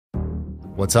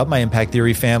What's up, my Impact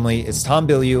Theory family? It's Tom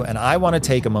Bilyeu, and I want to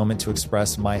take a moment to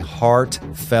express my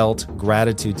heartfelt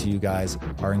gratitude to you guys,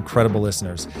 our incredible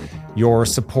listeners. Your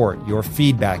support, your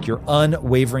feedback, your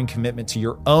unwavering commitment to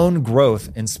your own growth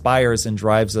inspires and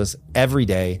drives us every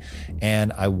day.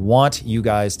 And I want you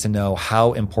guys to know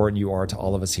how important you are to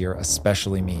all of us here,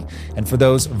 especially me. And for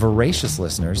those voracious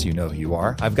listeners, you know who you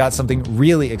are. I've got something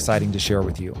really exciting to share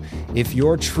with you. If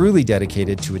you're truly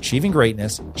dedicated to achieving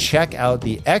greatness, check out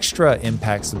the Extra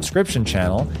Impact subscription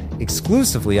channel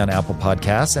exclusively on Apple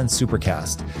Podcasts and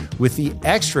Supercast. With the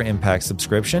Extra Impact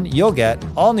subscription, you'll get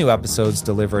all new episodes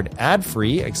delivered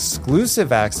ad-free,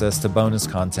 exclusive access to bonus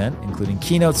content, including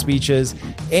keynote speeches,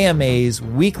 AMAs,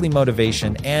 weekly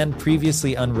motivation, and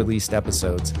previously unreleased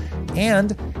episodes.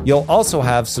 And you'll also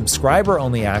have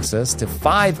subscriber-only access to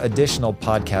 5 additional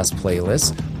podcast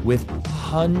playlists with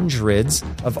hundreds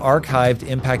of archived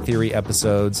Impact Theory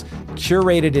episodes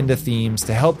curated into themes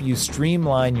to help you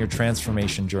streamline your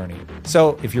transformation journey.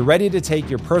 So if you're ready to take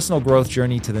your personal growth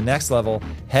journey to the next level,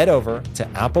 head over to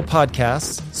Apple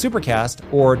Podcasts, Supercast,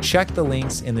 or check the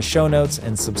links in the show notes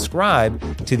and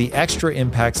subscribe to the Extra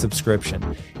Impact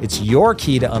subscription. It's your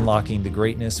key to unlocking the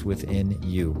greatness within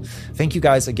you. Thank you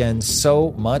guys again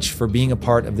so much for being a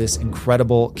part of this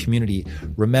incredible community.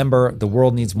 Remember, the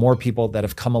world needs more people that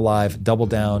have come alive. Double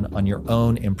down on your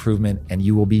own improvement, and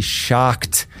you will be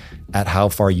shocked at how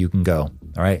far you can go.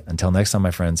 All right, until next time,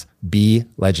 my friends, be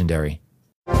legendary.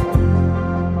 All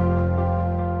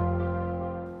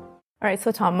right,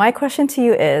 so Tom, my question to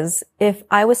you is, if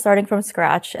I was starting from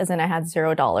scratch, as in I had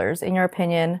 $0, in your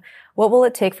opinion, what will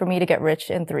it take for me to get rich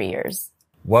in 3 years?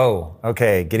 Whoa,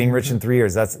 okay, getting rich in 3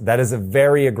 years, that is a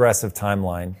very aggressive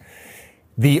timeline.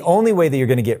 The only way that you're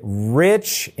going to get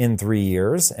rich in 3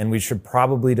 years, and we should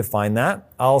probably define that,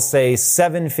 I'll say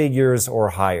 7 figures or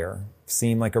higher.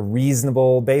 Seem like a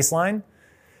reasonable baseline?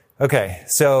 Okay,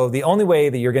 so the only way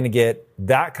that you're going to get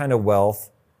that kind of wealth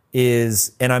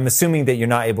is, and I'm assuming that you're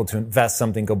not able to invest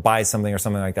something, go buy something or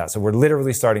something like that. So we're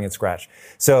literally starting at scratch.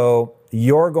 So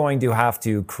you're going to have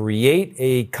to create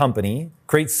a company,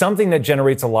 create something that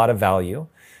generates a lot of value.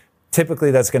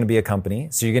 Typically that's going to be a company.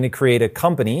 So you're going to create a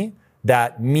company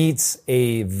that meets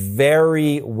a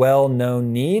very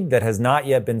well-known need that has not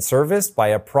yet been serviced by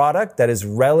a product that is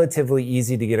relatively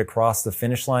easy to get across the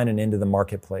finish line and into the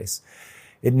marketplace.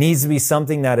 It needs to be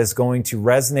something that is going to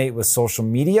resonate with social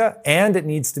media, and it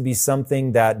needs to be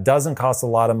something that doesn't cost a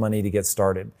lot of money to get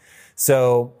started.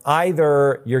 So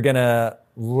either you're going to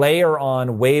layer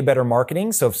on way better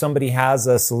marketing. So if somebody has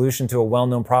a solution to a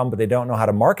well-known problem, but they don't know how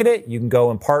to market it, you can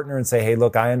go and partner and say, hey,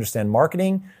 look, I understand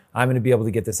marketing. I'm going to be able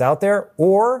to get this out there.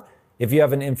 Or if you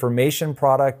have an information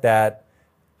product that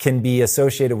can be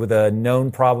associated with a known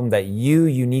problem that you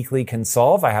uniquely can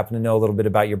solve. I happen to know a little bit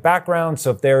about your background. So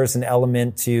if there's an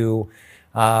element to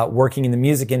working in the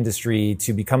music industry,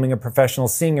 to becoming a professional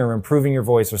singer, improving your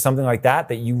voice or something like that,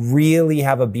 that you really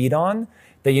have a beat on,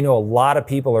 that you know a lot of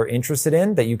people are interested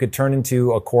in, that you could turn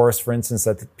into a course, for instance,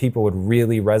 that people would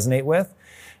really resonate with,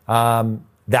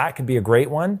 that could be a great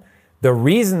one. The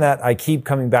reason that I keep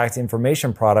coming back to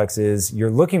information products is you're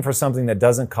looking for something that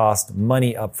doesn't cost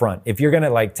money up front. If you're going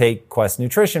to take Quest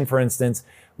Nutrition, for instance,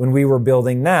 when we were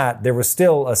building that, there was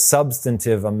still a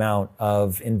substantive amount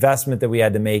of investment that we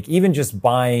had to make. Even just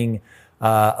buying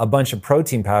a bunch of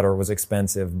protein powder was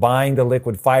expensive. Buying the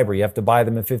liquid fiber, you have to buy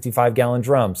them in 55-gallon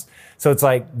drums. So it's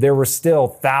there were still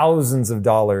thousands of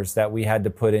dollars that we had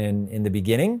to put in the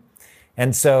beginning.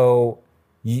 And so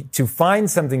to find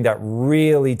something that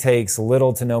really takes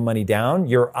little to no money down,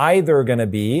 you're either going to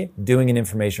be doing an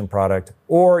information product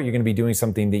or you're going to be doing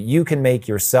something that you can make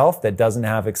yourself that doesn't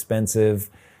have expensive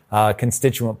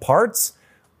constituent parts,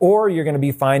 or you're going to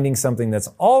be finding something that's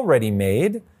already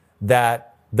made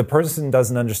that the person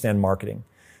doesn't understand marketing.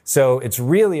 So it's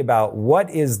really about what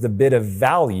is the bit of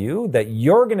value that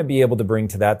you're going to be able to bring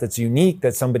to that's unique,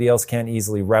 that somebody else can't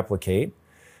easily replicate,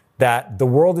 that the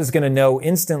world is going to know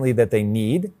instantly that they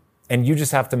need, and you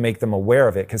just have to make them aware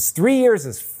of it, because 3 years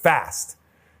is fast.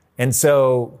 And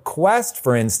so Quest,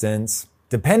 for instance,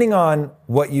 depending on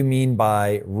what you mean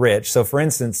by rich. So for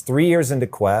instance, 3 years into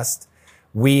Quest,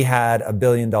 we had $1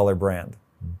 billion brand,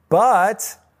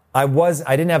 but I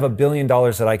didn't have $1 billion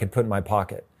that I could put in my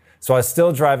pocket. So I was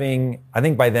still driving. I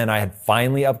think by then I had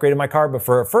finally upgraded my car, but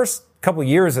for the first couple of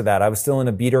years of that, I was still in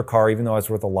a beater car, even though I was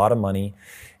worth a lot of money.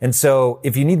 And so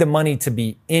if you need the money to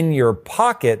be in your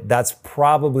pocket, that's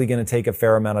probably going to take a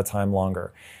fair amount of time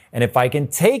longer. And if I can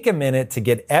take a minute to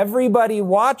get everybody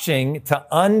watching to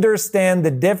understand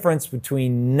the difference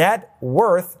between net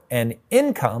worth and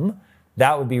income,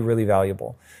 that would be really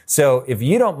valuable. So if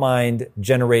you don't mind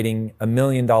generating $1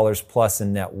 million plus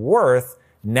in net worth,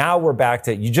 Now we're back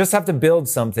to, you just have to build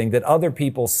something that other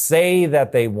people say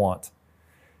that they want.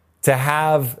 To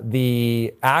have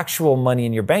the actual money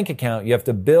in your bank account, you have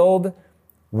to build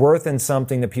worth in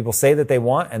something that people say that they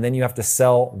want, and then you have to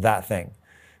sell that thing.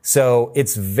 So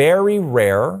it's very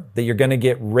rare that you're going to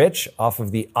get rich off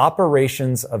of the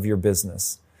operations of your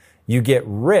business. You get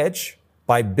rich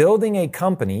by building a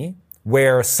company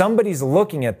where somebody's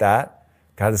looking at that.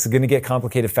 God, this is going to get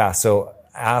complicated fast. So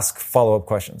ask follow-up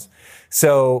questions.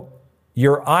 So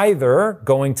you're either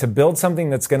going to build something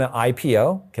that's going to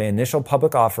IPO, okay, initial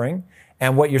public offering.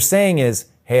 And what you're saying is,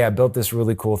 hey, I built this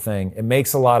really cool thing. It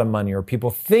makes a lot of money, or people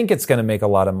think it's going to make a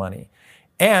lot of money.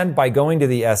 And by going to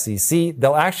the SEC,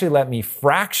 they'll actually let me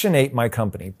fractionate my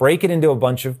company, break it into a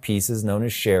bunch of pieces known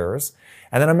as shares.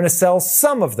 And then I'm going to sell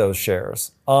some of those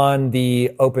shares on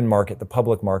the open market, the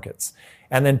public markets.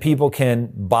 And then people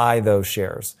can buy those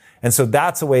shares. And so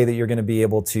that's a way that you're going to be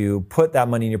able to put that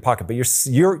money in your pocket. But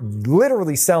you're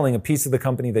literally selling a piece of the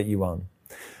company that you own.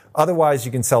 Otherwise,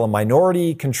 you can sell a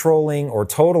minority, controlling, or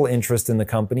total interest in the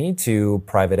company to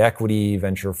private equity,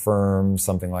 venture firms,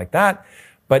 something like that.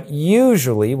 But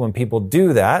usually when people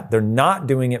do that, they're not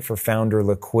doing it for founder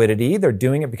liquidity. They're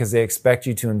doing it because they expect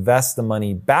you to invest the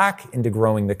money back into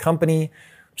growing the company,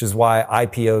 which is why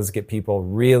IPOs get people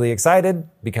really excited,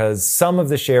 because some of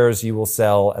the shares you will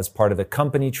sell as part of the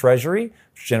company treasury,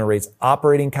 which generates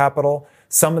operating capital.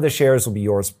 Some of the shares will be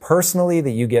yours personally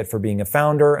that you get for being a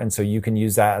founder. And so you can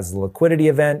use that as a liquidity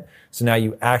event. So now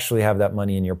you actually have that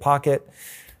money in your pocket.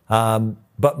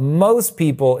 But most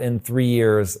people in 3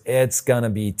 years, it's going to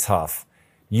be tough.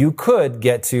 You could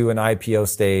get to an IPO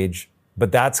stage,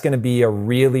 but that's going to be a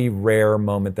really rare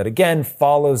moment that, again,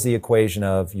 follows the equation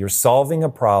of you're solving a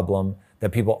problem that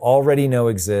people already know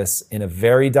exists in a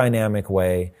very dynamic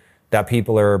way that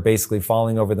people are basically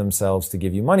falling over themselves to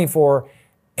give you money for.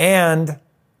 And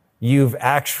you've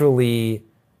actually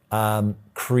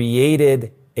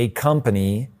created a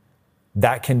company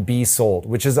that can be sold,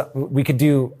 which is, we could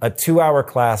do a 2-hour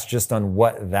class just on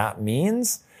what that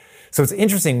means. So it's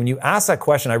interesting when you ask that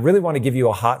question, I really want to give you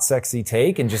a hot, sexy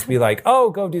take and just be like, oh,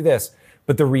 go do this.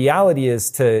 But the reality is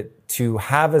to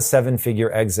have a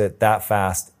 7-figure exit that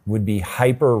fast would be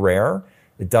hyper rare.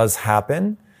 It does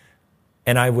happen.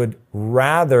 And I would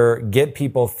rather get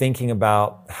people thinking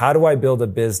about, how do I build a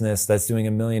business that's doing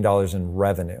 $1 million in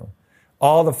revenue?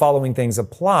 All the following things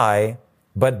apply.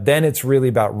 But then it's really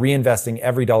about reinvesting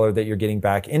every dollar that you're getting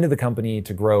back into the company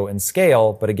to grow and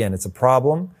scale. But again, it's a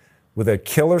problem with a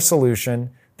killer solution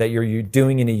that you're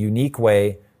doing in a unique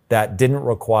way that didn't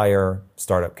require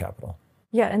startup capital.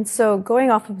 Yeah. And so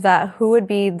going off of that, who would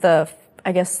be the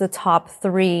top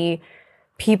 3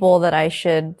 people that I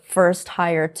should first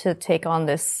hire to take on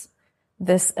this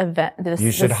event?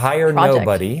 You should hire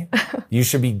nobody. You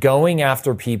should be going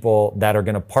after people that are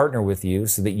going to partner with you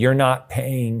so that you're not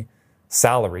paying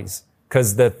salaries,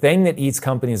 because the thing that eats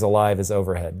companies alive is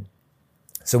overhead.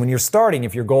 So when you're starting,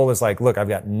 if your goal is like, look, I've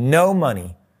got no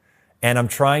money and I'm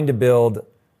trying to build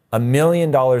 $1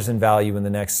 million in value in the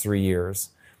next 3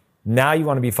 years, now you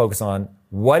want to be focused on,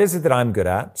 what is it that I'm good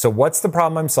at? So what's the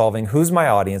problem I'm solving? Who's my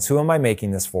audience? Who am I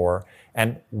making this for?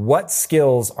 And what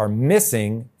skills are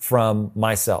missing from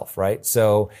myself, right?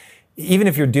 So even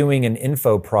if you're doing an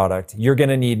info product, you're going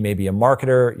to need maybe a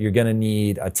marketer. You're going to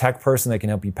need a tech person that can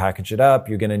help you package it up.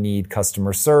 You're going to need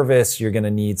customer service. You're going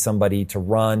to need somebody to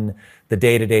run the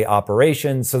day-to-day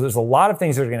operations. So there's a lot of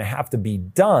things that are going to have to be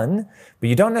done, but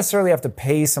you don't necessarily have to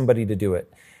pay somebody to do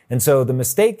it. And so the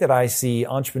mistake that I see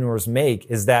entrepreneurs make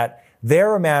is that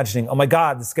they're imagining, oh my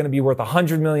God, this is going to be worth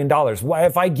 $100 million. Why,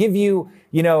 if I give you,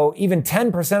 even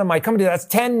 10% of my company, that's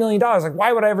 $10 million. Like,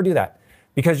 why would I ever do that?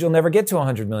 Because you'll never get to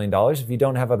 $100 million if you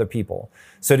don't have other people.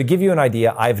 So to give you an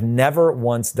idea, I've never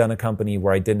once done a company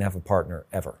where I didn't have a partner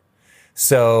ever.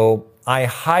 So I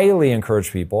highly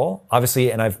encourage people,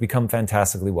 obviously, and I've become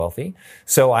fantastically wealthy.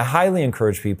 So I highly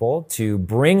encourage people to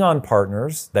bring on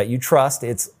partners that you trust.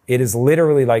 It is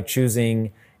literally like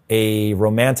choosing a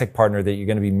romantic partner that you're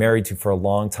going to be married to for a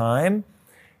long time.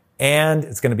 And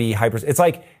it's going to be it's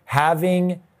like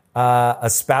having a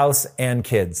spouse and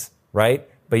kids, right?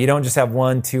 But you don't just have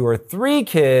 1, 2, or 3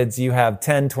 kids. You have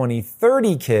 10, 20,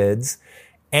 30 kids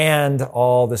and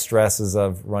all the stresses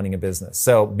of running a business.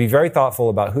 So be very thoughtful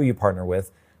about who you partner with,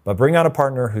 but bring on a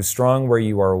partner who's strong where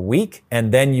you are weak.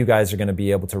 And then you guys are going to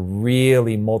be able to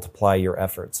really multiply your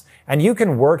efforts. And you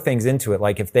can work things into it.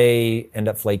 Like if they end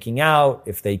up flaking out,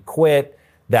 if they quit,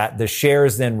 that the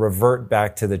shares then revert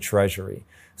back to the treasury.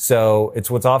 So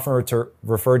it's what's often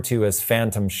referred to as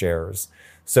phantom shares.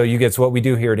 So it's what we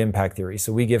do here at Impact Theory.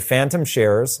 So we give phantom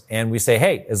shares and we say,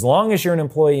 hey, as long as you're an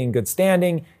employee in good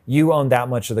standing, you own that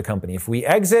much of the company. If we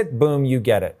exit, boom, you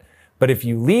get it. But if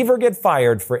you leave or get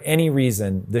fired for any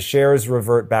reason, the shares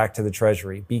revert back to the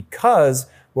treasury, because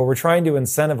what we're trying to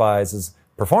incentivize is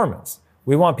performance.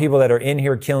 We want people that are in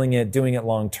here killing it, doing it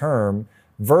long term,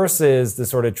 versus the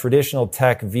sort of traditional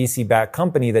tech VC-backed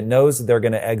company that knows that they're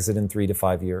going to exit in 3 to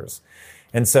 5 years.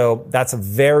 And so that's a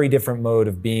very different mode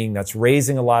of being. That's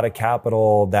raising a lot of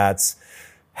capital. That's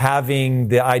having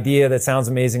the idea that sounds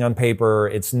amazing on paper.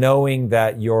 It's knowing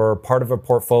that you're part of a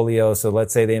portfolio. So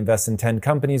let's say they invest in 10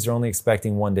 companies. They're only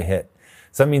expecting 1 to hit.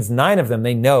 So that means 9 of them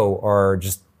they know are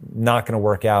just not going to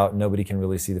work out. Nobody can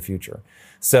really see the future.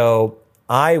 So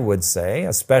I would say,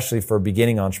 especially for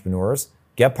beginning entrepreneurs,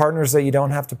 get partners that you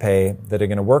don't have to pay, that are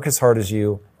going to work as hard as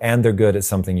you, and they're good at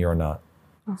something you're not.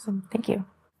 Awesome. Thank you.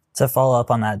 To follow up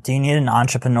on that, do you need an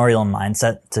entrepreneurial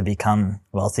mindset to become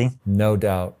wealthy? No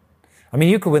doubt. I mean,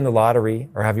 you could win the lottery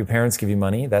or have your parents give you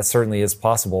money. That certainly is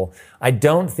possible. I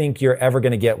don't think you're ever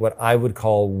going to get what I would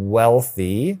call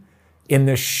wealthy in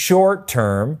the short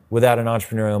term without an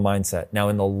entrepreneurial mindset. Now,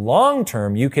 in the long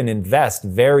term, you can invest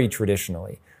very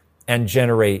traditionally and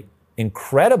generate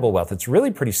incredible wealth. It's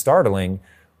really pretty startling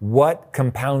what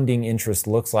compounding interest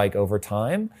looks like over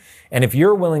time. And if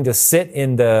you're willing to sit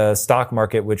in the stock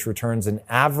market, which returns an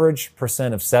average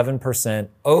percent of 7%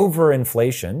 over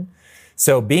inflation,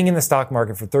 so being in the stock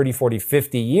market for 30, 40,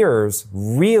 50 years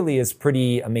really is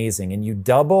pretty amazing. And you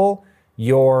double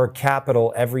your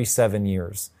capital every 7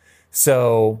 years.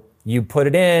 So you put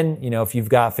it in, if you've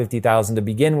got $50,000 to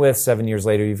begin with, 7 years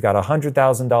later, you've got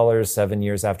 $100,000. 7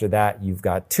 years after that, you've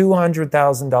got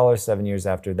 $200,000. 7 years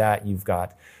after that, you've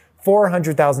got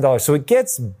 $400,000. So it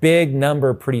gets big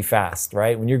number pretty fast,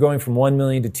 right? When you're going from 1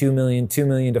 million to 2 million, 2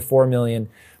 million to 4 million,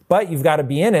 but you've got to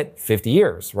be in it 50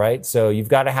 years, right? So you've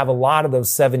got to have a lot of those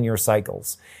 7-year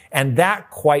cycles. And that,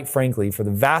 quite frankly, for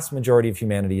the vast majority of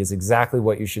humanity is exactly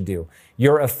what you should do.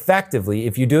 You're effectively,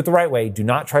 if you do it the right way, do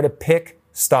not try to pick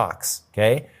stocks,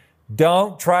 okay?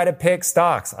 Don't try to pick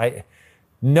stocks.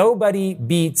 Nobody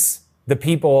beats the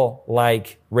people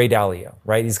like Ray Dalio,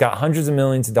 right? He's got hundreds of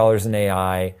millions of dollars in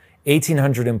AI,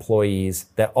 1,800 employees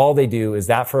that all they do is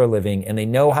that for a living, and they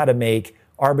know how to make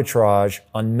arbitrage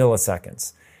on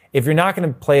milliseconds. If you're not going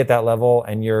to play at that level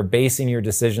and you're basing your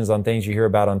decisions on things you hear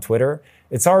about on Twitter,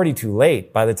 it's already too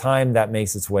late by the time that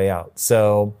makes its way out.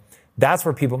 So that's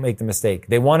where people make the mistake.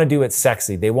 They want to do it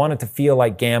sexy. They want it to feel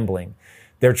like gambling.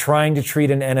 They're trying to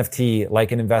treat an NFT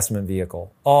like an investment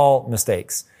vehicle. All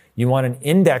mistakes. You want an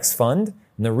index fund.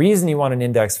 And the reason you want an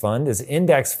index fund is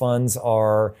index funds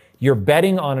you're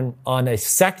betting on a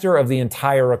sector of the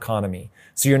entire economy.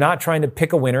 So you're not trying to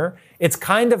pick a winner. It's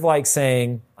kind of like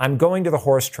saying, I'm going to the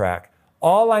horse track.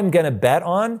 All I'm going to bet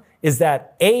on is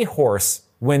that a horse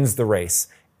wins the race.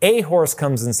 A horse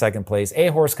comes in second place. A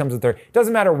horse comes in third.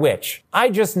 Doesn't matter which. I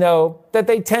just know that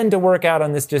they tend to work out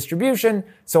on this distribution.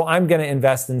 So I'm going to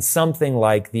invest in something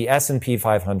like the S&P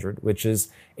 500, which is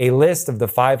a list of the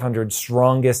 500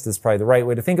 strongest, is probably the right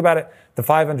way to think about it. The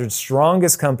 500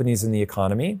 strongest companies in the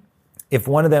economy. If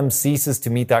one of them ceases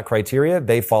to meet that criteria,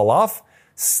 they fall off,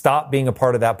 stop being a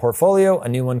part of that portfolio. A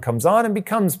new one comes on and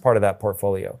becomes part of that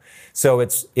portfolio. So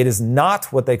it is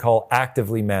not what they call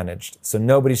actively managed. So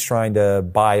nobody's trying to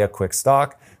buy a quick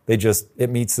stock. It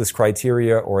meets this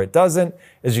criteria or it doesn't.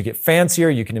 As you get fancier,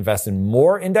 you can invest in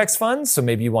more index funds. So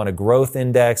maybe you want a growth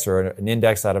index or an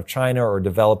index out of China or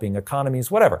developing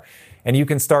economies, whatever. And you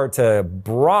can start to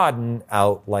broaden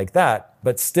out like that,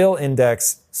 but still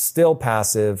index, still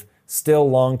passive, still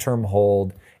long-term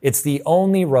hold. It's the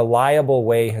only reliable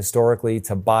way historically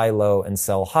to buy low and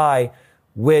sell high,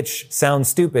 which sounds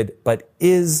stupid, but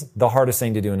is the hardest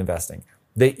thing to do in investing.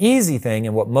 The easy thing,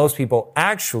 and what most people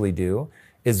actually do,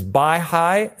 is buy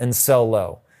high and sell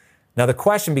low. Now the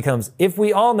question becomes, if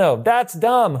we all know that's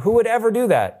dumb, who would ever do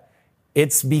that?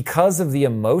 It's because of the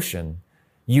emotion.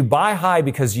 You buy high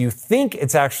because you think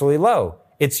it's actually low.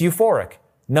 It's euphoric.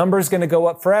 Number's going to go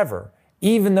up forever.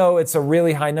 Even though it's a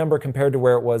really high number compared to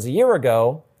where it was a year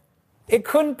ago, it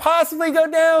couldn't possibly go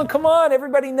down. Come on,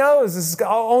 everybody knows this is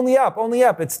only up, only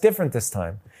up. It's different this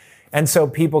time. And so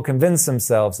people convince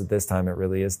themselves that this time it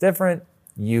really is different.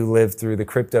 You live through the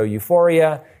crypto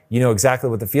euphoria. You know exactly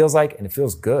what it feels like, and it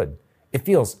feels good. It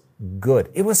feels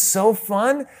good. It was so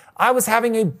fun. I was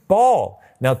having a ball.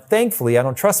 Now, thankfully, I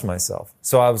don't trust myself.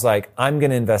 So I was like, I'm going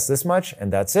to invest this much,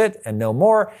 and that's it, and no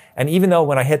more. And even though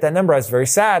when I hit that number, I was very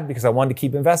sad because I wanted to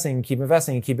keep investing and keep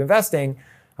investing and keep investing,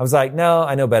 I was like, no,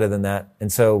 I know better than that.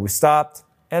 And so we stopped.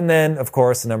 And then, of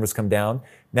course, the numbers come down.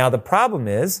 Now, the problem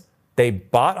is they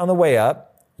bought on the way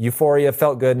up. euphoria,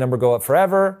 felt good, number go up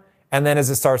forever. And then as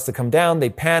it starts to come down, they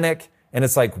panic. And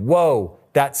it's like, whoa,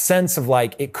 that sense of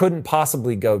like, it couldn't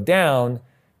possibly go down,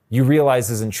 you realize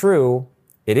isn't true.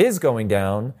 It is going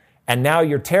down. And now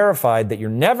you're terrified that you're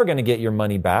never going to get your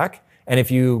money back. And if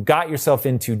you got yourself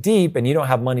in too deep and you don't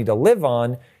have money to live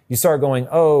on, you start going,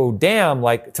 oh, damn,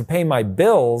 like to pay my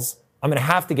bills, I'm going to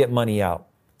have to get money out.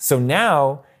 So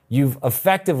now you've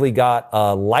effectively got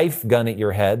a life gun at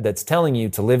your head that's telling you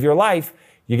to live your life,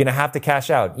 you're going to have to cash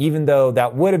out. Even though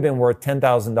that would have been worth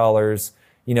 $10,000,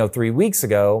 3 weeks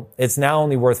ago, it's now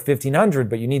only worth $1,500,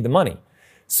 but you need the money.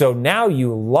 So now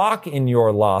you lock in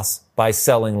your loss by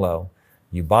selling low.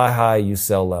 You buy high, you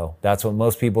sell low. That's what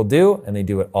most people do, and they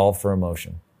do it all for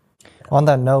emotion. On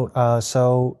that note,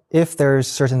 so if there's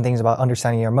certain things about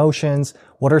understanding your emotions,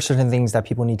 what are certain things that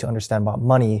people need to understand about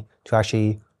money to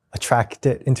actually attract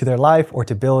it into their life or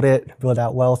to build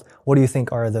out wealth? What do you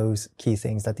think are those key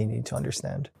things that they need to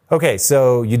understand? Okay,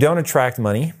 so you don't attract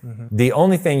money. Mm-hmm. The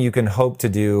only thing you can hope to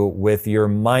do with your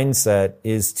mindset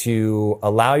is to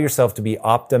allow yourself to be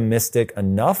optimistic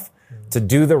enough to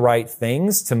do the right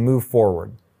things to move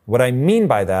forward. What I mean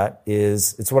by that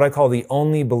is it's what I call the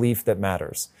only belief that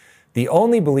matters. The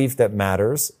only belief that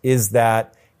matters is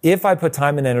that if I put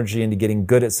time and energy into getting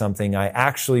good at something, I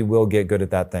actually will get good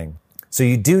at that thing. So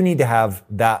you do need to have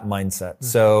that mindset. Mm-hmm.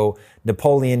 So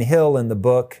Napoleon Hill in the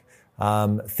book,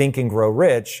 Think and Grow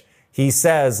Rich, he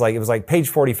says, it was page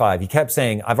 45. He kept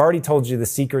saying, I've already told you the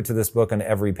secret to this book on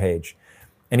every page.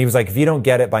 And he was like, if you don't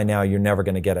get it by now, you're never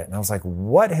going to get it. And I was like,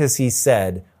 what has he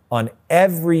said on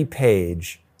every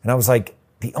page? And I was like,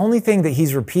 the only thing that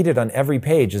he's repeated on every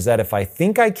page is that if I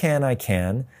think I can, I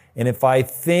can. And if I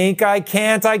think I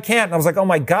can't, I can't. And I was like, oh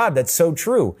my God, that's so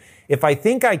true. If I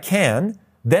think I can,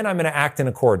 then I'm going to act in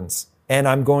accordance. And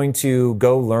I'm going to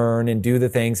go learn and do the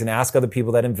things and ask other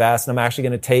people that invest. And I'm actually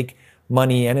going to take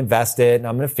money and invest it. And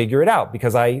I'm going to figure it out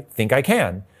because I think I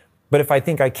can. But if I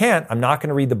think I can't, I'm not going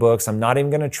to read the books. I'm not even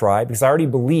going to try because I already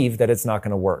believe that it's not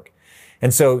going to work.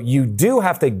 And so you do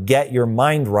have to get your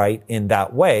mind right in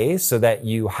that way so that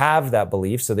you have that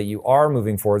belief, so that you are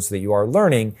moving forward, so that you are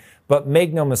learning. But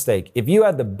make no mistake, if you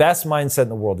had the best mindset in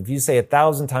the world, if you say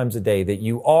 1,000 times a day that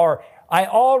I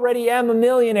already am a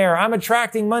millionaire, I'm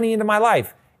attracting money into my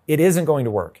life, it isn't going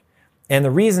to work. And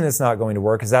the reason it's not going to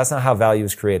work is that's not how value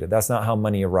is created. That's not how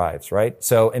money arrives, right?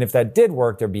 So, and if that did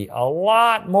work, there'd be a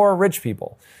lot more rich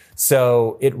people.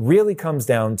 So it really comes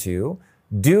down to,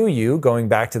 do you, going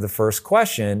back to the first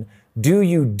question, do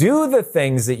you do the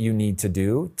things that you need to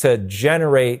do to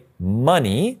generate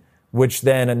money, which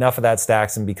then enough of that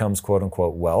stacks and becomes quote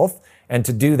unquote wealth? And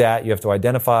to do that, you have to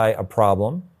identify a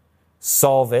problem,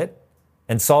 solve it,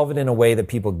 and solve it in a way that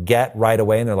people get right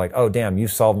away. And they're like, oh, damn, you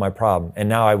solved my problem. And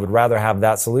now I would rather have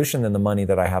that solution than the money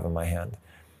that I have in my hand.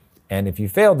 And if you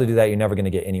fail to do that, you're never going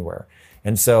to get anywhere.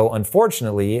 And so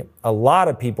unfortunately, a lot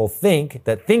of people think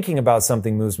that thinking about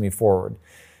something moves me forward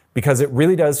because it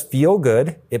really does feel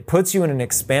good. It puts you in an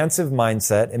expansive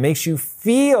mindset. It makes you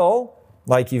feel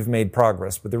like you've made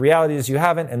progress. But the reality is you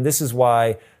haven't. And this is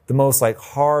why the most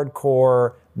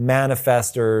hardcore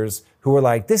manifestors who are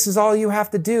like, this is all you have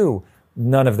to do,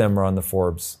 none of them are on the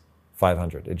Forbes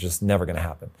 500. It's just never going to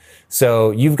happen. So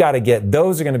you've got to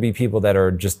those are going to be people that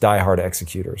are just diehard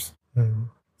executors. Mm-hmm.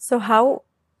 So how,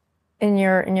 in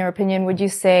your opinion, would you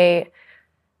say,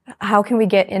 how can we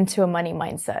get into a money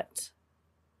mindset?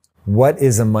 What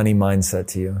is a money mindset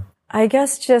to you? I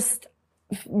guess just,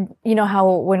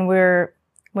 how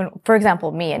for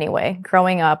example, me anyway,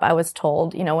 growing up, I was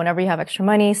told, whenever you have extra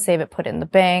money, save it, put it in the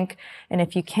bank. And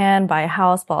if you can, buy a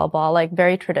house, blah, blah, blah,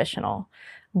 very traditional.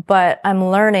 But I'm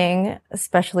learning,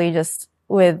 especially just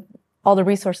with all the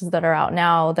resources that are out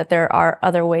now, that there are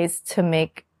other ways to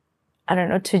make,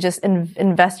 to just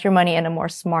invest your money in a more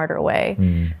smarter way.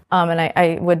 And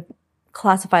I would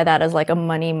classify that as a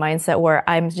money mindset where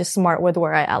I'm just smart with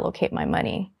where I allocate my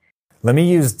money. Let me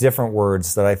use different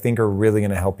words that I think are really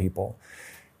going to help people.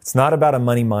 It's not about a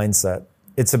money mindset.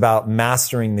 It's about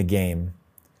mastering the game.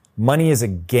 Money is a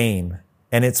game,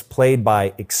 and it's played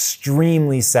by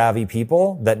extremely savvy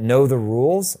people that know the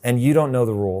rules, and you don't know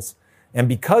the rules. And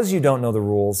because you don't know the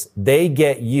rules, they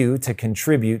get you to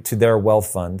contribute to their wealth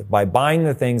fund by buying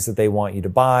the things that they want you to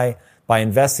buy, by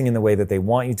investing in the way that they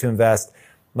want you to invest.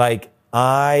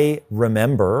 I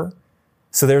remember,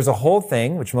 so there's a whole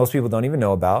thing, which most people don't even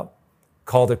know about,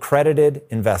 called accredited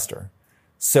investor.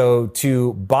 So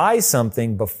to buy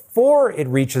something before it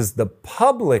reaches the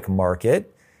public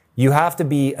market, you have to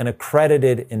be an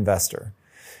accredited investor.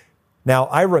 Now,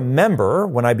 I remember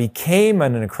when I became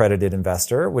an accredited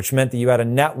investor, which meant that you had a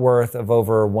net worth of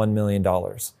over $1 million.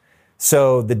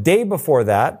 So the day before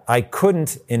that, I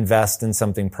couldn't invest in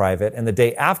something private. And the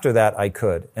day after that, I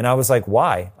could. And I was like,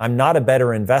 why? I'm not a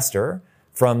better investor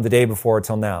from the day before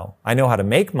till now. I know how to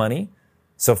make money.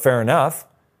 So fair enough.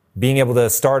 Being able to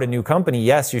start a new company,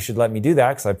 yes, you should let me do that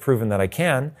because I've proven that I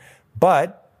can.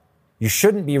 But you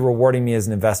shouldn't be rewarding me as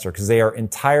an investor because they are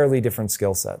entirely different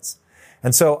skill sets.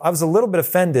 And so I was a little bit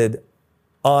offended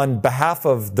on behalf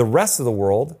of the rest of the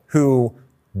world who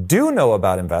do know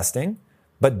about investing,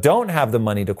 but don't have the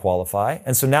money to qualify.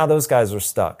 And so now those guys are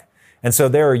stuck. And so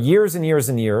there are years and years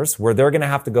and years where they're going to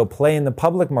have to go play in the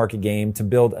public market game to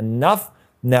build enough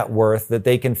net worth that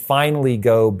they can finally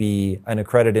go be an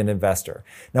accredited investor.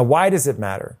 Now, why does it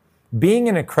matter? Being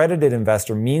an accredited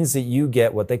investor means that you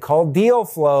get what they call deal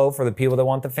flow. For the people that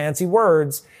want the fancy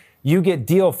words, you get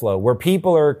deal flow where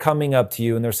people are coming up to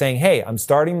you and they're saying, hey, I'm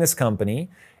starting this company.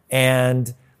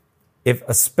 And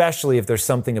especially if there's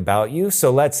something about you.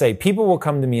 So let's say people will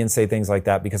come to me and say things like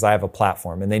that because I have a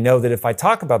platform and they know that if I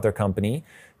talk about their company,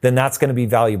 then that's going to be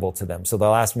valuable to them. So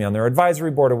they'll ask me on their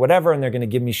advisory board or whatever, and they're going to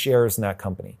give me shares in that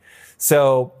company.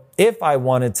 So if I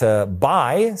wanted to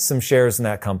buy some shares in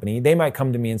that company, they might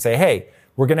come to me and say, hey,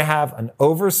 we're going to have an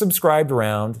oversubscribed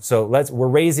round. So we're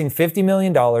raising $50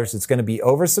 million. It's going to be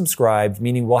oversubscribed,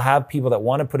 meaning we'll have people that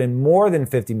want to put in more than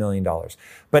 $50 million.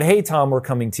 But hey, Tom, we're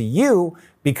coming to you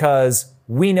because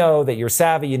we know that you're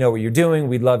savvy. You know what you're doing.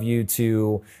 We'd love you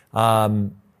to,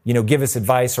 give us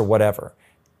advice or whatever.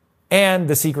 And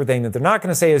the secret thing that they're not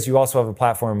going to say is you also have a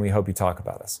platform and we hope you talk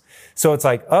about us. So it's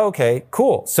like, oh, okay,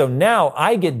 cool. So now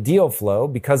I get deal flow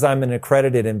because I'm an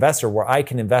accredited investor where I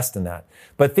can invest in that.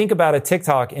 But think about a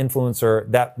TikTok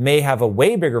influencer that may have a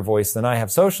way bigger voice than I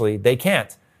have socially. They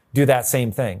can't do that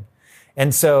same thing.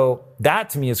 And so that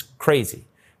to me is crazy.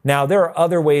 Now, there are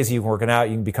other ways you can work it out.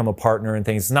 You can become a partner and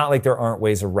things. It's not like there aren't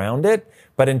ways around it.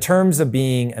 But in terms of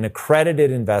being an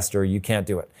accredited investor, you can't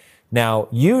do it. Now,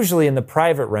 usually in the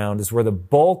private round is where the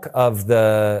bulk of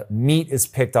the meat is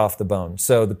picked off the bone.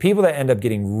 So the people that end up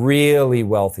getting really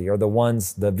wealthy are the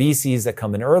VCs that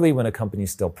come in early when a company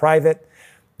is still private.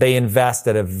 They invest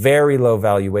at a very low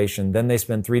valuation. Then they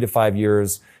spend 3 to 5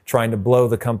 years trying to blow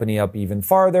the company up even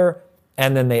farther.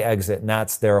 And then they exit. And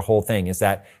that's their whole thing, is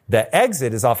that the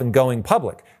exit is often going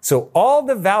public. So all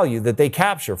the value that they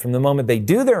capture from the moment they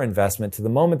do their investment to the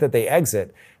moment that they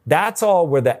exit, that's all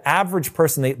where the average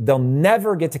person, they'll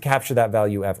never get to capture that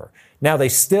value ever. Now, they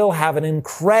still have an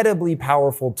incredibly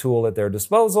powerful tool at their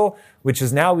disposal, which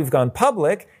is now we've gone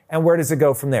public. And where does it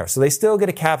go from there? So they still get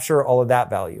to capture all of that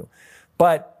value.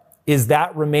 But is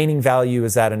that remaining value,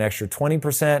 is that an extra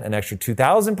 20%, an extra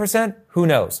 2,000%? Who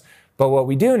knows? But what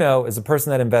we do know is a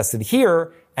person that invested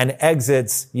here and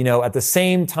exits, at the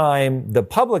same time the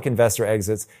public investor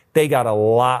exits, they got a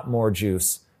lot more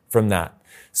juice from that.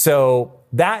 So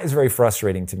that is very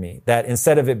frustrating to me, that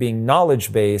instead of it being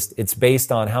knowledge-based, it's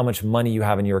based on how much money you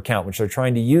have in your account, which they're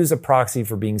trying to use a proxy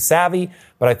for being savvy,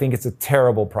 but I think it's a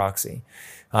terrible proxy.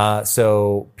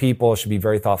 So people should be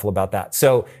very thoughtful about that.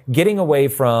 So getting away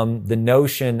from the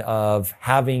notion of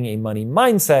having a money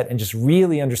mindset and just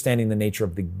really understanding the nature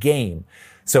of the game.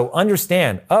 So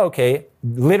understand,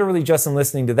 literally just in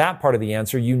listening to that part of the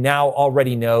answer, you now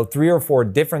already know 3 or 4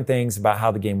 different things about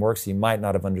how the game works you might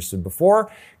not have understood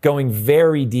before, going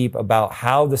very deep about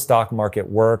how the stock market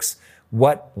works.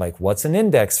 What's an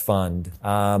index fund?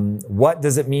 What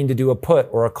does it mean to do a put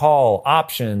or a call?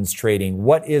 Options trading?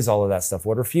 What is all of that stuff?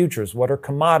 What are futures? What are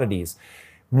commodities?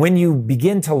 When you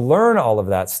begin to learn all of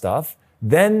that stuff,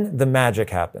 then the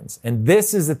magic happens. And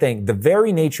this is the thing. The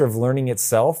very nature of learning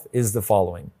itself is the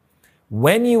following.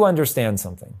 When you understand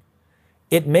something,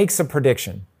 it makes a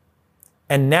prediction.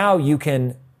 And now you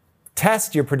can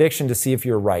test your prediction to see if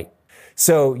you're right.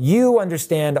 So you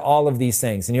understand all of these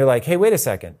things and you're like, hey, wait a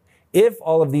second. If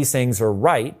all of these things are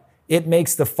right, it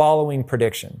makes the following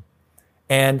prediction.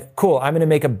 And cool, I'm going to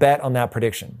make a bet on that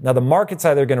prediction. Now, the market's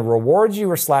either going to reward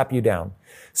you or slap you down.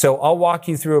 So I'll walk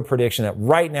you through a prediction that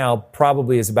right now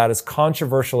probably is about as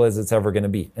controversial as it's ever going to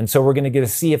be. And so we're going to get to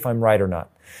see if I'm right or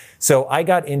not. So I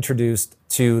got introduced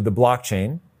to the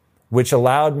blockchain, which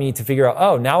allowed me to figure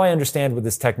out, now I understand what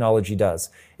this technology does.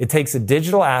 It takes a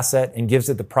digital asset and gives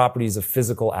it the properties of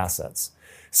physical assets.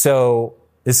 So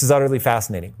this is utterly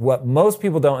fascinating. What most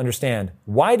people don't understand,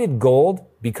 why did gold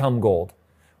become gold?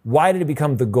 Why did it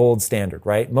become the gold standard,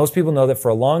 right? Most people know that for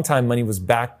a long time, money was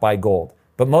backed by gold.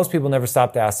 But most people never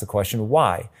stop to ask the question,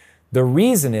 why? The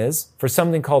reason is for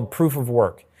something called proof of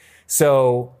work.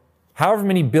 So however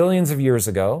many billions of years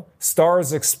ago,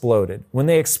 stars exploded. When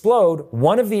they explode,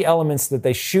 one of the elements that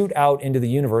they shoot out into the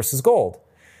universe is gold.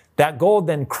 That gold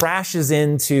then crashes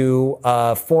into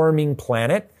a forming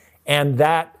planet, and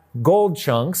that gold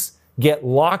chunks get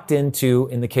locked into,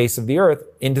 in the case of the Earth,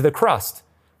 into the crust,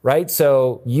 right?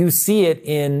 So you see it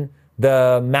in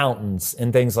the mountains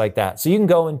and things like that. So you can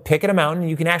go and pick at a mountain and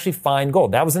you can actually find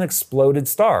gold. That was an exploded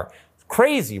star.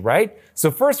 Crazy, right?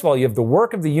 So first of all, you have the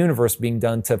work of the universe being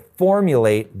done to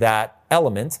formulate that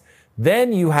element.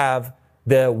 Then you have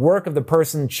the work of the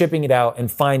person chipping it out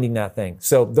and finding that thing.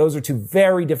 So those are two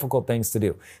very difficult things to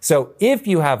do. So if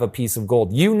you have a piece of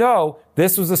gold, you know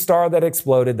this was a star that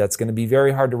exploded. That's going to be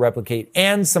very hard to replicate.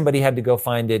 And somebody had to go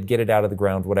find it, get it out of the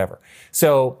ground, whatever.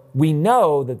 So we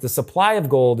know that the supply of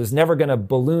gold is never going to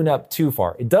balloon up too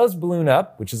far. It does balloon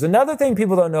up, which is another thing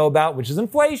people don't know about, which is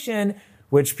inflation,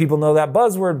 which people know that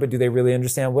buzzword, but do they really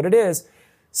understand what it is?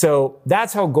 So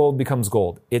that's how gold becomes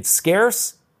gold. It's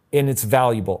scarce and it's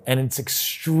valuable and it's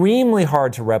extremely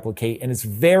hard to replicate and it's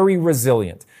very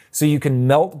resilient. So you can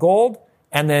melt gold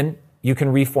and then you can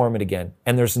reform it again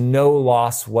and there's no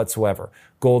loss whatsoever.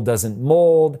 Gold doesn't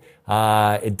mold.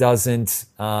 It doesn't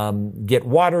get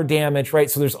water damage,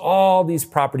 right? So there's all these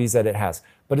properties that it has,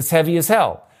 but it's heavy as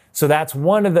hell. So that's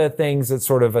one of the things that's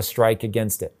sort of a strike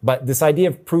against it. But this idea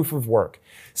of proof of work.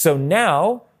 So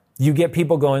now you get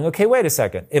people going, okay, wait a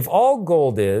second. If all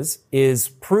gold is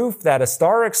proof that a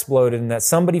star exploded and that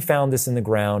somebody found this in the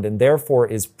ground and therefore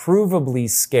is provably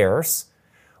scarce,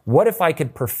 what if I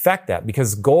could perfect that?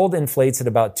 Because gold inflates at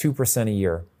about 2% a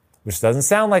year, which doesn't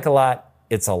sound like a lot.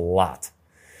 It's a lot.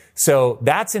 So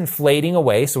that's inflating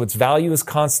away. So its value is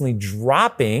constantly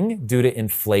dropping due to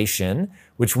inflation,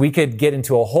 which we could get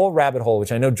into a whole rabbit hole,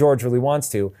 which I know George really wants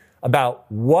to, about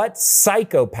what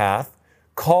psychopath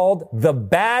called the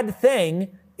bad thing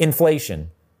inflation,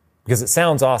 because it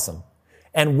sounds awesome.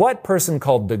 And what person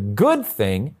called the good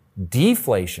thing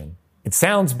deflation. It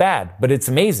sounds bad, but it's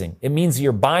amazing. It means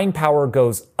your buying power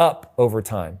goes up over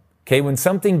time. Okay, when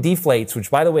something deflates, which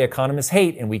by the way, economists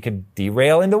hate, and we could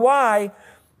derail into why,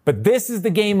 but this is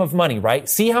the game of money, right?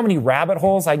 See how many rabbit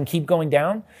holes I can keep going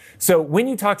down? So when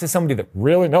you talk to somebody that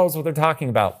really knows what they're talking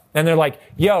about, and they're like,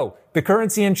 yo, the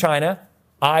currency in China,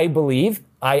 I believe,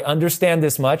 I understand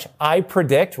this much, I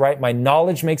predict, right? My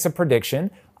knowledge makes a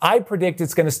prediction. I predict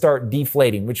it's going to start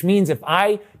deflating, which means if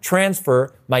I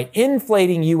transfer my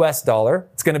inflating US dollar,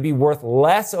 it's going to be worth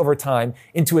less over time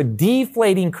into a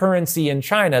deflating currency in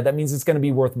China. That means it's going to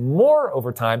be worth more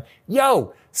over time.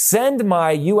 Yo, send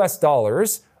my US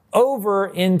dollars over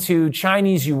into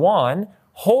Chinese yuan,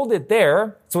 hold it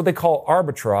there. It's what they call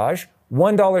arbitrage.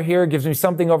 $1 here gives me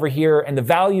something over here, and the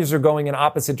values are going in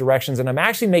opposite directions, and I'm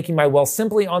actually making my wealth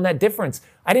simply on that difference.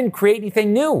 I didn't create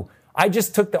anything new. I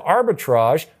just took the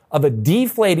arbitrage of a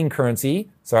deflating currency.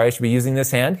 Sorry, I should be using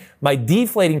this hand. My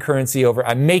deflating currency over,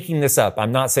 I'm making this up.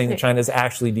 I'm not saying that China is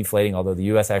actually deflating, although the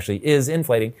US actually is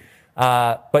inflating.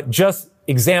 But just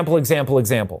example.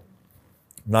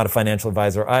 I'm not a financial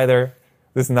advisor either.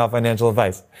 This is not financial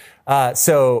advice.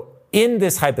 So in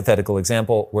this hypothetical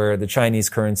example where the Chinese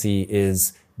currency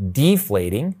is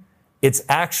deflating, it's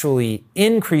actually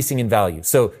increasing in value.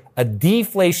 So a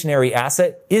deflationary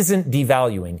asset isn't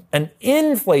devaluing. An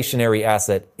inflationary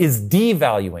asset is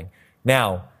devaluing.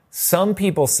 Now, some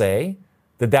people say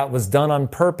that that was done on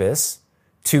purpose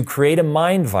to create a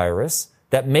mind virus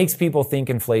that makes people think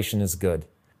inflation is good.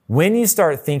 When you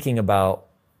start thinking about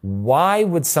why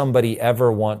would somebody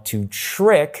ever want to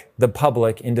trick the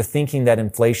public into thinking that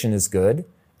inflation is good?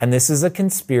 And this is a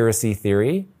conspiracy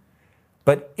theory.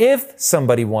 But if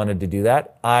somebody wanted to do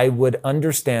that, I would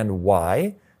understand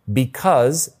why.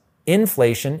 Because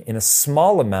inflation in a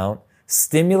small amount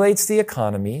stimulates the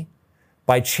economy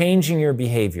by changing your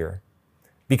behavior.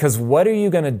 Because what are you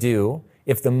going to do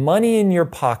if the money in your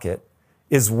pocket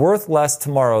is worth less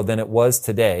tomorrow than it was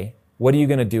today? What are you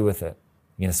going to do with it?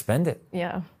 You're going to spend it.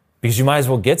 Yeah. Because you might as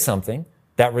well get something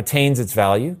that retains its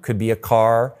value. Could be a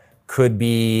car, could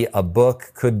be a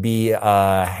book, could be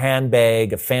a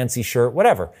handbag, a fancy shirt,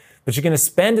 whatever. But you're going to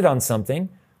spend it on something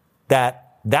that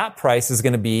price is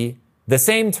going to be the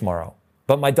same tomorrow,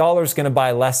 but my dollar is going to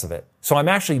buy less of it. So I'm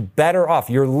actually better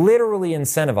off. You're literally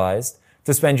incentivized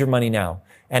to spend your money now.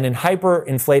 And in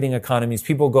hyperinflating economies,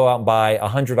 people go out and buy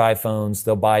 100 iPhones,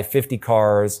 they'll buy 50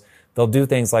 cars, they'll do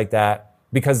things like that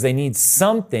because they need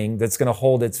something that's going to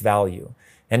hold its value.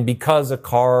 And because a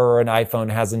car or an iPhone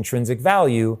has intrinsic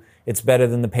value, it's better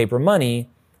than the paper money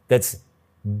that's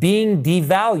being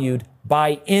devalued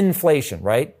by inflation,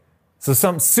 right? So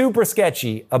something super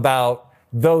sketchy about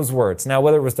those words. Now,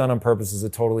 whether it was done on purpose is a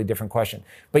totally different question.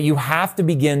 But you have to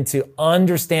begin to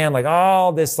understand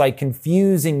all this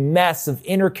confusing mess of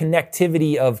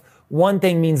interconnectivity of one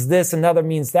thing means this, another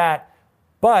means that.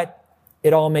 But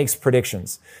it all makes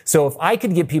predictions. So if I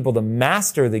could get people to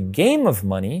master the game of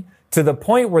money to the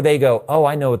point where they go, oh,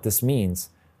 I know what this means.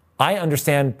 I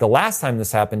understand the last time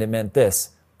this happened, it meant this.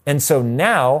 And so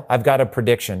now I've got a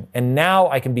prediction, and now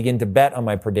I can begin to bet on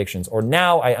my predictions, or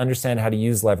now I understand how to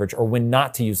use leverage or when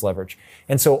not to use leverage.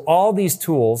 And so all these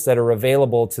tools that are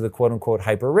available to the quote unquote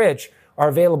hyper rich are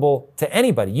available to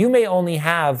anybody. You may only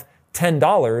have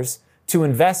 $10 to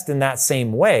invest in that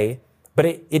same way, but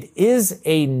it is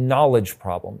a knowledge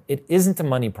problem. It isn't a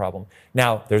money problem.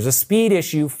 Now, there's a speed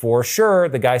issue for sure.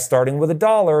 The guy starting with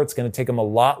 $1, it's going to take him a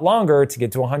lot longer to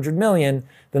get to 100 million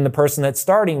than the person that's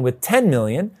starting with 10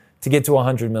 million to get to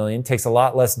 100 million. It takes a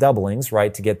lot less doublings,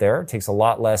 right, to get there. It takes a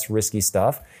lot less risky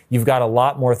stuff. You've got a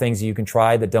lot more things you can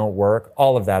try that don't work.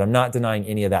 All of that. I'm not denying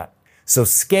any of that. So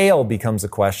scale becomes a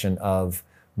question of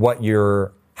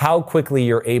how quickly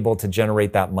you're able to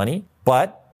generate that money.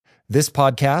 But this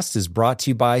podcast is brought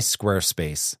to you by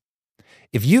Squarespace.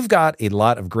 If you've got a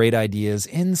lot of great ideas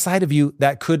inside of you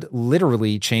that could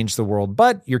literally change the world,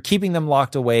 but you're keeping them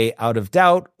locked away out of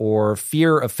doubt or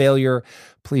fear of failure,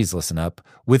 please listen up.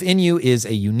 Within you is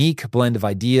a unique blend of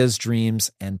ideas,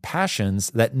 dreams, and passions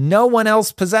that no one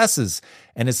else possesses.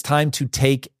 And it's time to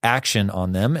take action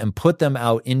on them and put them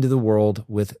out into the world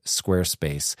with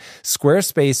Squarespace.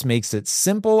 Squarespace makes it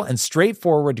simple and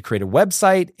straightforward to create a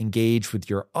website, engage with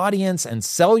your audience, and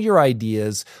sell your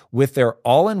ideas with their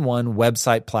all-in-one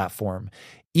website platform.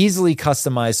 Easily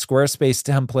customized Squarespace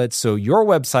templates so your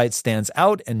website stands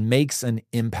out and makes an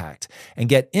impact. And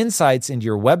get insights into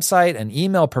your website and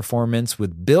email performance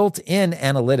with built-in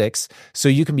analytics so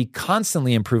you can be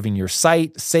constantly improving your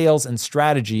site, sales, and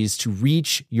strategies to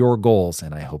reach your goals.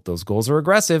 And I hope those goals are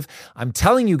aggressive. I'm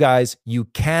telling you guys, you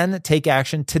can take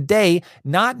action today,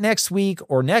 not next week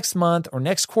or next month or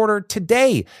next quarter,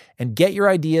 today, and get your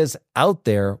ideas out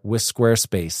there with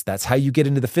Squarespace. That's how you get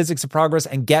into the physics of progress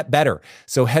and get better.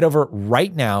 So head over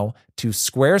right now to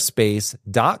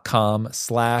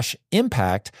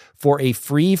squarespace.com/impact for a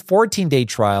free 14-day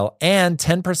trial and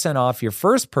 10% off your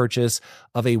first purchase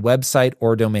of a website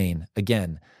or domain.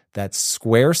 Again, that's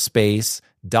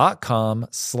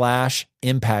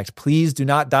squarespace.com/impact. Please do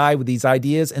not die with these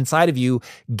ideas inside of you.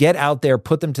 Get out there,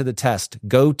 put them to the test.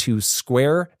 Go to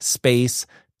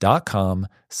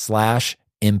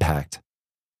squarespace.com/impact.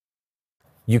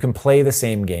 You can play the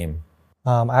same game.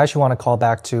 I actually want to call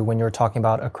back to when you were talking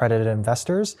about accredited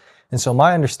investors. And so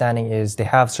my understanding is they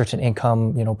have certain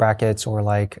income, brackets or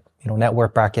net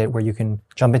worth bracket where you can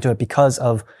jump into it because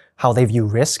of how they view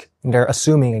risk. And they're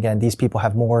assuming, again, these people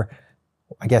have more,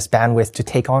 bandwidth to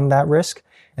take on that risk.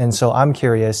 And so I'm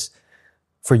curious,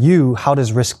 for you, how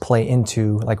does risk play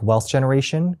into wealth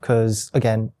generation? Because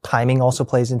again, timing also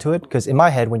plays into it. Because in my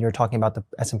head, when you're talking about the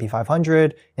S&P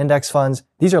 500 index funds,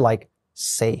 these are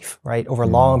safe, right? Over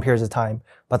long periods of time.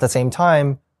 But at the same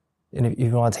time, if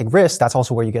you want to take risks, that's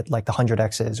also where you get the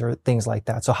 100Xs or things like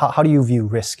that. So how do you view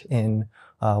risk in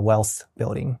wealth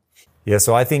building? Yeah.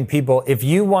 So I think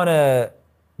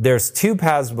there's two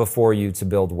paths before you to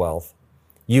build wealth.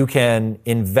 You can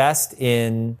invest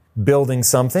in building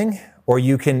something, or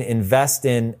you can invest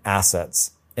in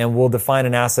assets. And we'll define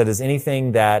an asset as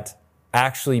anything that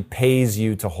actually pays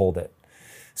you to hold it.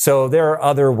 So there are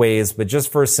other ways, but just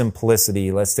for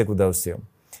simplicity, let's stick with those two.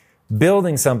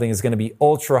 Building something is going to be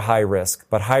ultra high risk,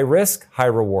 but high risk, high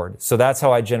reward. So that's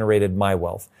how I generated my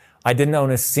wealth. I didn't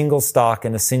own a single stock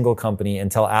in a single company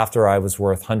until after I was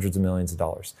worth hundreds of millions of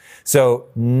dollars. So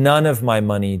none of my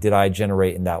money did I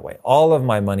generate in that way. All of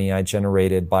my money I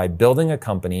generated by building a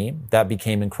company that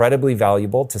became incredibly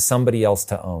valuable to somebody else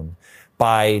to own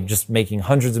by just making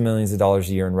hundreds of millions of dollars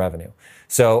a year in revenue.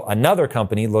 So another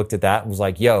company looked at that and was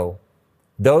like, yo,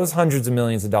 those hundreds of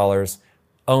millions of dollars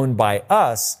owned by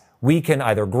us, we can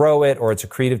either grow it or it's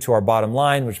accretive to our bottom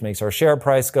line, which makes our share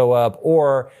price go up,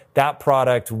 or that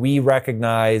product we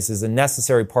recognize is a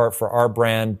necessary part for our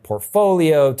brand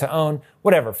portfolio to own,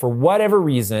 whatever. For whatever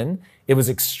reason, it was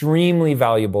extremely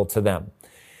valuable to them.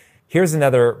 Here's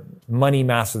another money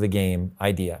master the game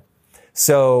idea.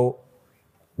 So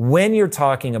when you're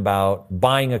talking about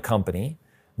buying a company,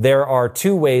 there are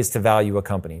two ways to value a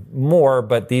company. More,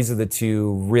 but these are the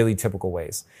two really typical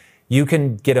ways. You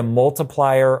can get a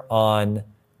multiplier on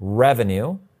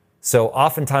revenue. So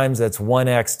oftentimes that's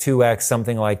 1x, 2x,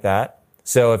 something like that.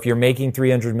 So if you're making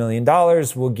 $300 million,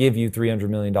 we'll give you $300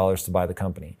 million to buy the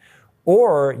company.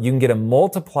 Or you can get a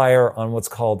multiplier on what's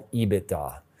called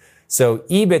EBITDA. So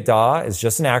EBITDA is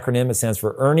just an acronym. It stands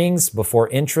for earnings before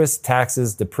interest,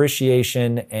 taxes,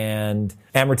 depreciation, and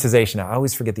amortization. I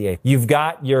always forget the A. You've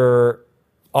got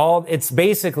it's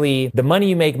basically the money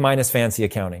you make minus fancy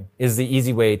accounting is the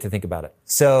easy way to think about it.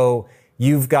 So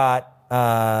you've got,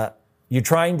 you're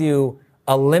trying to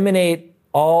eliminate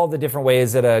all the different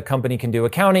ways that a company can do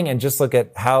accounting and just look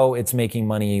at how it's making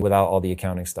money without all the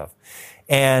accounting stuff.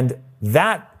 And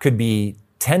that could be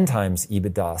 10 times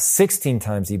EBITDA, 16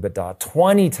 times EBITDA,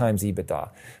 20 times EBITDA,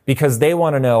 because they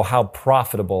want to know how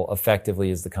profitable effectively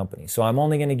is the company. So I'm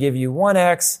only going to give you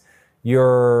 1x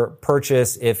your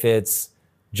purchase if it's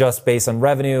just based on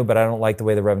revenue, but I don't like the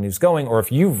way the revenue is going. Or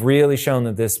if you've really shown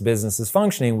that this business is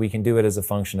functioning, we can do it as a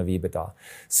function of EBITDA.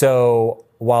 So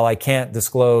while I can't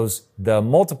disclose the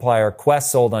multiplier,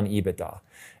 Quest sold on EBITDA.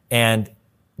 And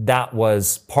that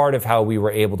was part of how we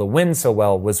were able to win so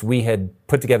well, was we had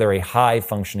put together a high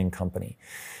functioning company.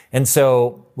 And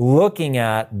so looking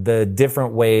at the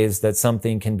different ways that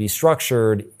something can be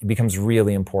structured becomes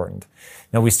really important.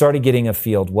 Now we started getting a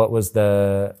field. What was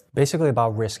basically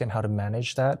about risk and how to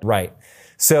manage that? Right.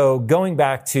 So going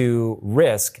back to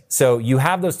risk, so you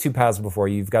have those two paths before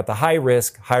you. You've got the high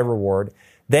risk, high reward.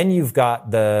 Then you've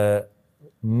got the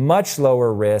much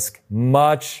lower risk,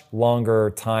 much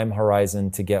longer time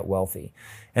horizon to get wealthy.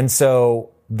 And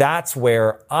so that's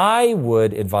where I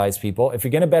would advise people, if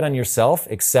you're going to bet on yourself,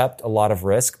 accept a lot of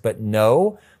risk, but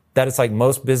know that it's like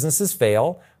most businesses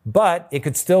fail, but it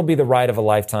could still be the ride of a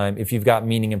lifetime if you've got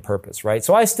meaning and purpose, right?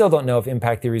 So I still don't know if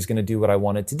impact theory is going to do what I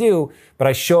want it to do, but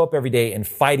I show up every day and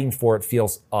fighting for it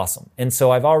feels awesome. And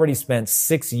so I've already spent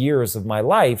 6 years of my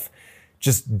life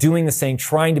just doing the same,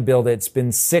 trying to build it. It's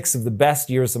been 6 of the best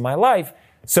years of my life.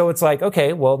 So it's like,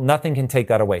 okay, well, nothing can take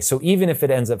that away. So even if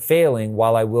it ends up failing,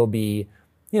 while I will be,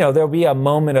 there'll be a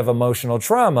moment of emotional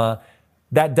trauma,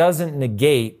 that doesn't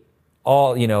negate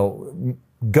all,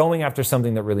 going after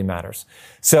something that really matters.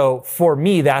 So for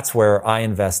me, that's where I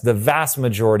invest. The vast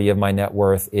majority of my net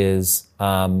worth is,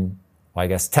 I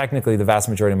guess technically the vast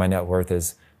majority of my net worth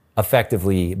is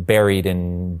effectively buried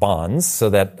in bonds so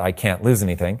that I can't lose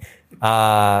anything,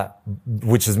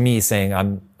 which is me saying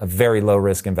I'm a very low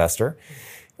risk investor.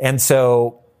 And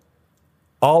so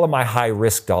all of my high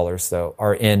risk dollars though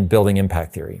are in building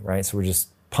impact theory, right? So we're just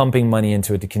pumping money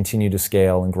into it to continue to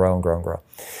scale and grow and grow and grow.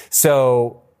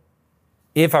 So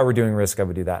if I were doing risk, I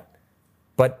would do that.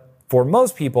 But for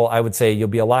most people, I would say you'll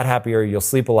be a lot happier, you'll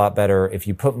sleep a lot better if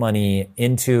you put money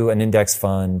into an index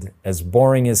fund, as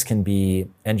boring as can be,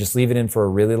 and just leave it in for a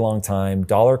really long time,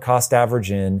 dollar cost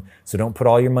average in, so don't put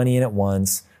all your money in at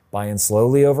once, buy in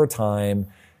slowly over time,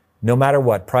 no matter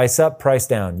what, price up, price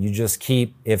down. You just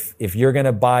keep, if you're going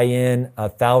to buy in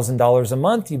 $1,000 a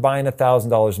month, you buy in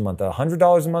 $1,000 a month,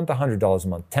 $100 a month, $100 a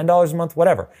month, $10 a month,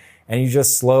 whatever. And you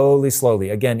just slowly,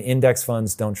 again, index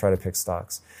funds, don't try to pick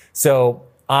stocks. So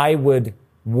I would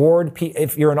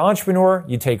if you're an entrepreneur,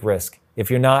 you take risk. If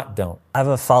you're not, don't. I have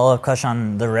a follow-up question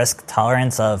on the risk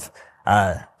tolerance of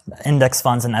index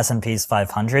funds and S&P's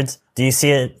 500s. Do you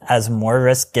see it as more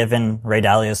risk given Ray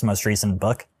Dalio's most recent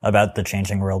book about the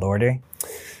changing world order?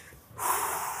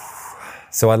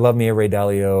 So I love me a Ray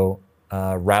Dalio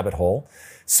rabbit hole.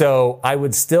 So I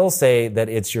would still say that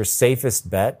it's your safest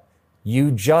bet.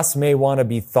 You just may want to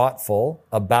be thoughtful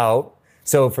about.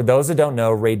 So for those that don't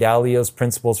know, Ray Dalio's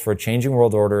Principles for a Changing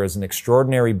World Order is an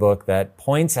extraordinary book that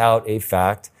points out a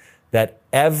fact that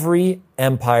every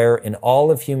empire in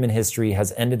all of human history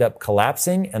has ended up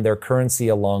collapsing and their currency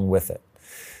along with it.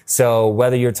 So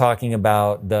whether you're talking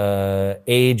about the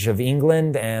age of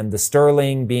England and the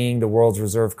sterling being the world's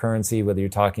reserve currency, whether you're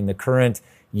talking the current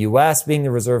US being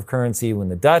the reserve currency, when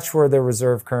the Dutch were the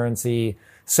reserve currency,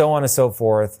 so on and so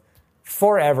forth,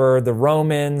 forever, the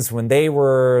Romans, when they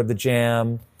were the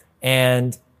jam,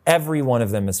 and every one of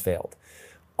them has failed.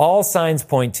 All signs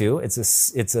point to, it's a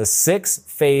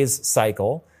 6-phase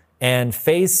cycle, and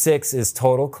phase 6 is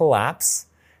total collapse,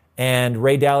 and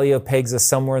Ray Dalio pegs us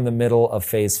somewhere in the middle of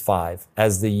phase 5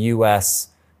 as the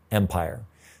US empire.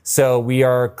 So we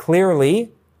are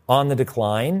clearly on the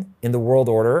decline in the world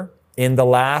order. In the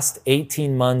last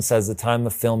 18 months, as the time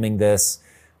of filming this,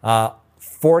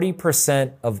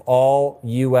 40% of all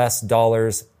US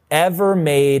dollars ever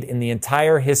made in the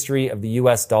entire history of the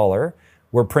US dollar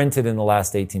were printed in the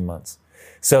last 18 months.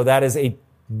 So that is a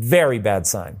very bad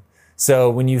sign.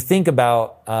 So when you think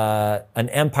about an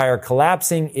empire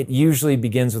collapsing, it usually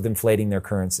begins with inflating their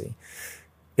currency.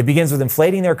 It begins with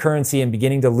inflating their currency and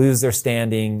beginning to lose their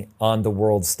standing on the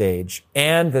world stage.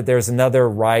 And that there's another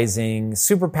rising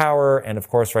superpower, and of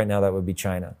course right now that would be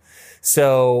China.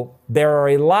 So there are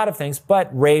a lot of things, but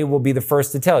Ray will be the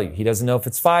first to tell you. He doesn't know if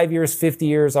it's 5 years, 50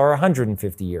 years, or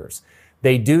 150 years.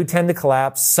 They do tend to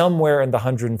collapse somewhere in the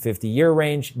 150-year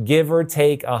range, give or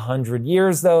take 100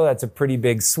 years, though. That's a pretty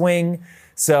big swing.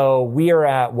 So we are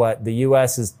at what? The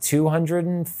U.S. is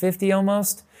 250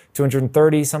 almost.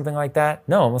 230, something like that.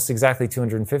 No, almost exactly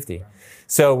 250.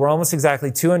 So we're almost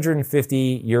exactly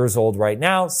 250 years old right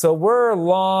now. So we're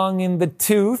long in the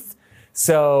tooth.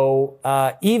 So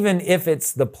even if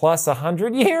it's the plus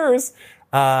 100 years,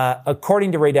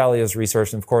 according to Ray Dalio's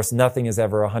research, and of course nothing is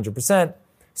ever 100%,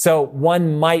 so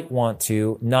one might want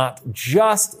to not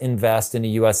just invest in a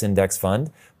U.S. index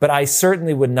fund, but I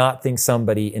certainly would not think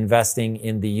somebody investing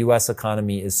in the U.S.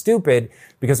 economy is stupid,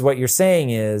 because what you're saying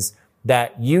is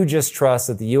that you just trust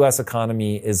that the U.S.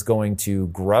 economy is going to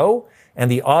grow, and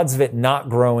the odds of it not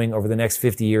growing over the next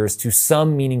 50 years to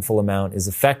some meaningful amount is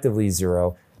effectively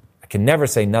zero. I can never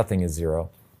say nothing is zero,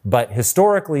 but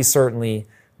historically, certainly,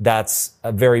 that's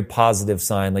a very positive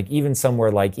sign. Like even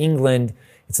somewhere like England,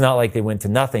 it's not like they went to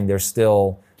nothing. They're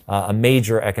still a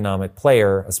major economic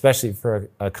player, especially for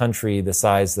a country the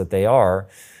size that they are.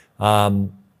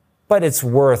 But it's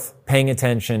worth paying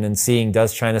attention and seeing,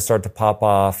 does China start to pop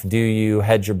off? Do you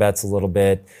hedge your bets a little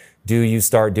bit? Do you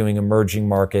start doing emerging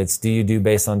markets? Do you do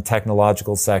based on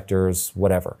technological sectors?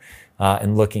 Whatever.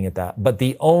 And looking at that. But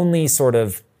the only sort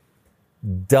of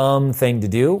dumb thing to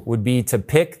do would be to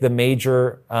pick the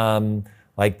major,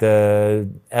 like the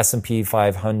S&P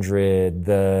 500,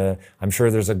 I'm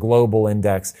sure there's a global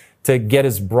index, to get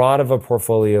as broad of a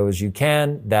portfolio as you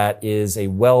can that is a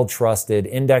well-trusted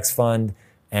index fund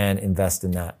and invest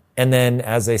in that. And then,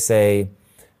 as they say,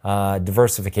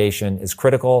 diversification is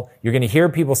critical. You're going to hear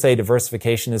people say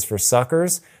diversification is for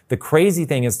suckers. The crazy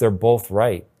thing is they're both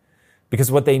right,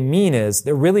 because what they mean is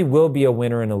there really will be a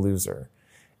winner and a loser.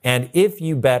 And if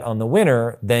you bet on the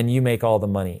winner, then you make all the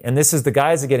money. And this is the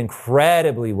guys that get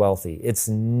incredibly wealthy. It's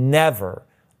never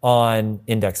on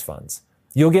index funds.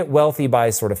 You'll get wealthy by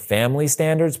sort of family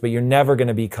standards, but you're never going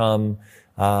to become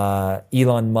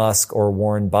Elon Musk or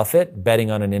Warren Buffett betting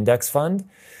on an index fund.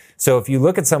 So if you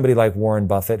look at somebody like Warren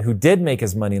Buffett, who did make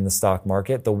his money in the stock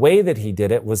market, the way that he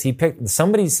did it was he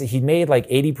made like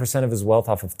 80% of his wealth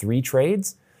off of 3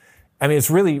 trades. I mean,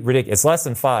 it's really ridiculous. It's less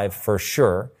than 5 for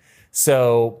sure.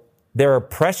 So there are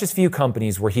precious few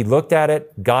companies where he looked at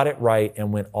it, got it right,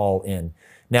 and went all in.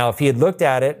 Now, if he had looked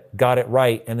at it, got it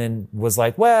right, and then was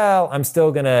like, well, I'm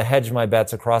still going to hedge my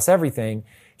bets across everything,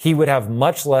 he would have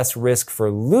much less risk for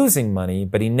losing money,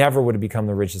 but he never would have become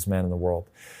the richest man in the world.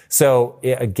 So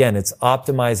again, it's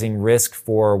optimizing risk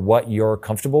for what you're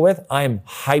comfortable with. I'm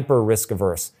hyper risk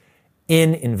averse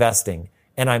in investing,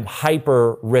 and I'm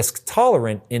hyper risk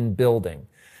tolerant in building.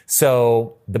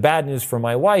 So the bad news for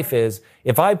my wife is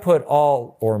if I put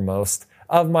all or most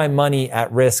of my money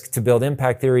at risk to build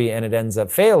impact theory and it ends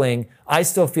up failing, I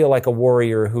still feel like a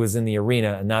warrior who is in the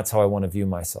arena, and that's how I want to view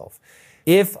myself.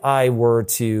 If I were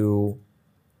to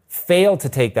fail to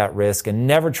take that risk and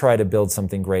never try to build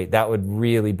something great, that would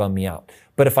really bum me out.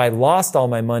 But if I lost all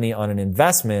my money on an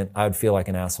investment, I would feel like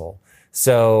an asshole.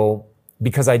 So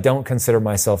because I don't consider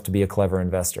myself to be a clever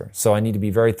investor. So I need to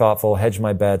be very thoughtful, hedge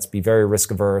my bets, be very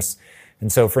risk averse.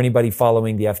 And so for anybody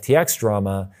following the FTX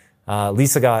drama,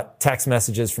 Lisa got text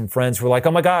messages from friends who were like,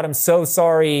 oh my God, I'm so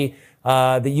sorry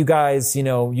that you guys,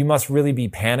 you must really be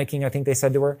panicking, I think they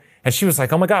said to her. And she was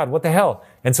like, oh my God, what the hell?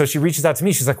 And so she reaches out to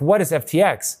me. She's like, what is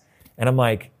FTX? And I'm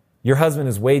like, your husband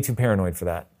is way too paranoid for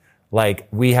that. Like,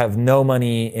 we have no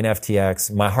money in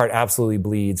FTX. My heart absolutely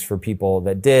bleeds for people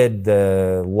that did.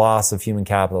 The loss of human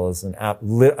capital is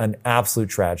an absolute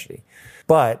tragedy.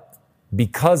 But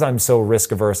because I'm so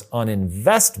risk averse on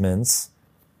investments,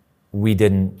 we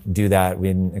didn't do that. We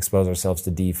didn't expose ourselves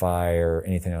to DeFi or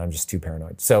anything. I'm just too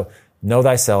paranoid. So know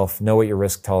thyself, know what your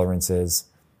risk tolerance is.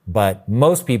 But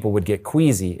most people would get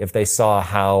queasy if they saw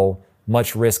how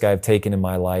much risk I've taken in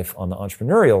my life on the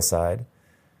entrepreneurial side.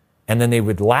 And then they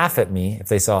would laugh at me if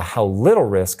they saw how little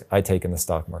risk I take in the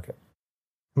stock market.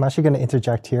 I'm actually going to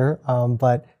interject here,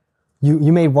 but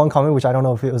you made one comment, which I don't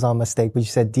know if it was on mistake, but you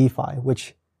said DeFi,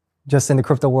 which just in the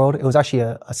crypto world, it was actually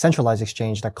a centralized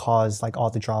exchange that caused like all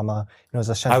the drama. It was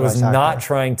a centralized I was not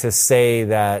trying to say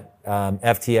that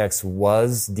FTX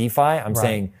was DeFi. I'm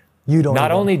saying you don't.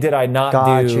 Not only did I not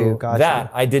do that,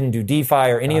 I didn't do DeFi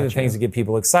or any of the things that get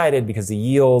people excited because the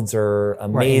yields are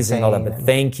amazing, all that. But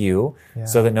thank you,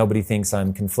 so that nobody thinks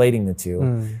I'm conflating the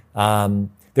two.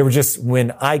 There were just,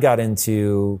 when I got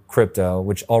into crypto,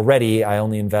 which already I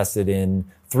only invested in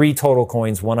 3 total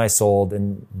coins, 1 I sold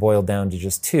and boiled down to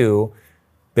just 2,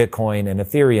 Bitcoin and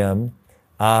Ethereum.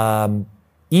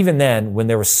 Even then, when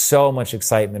there was so much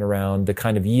excitement around the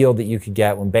kind of yield that you could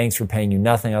get when banks were paying you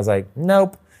nothing, I was like,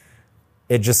 nope.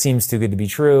 It just seems too good to be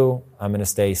true. I'm going to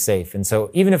stay safe. And so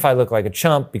even if I look like a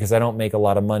chump because I don't make a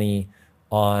lot of money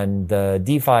on the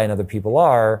DeFi and other people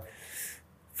are,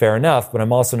 fair enough, but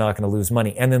I'm also not going to lose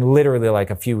money. And then literally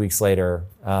like a few weeks later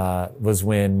was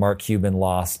when Mark Cuban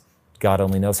lost God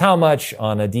only knows how much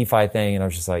on a DeFi thing. And I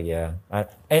was just like, yeah.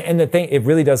 And the thing, it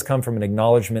really does come from an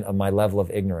acknowledgement of my level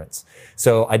of ignorance.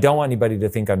 So I don't want anybody to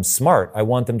think I'm smart. I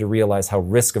want them to realize how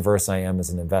risk averse I am as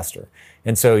an investor.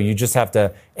 And so you just have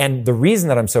to, and the reason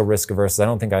that I'm so risk averse is I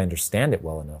don't think I understand it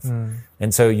well enough.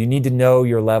 And so you need to know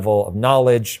your level of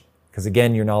knowledge, because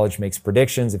again, your knowledge makes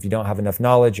predictions. If you don't have enough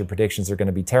knowledge, your predictions are going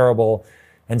to be terrible.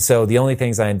 And so the only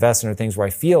things I invest in are things where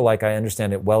I feel like I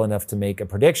understand it well enough to make a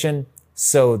prediction,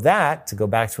 so that, to go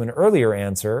back to an earlier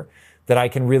answer, that I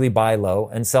can really buy low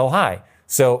and sell high.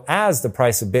 So as the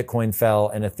price of Bitcoin fell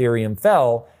and Ethereum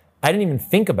fell, I didn't even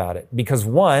think about it because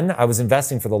one, I was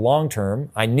investing for the long term.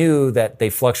 I knew that they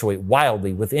fluctuate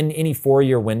wildly. Within any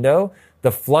 4-year window,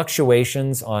 the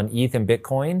fluctuations on ETH and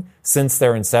Bitcoin since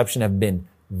their inception have been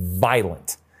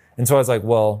violent. And so I was like,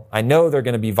 well, I know they're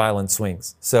going to be violent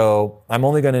swings. So I'm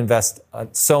only going to invest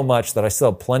so much that I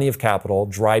still have plenty of capital,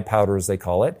 dry powder as they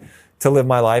call it, to live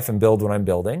my life and build what I'm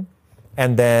building.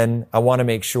 And then I want to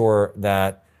make sure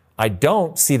that I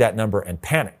don't see that number and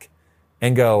panic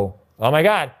and go, oh my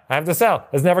God, I have to sell.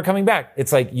 It's never coming back.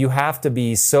 It's like you have to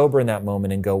be sober in that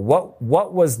moment and go,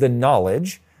 what was the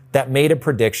knowledge that made a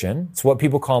prediction? It's what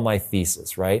people call my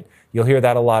thesis, right? You'll hear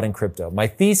that a lot in crypto. My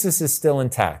thesis is still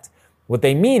intact. What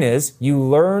they mean is you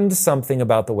learned something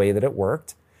about the way that it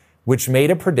worked, which made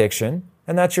a prediction,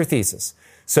 and that's your thesis.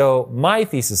 So my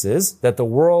thesis is that the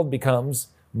world becomes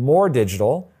more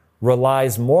digital,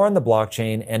 relies more on the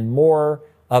blockchain, and more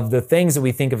of the things that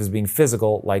we think of as being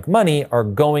physical, like money, are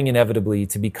going inevitably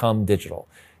to become digital.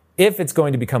 If it's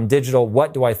going to become digital,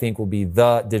 what do I think will be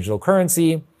the digital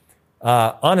currency?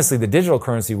 Honestly, the digital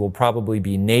currency will probably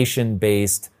be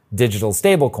nation-based digital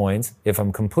stablecoins, if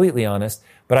I'm completely honest.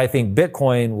 But I think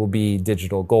Bitcoin will be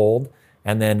digital gold.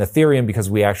 And then Ethereum,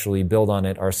 because we actually build on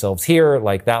it ourselves here,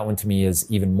 like that one to me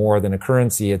is even more than a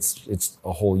currency. It's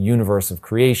a whole universe of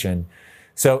creation.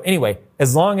 So anyway,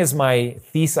 as long as my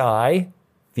theses,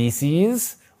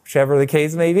 whichever the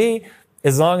case may be,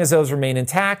 as long as those remain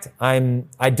intact, I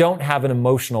don't have an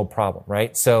emotional problem,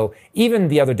 right? So even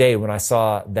the other day when I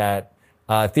saw that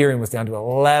Ethereum was down to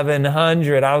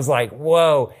 1,100, I was like,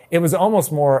 whoa. It was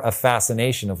almost more a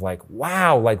fascination of like,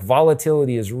 wow, like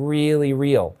volatility is really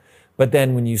real. But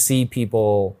then when you see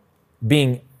people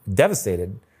being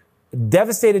devastated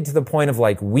to the point of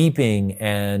like weeping,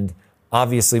 and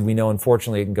obviously we know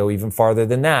unfortunately it can go even farther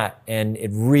than that, and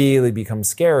it really becomes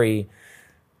scary.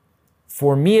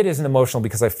 For me, it isn't emotional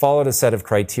because I followed a set of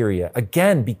criteria.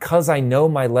 Again, because I know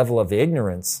my level of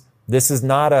ignorance. This is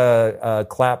not a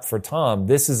clap for Tom.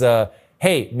 This is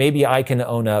hey, maybe I can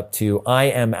own up to I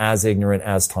am as ignorant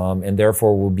as Tom and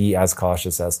therefore will be as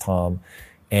cautious as Tom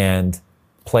and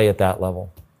play at that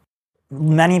level.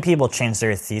 Many people change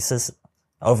their thesis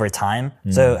over time.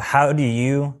 So how do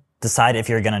you decide if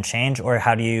you're going to change, or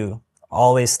how do you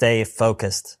always stay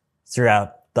focused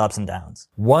throughout the ups and downs?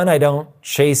 One, I don't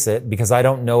chase it because I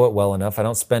don't know it well enough. I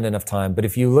don't spend enough time. But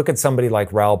if you look at somebody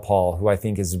like Raoul Pal, who I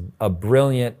think is a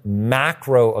brilliant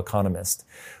macro economist,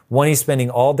 one, he's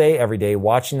spending all day, every day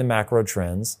watching the macro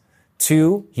trends.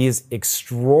 Two, he is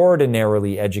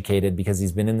extraordinarily educated because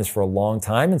he's been in this for a long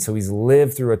time. And so he's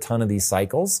lived through a ton of these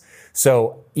cycles.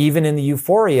 So even in the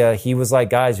euphoria, he was like,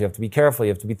 guys, you have to be careful.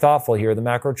 You have to be thoughtful. Here are the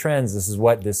macro trends. This is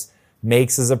what this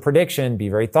makes as a prediction. Be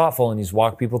very thoughtful. And he's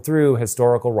walked people through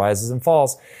historical rises and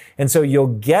falls. And so you'll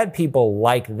get people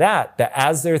like that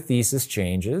as their thesis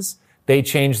changes, they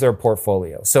change their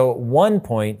portfolio. So at one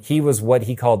point, he was what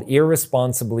he called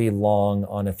irresponsibly long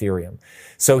on Ethereum.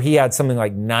 So he had something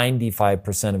like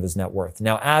 95% of his net worth.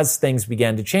 Now, as things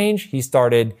began to change, he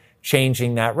started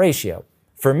changing that ratio.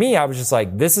 For me, I was just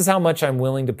like, this is how much I'm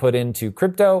willing to put into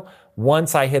crypto.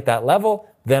 Once I hit that level,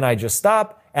 then I just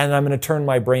stop, and I'm going to turn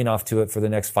my brain off to it for the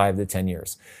next 5 to 10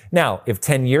 years. Now, if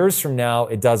 10 years from now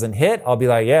it doesn't hit, I'll be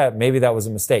like, yeah, maybe that was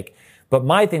a mistake. But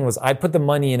my thing was I put the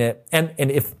money in it. And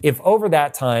if over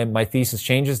that time my thesis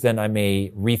changes, then I may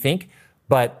rethink.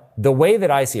 But the way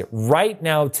that I see it right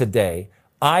now today,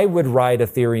 I would ride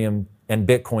Ethereum and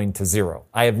Bitcoin to zero.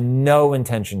 I have no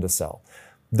intention to sell.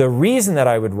 The reason that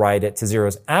I would ride it to zero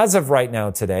is as of right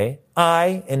now today,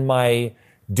 I, in my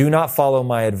do not follow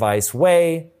my advice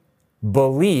way,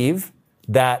 believe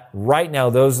that right now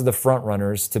those are the front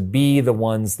runners to be the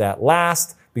ones that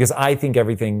last. Because I think I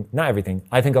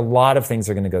think a lot of things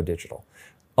are going to go digital.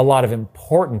 A lot of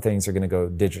important things are going to go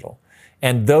digital.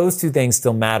 And those two things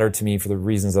still matter to me for the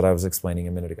reasons that I was explaining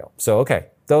a minute ago. So, okay,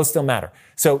 those still matter.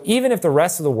 So even if the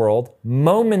rest of the world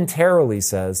momentarily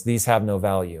says these have no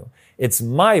value, it's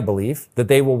my belief that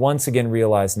they will once again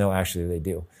realize, no, actually they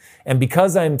do. And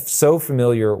because I'm so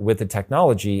familiar with the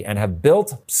technology and have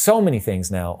built so many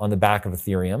things now on the back of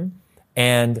Ethereum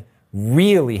and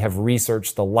really have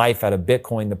researched the life out of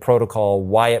Bitcoin, the protocol,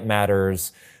 why it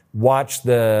matters, watched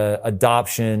the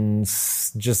adoption,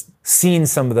 just seen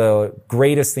some of the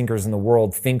greatest thinkers in the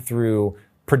world think through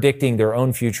predicting their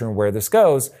own future and where this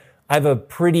goes, I have a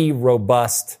pretty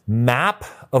robust map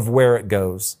of where it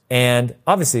goes. And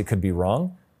obviously it could be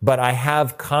wrong, but I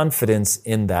have confidence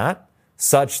in that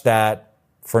such that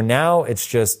for now, it's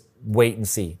just wait and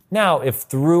see. Now, if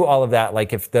through all of that,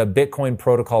 like if the Bitcoin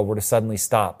protocol were to suddenly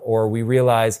stop, or we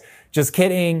realize, just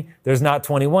kidding, there's not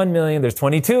 21 million, there's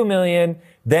 22 million,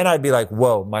 then I'd be like,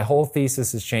 whoa, my whole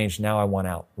thesis has changed. Now I want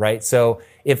out, right? So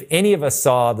if any of us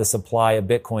saw the supply of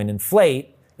Bitcoin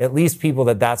inflate, at least people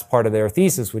that's part of their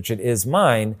thesis, which it is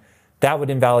mine, that would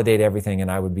invalidate everything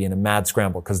and I would be in a mad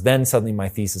scramble because then suddenly my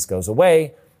thesis goes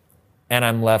away and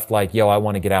I'm left like, yo, I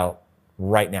want to get out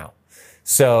right now.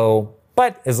 So,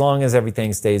 but as long as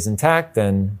everything stays intact,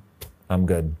 then I'm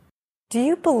good. Do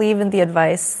you believe in the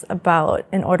advice about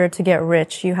in order to get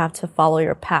rich, you have to follow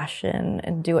your passion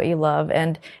and do what you love?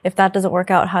 And if that doesn't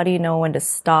work out, how do you know when to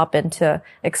stop and to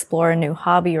explore a new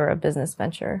hobby or a business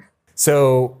venture?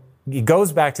 So it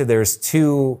goes back to there's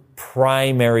two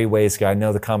primary ways. I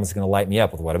know the comments are going to light me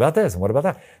up with what about this and what about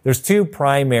that? There's two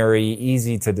primary,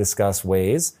 easy to discuss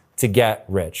ways to get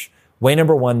rich. Way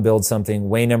number one, build something.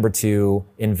 Way number two,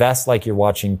 invest like you're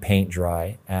watching paint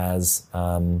dry, as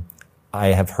I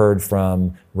have heard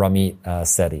from Ramit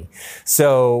Sethi.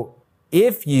 So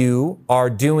if you are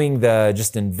doing the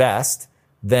just invest,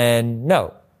 then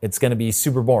no, it's going to be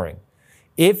super boring.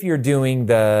 If you're doing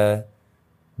the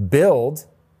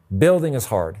building is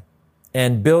hard,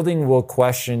 and building will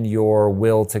question your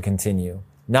will to continue.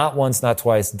 Not once, not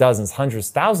twice, dozens, hundreds,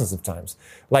 thousands of times.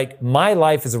 Like my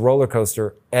life is a roller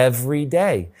coaster every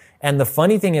day. And the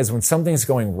funny thing is when something's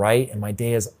going right and my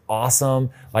day is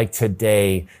awesome, like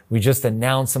today, we just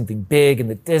announced something big in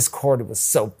the Discord. It was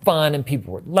so fun and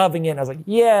people were loving it. And I was like,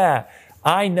 yeah,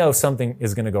 I know something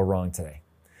is going to go wrong today.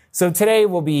 So today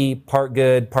will be part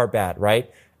good, part bad, right?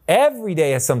 Every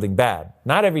day has something bad.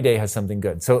 Not every day has something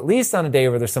good. So at least on a day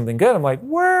where there's something good, I'm like,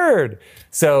 word.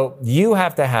 So you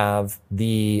have to have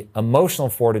the emotional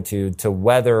fortitude to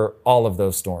weather all of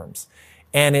those storms.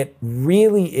 And it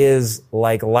really is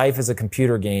like life is a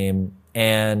computer game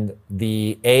and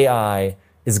the AI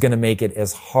is going to make it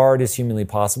as hard as humanly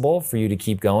possible for you to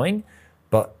keep going.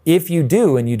 But if you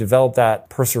do and you develop that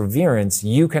perseverance,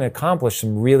 you can accomplish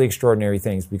some really extraordinary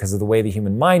things because of the way the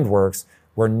human mind works,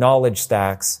 where knowledge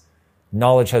stacks,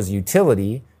 knowledge has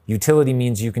utility. Utility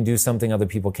means you can do something other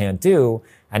people can't do.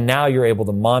 And now you're able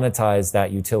to monetize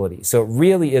that utility. So it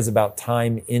really is about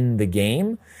time in the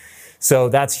game. So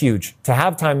that's huge. To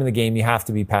have time in the game, you have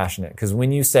to be passionate. Because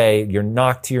when you say you're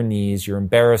knocked to your knees, you're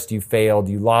embarrassed, you failed,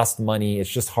 you lost money, it's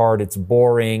just hard, it's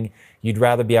boring, you'd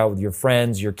rather be out with your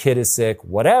friends, your kid is sick,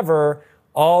 whatever,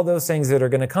 all those things that are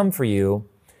going to come for you.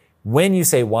 When you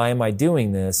say, why am I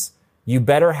doing this? You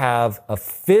better have a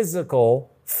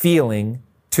physical feeling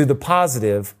to the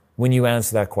positive when you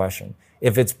answer that question.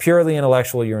 If it's purely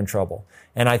intellectual, you're in trouble.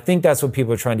 And I think that's what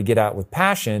people are trying to get at with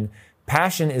passion.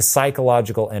 Passion is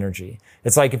psychological energy.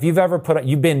 It's like if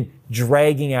you've been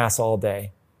dragging ass all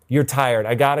day. You're tired.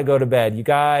 I got to go to bed. You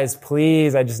guys,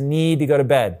 please, I just need to go to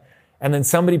bed. And then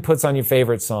somebody puts on your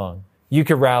favorite song. You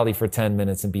could rally for 10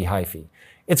 minutes and be hyphy.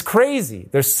 It's crazy.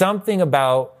 There's something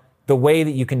about the way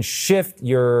that you can shift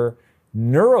your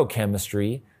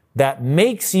neurochemistry that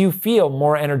makes you feel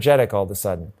more energetic all of a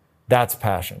sudden. That's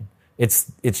passion.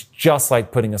 It's just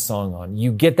like putting a song on.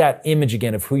 You get that image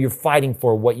again of who you're fighting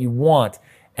for, what you want,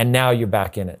 and now you're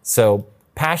back in it. So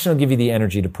passion will give you the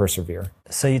energy to persevere.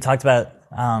 So you talked about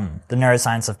the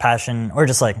neuroscience of passion, or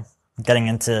just like getting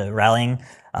into rallying.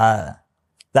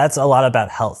 That's a lot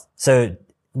about health. So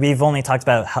we've only talked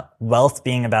about wealth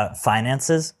being about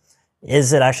finances.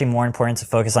 Is it actually more important to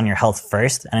focus on your health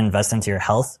first and invest into your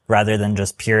health rather than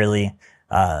just purely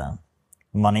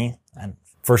money?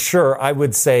 For sure, I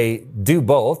would say do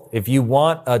both. If you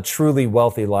want a truly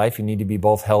wealthy life, you need to be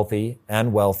both healthy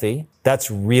and wealthy. That's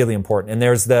really important. And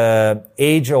there's the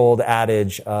age-old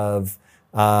adage of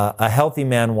a healthy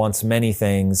man wants many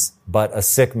things, but a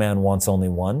sick man wants only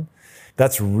one.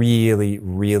 That's really,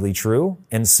 really true.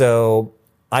 And so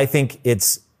I think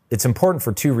it's important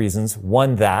for two reasons.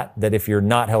 One, that if you're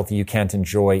not healthy, you can't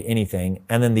enjoy anything.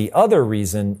 And then the other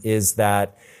reason is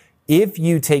that if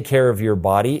you take care of your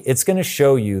body, it's going to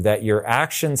show you that your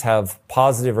actions have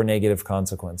positive or negative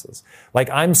consequences. Like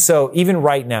even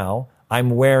right now, I'm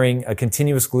wearing a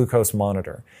continuous glucose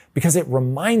monitor because it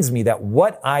reminds me that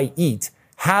what I eat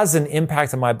has an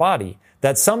impact on my body.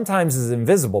 that sometimes is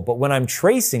invisible. But when I'm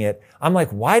tracing it, I'm like,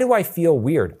 why do I feel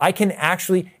weird? I can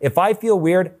actually, if I feel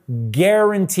weird,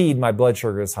 guaranteed my blood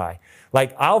sugar is high.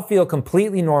 Like I'll feel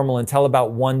completely normal until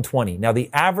about 120. Now the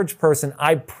average person,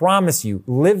 I promise you,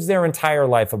 lives their entire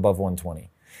life above 120.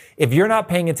 If you're not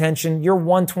paying attention, you're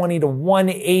 120 to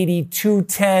 180,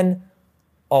 210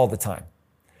 all the time.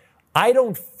 I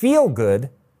don't feel good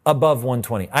above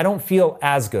 120. I don't feel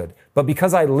as good. But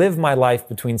because I live my life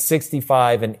between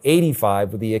 65 and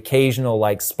 85 with the occasional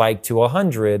like spike to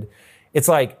 100, it's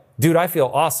like, dude, I feel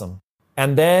awesome.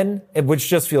 And then, which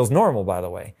just feels normal, by the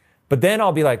way. But then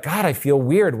I'll be like, God, I feel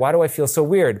weird. Why do I feel so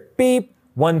weird? Beep,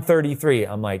 133.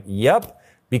 I'm like, yep,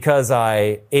 because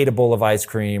I ate a bowl of ice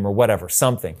cream or whatever,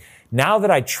 something. Now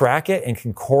that I track it and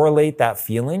can correlate that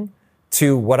feeling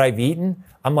to what I've eaten,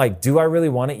 I'm like, do I really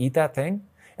want to eat that thing?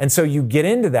 And so you get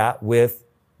into that with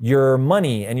your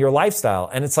money and your lifestyle.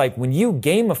 And it's like when you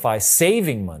gamify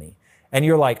saving money and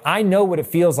you're like, I know what it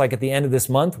feels like at the end of this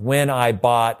month when I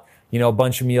bought, a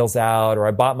bunch of meals out or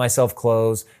I bought myself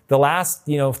clothes. The last,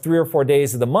 3 or 4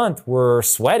 days of the month were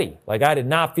sweaty. Like I did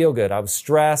not feel good. I was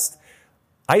stressed.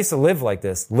 I used to live like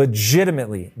this,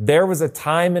 legitimately. There was a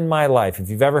time in my life, if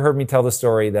you've ever heard me tell the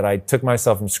story, that I took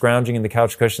myself from scrounging in the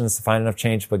couch cushions to find enough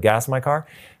change to put gas in my car.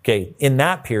 Okay, in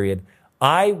that period,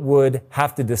 I would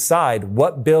have to decide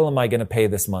what bill am I going to pay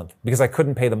this month because I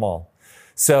couldn't pay them all.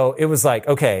 So it was like,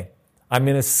 okay, I'm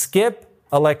going to skip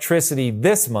electricity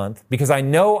this month because I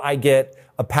know I get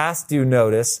a past due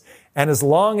notice. And as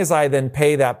long as I then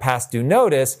pay that past due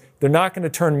notice, they're not going to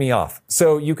turn me off.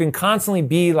 So you can constantly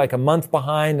be like a month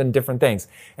behind on different things.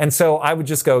 And so I would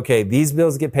just go, okay, these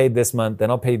bills get paid this month,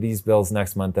 then I'll pay these bills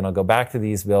next month, then I'll go back to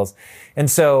these bills. And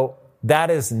so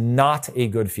that is not a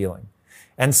good feeling.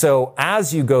 And so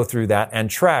as you go through that and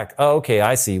track, oh, okay,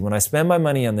 I see. When I spend my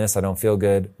money on this, I don't feel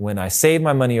good. When I save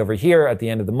my money over here at the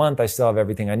end of the month, I still have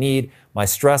everything I need. My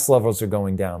stress levels are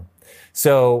going down.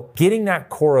 So getting that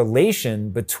correlation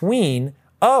between,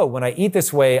 oh, when I eat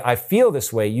this way, I feel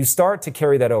this way, you start to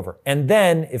carry that over. And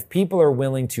then if people are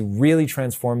willing to really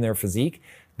transform their physique,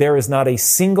 there is not a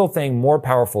single thing more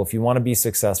powerful if you want to be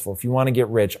successful, if you want to get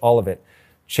rich, all of it.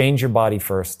 Change your body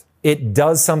first. It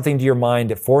does something to your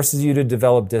mind. It forces you to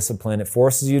develop discipline. It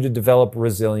forces you to develop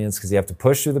resilience because you have to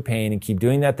push through the pain and keep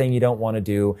doing that thing you don't want to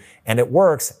do. And it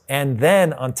works. And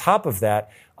then on top of that,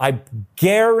 I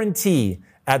guarantee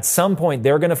at some point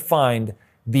they're going to find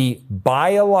the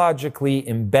biologically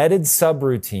embedded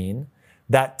subroutine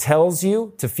that tells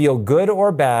you to feel good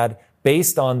or bad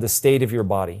based on the state of your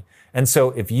body. And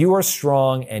so if you are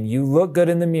strong and you look good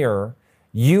in the mirror,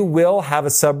 you will have a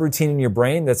subroutine in your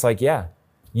brain that's like, yeah,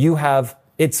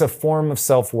 it's a form of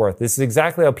self-worth. This is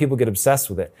exactly how people get obsessed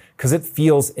with it because it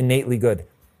feels innately good.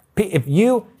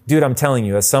 Dude, I'm telling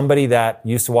you, as somebody that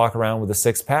used to walk around with a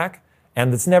six-pack,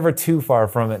 and it's never too far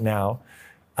from it now,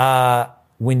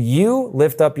 when you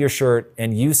lift up your shirt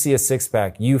and you see a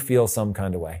six-pack, you feel some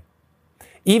kind of way.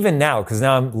 Even now, because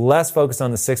now I'm less focused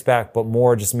on the six-pack, but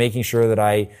more just making sure that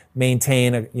I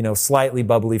maintain a slightly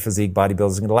bubbly physique.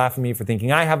 Bodybuilders are going to laugh at me for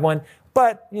thinking I have one.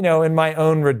 But, in my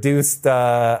own reduced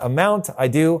amount, I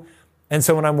do. And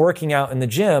so when I'm working out in the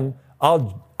gym,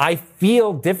 I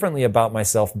feel differently about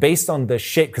myself based on the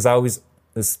shape, because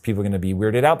people are going to be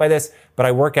weirded out by this, but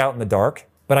I work out in the dark,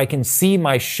 but I can see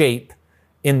my shape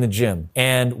in the gym.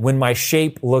 And when my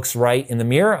shape looks right in the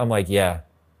mirror, I'm like, yeah,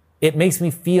 it makes me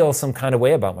feel some kind of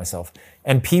way about myself.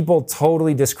 And people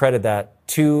totally discredit that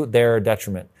to their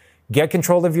detriment. Get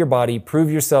control of your body, prove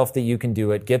yourself that you can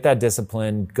do it, get that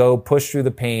discipline, go push through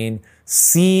the pain,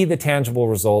 see the tangible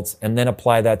results, and then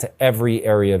apply that to every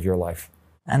area of your life.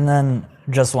 And then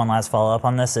just one last follow-up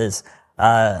on this is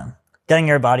getting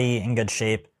your body in good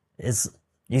shape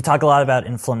you talk a lot about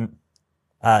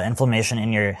inflammation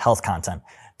in your health content.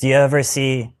 Do you ever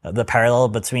see the parallel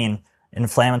between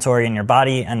inflammatory in your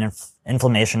body and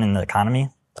inflammation in the economy,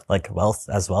 like wealth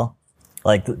as well?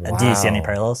 Like, wow. Do you see any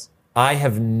parallels? I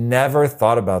have never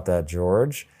thought about that,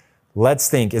 George. Let's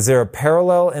think. Is there a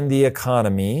parallel in the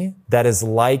economy that is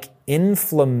like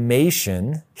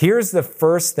inflammation? Here's the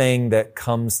first thing that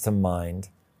comes to mind.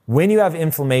 When you have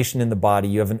inflammation in the body,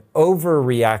 you have an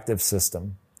overreactive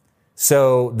system.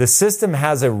 So the system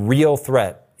has a real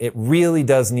threat. It really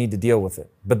does need to deal with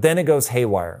it. But then it goes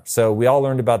haywire. So we all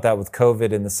learned about that with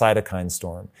COVID and the cytokine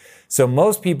storm. So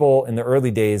most people in the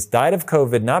early days died of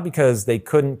COVID, not because they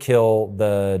couldn't kill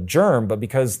the germ, but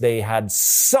because they had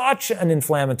such an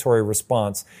inflammatory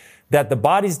response that the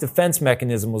body's defense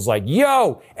mechanism was like,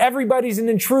 yo, everybody's an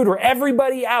intruder,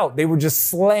 everybody out. They were just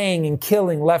slaying and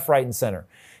killing left, right, and center.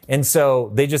 And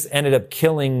so they just ended up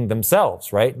killing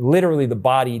themselves, right? Literally the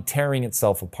body tearing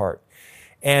itself apart.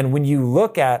 And when you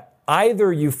look at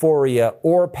either euphoria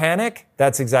or panic,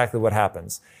 that's exactly what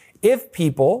happens. If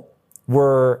people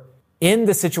were in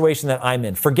the situation that I'm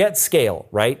in, forget scale,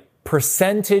 right?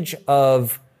 Percentage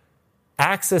of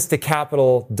access to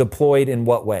capital deployed in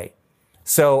what way?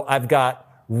 So I've got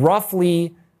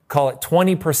roughly, call it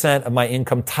 20% of my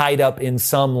income tied up in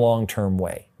some long-term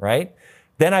way, right?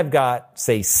 Then I've got,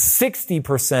 say,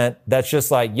 60% that's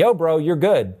just like, yo, bro, you're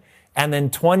good. And then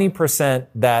 20%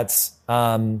 that's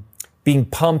being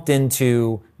pumped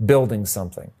into building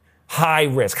something. High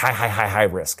risk, high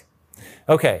risk.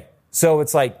 Okay, so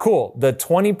it's like, cool, the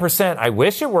 20%, I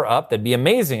wish it were up. That'd be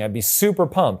amazing. I'd be super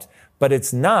pumped. But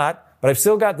it's not. But I've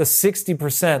still got the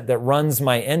 60% that runs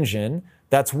my engine.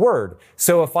 That's word.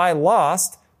 So if I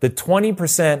lost the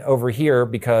 20% over here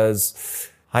because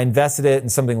I invested it in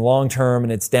something long-term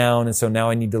and it's down, and so now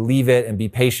I need to leave it and be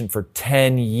patient for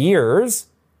 10 years,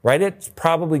 right? It's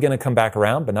probably going to come back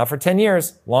around, but not for 10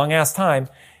 years, long ass time.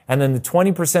 And then the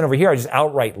 20% over here, I just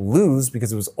outright lose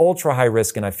because it was ultra high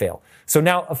risk and I fail. So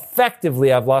now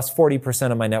effectively, I've lost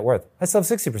 40% of my net worth. I still have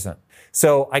 60%.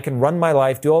 So I can run my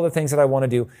life, do all the things that I want to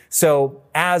do. So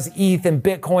as ETH and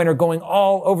Bitcoin are going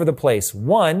all over the place,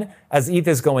 one, as ETH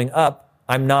is going up,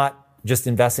 I'm not just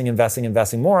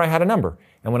investing more. I had a number.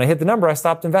 And when I hit the number, I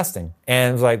stopped investing. And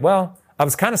it was like, well, I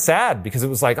was kind of sad because it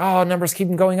was like, oh, numbers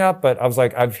keep going up. But I was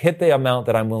like, I've hit the amount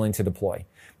that I'm willing to deploy.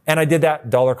 And I did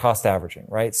that dollar cost averaging,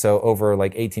 right? So over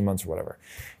like 18 months or whatever.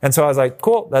 And so I was like,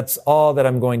 cool, that's all that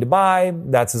I'm going to buy.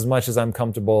 That's as much as I'm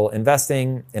comfortable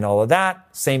investing in all of that.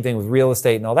 Same thing with real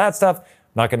estate and all that stuff. I'm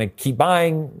not going to keep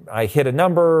buying. I hit a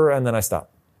number and then I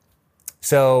stop.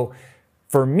 So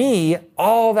for me,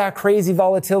 all that crazy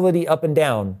volatility up and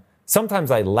down,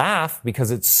 sometimes I laugh because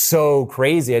it's so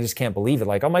crazy. I just can't believe it.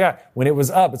 Like, oh my God, when it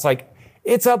was up, it's like,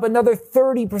 it's up another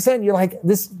 30%. You're like,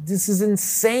 this is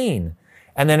insane.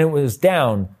 And then it was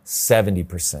down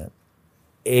 70%,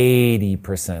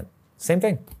 80%. Same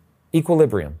thing.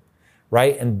 Equilibrium,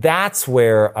 right? And that's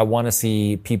where I want to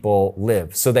see people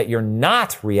live so that you're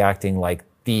not reacting like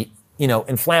the,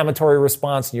 inflammatory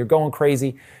response and you're going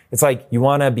crazy. It's like you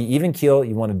want to be even keel.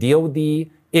 You want to deal with the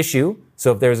issue.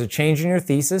 So if there's a change in your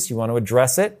thesis, you want to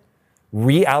address it,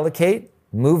 reallocate,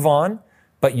 move on.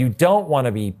 But you don't want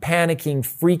to be panicking,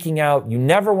 freaking out. You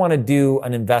never want to do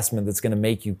an investment that's going to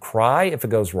make you cry if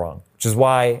it goes wrong, which is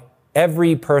why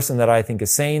every person that I think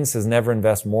is sane says never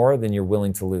invest more than you're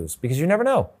willing to lose, because you never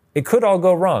know. It could all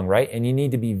go wrong, right? And you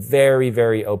need to be very,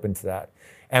 very open to that.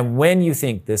 And when you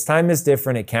think this time is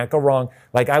different, it can't go wrong.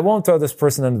 Like, I won't throw this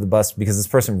person under the bus because this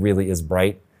person really is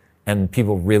bright and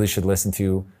people really should listen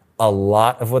to a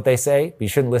lot of what they say, but you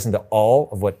shouldn't listen to all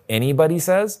of what anybody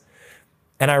says.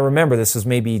 And I remember this was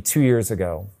maybe 2 years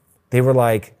ago. They were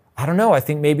like, I don't know, I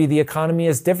think maybe the economy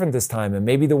is different this time. And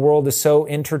maybe the world is so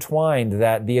intertwined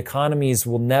that the economies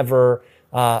will never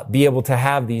be able to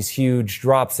have these huge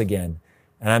drops again.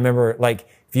 And I remember, like,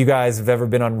 if you guys have ever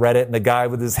been on Reddit and the guy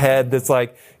with his head that's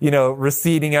like,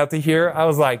 receding out to here, I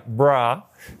was like, bruh,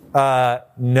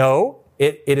 no,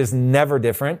 it is never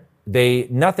different.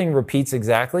 Nothing repeats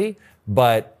exactly,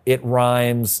 but it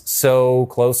rhymes so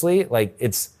closely. Like,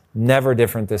 it's never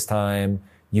different this time.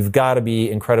 You've got to be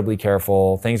incredibly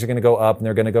careful. Things are going to go up and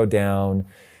they're going to go down.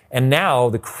 And now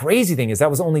the crazy thing is that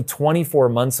was only 24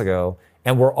 months ago,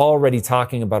 and we're already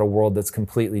talking about a world that's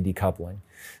completely decoupling.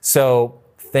 So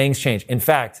things change. In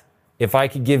fact, if I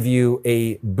could give you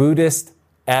a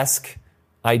Buddhist-esque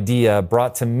idea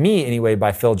brought to me anyway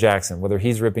by Phil Jackson, whether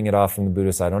he's ripping it off from the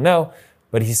Buddhists, I don't know,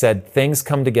 but he said, things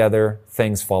come together,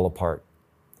 things fall apart.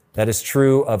 That is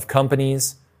true of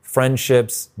companies,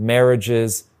 friendships,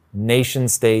 marriages, nation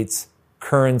states,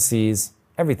 currencies,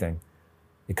 everything.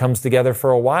 It comes together for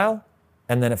a while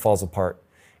and then it falls apart.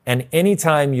 And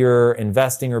anytime you're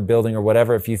investing or building or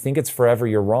whatever, if you think it's forever,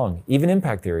 you're wrong. Even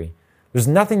impact theory. There's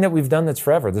nothing that we've done that's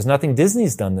forever. There's nothing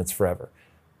Disney's done that's forever.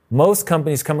 Most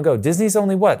companies come and go. Disney's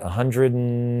only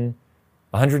 100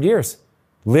 years.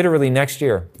 Literally next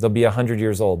year, they'll be 100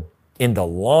 years old. In the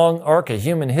long arc of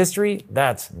human history,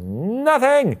 that's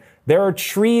nothing. There are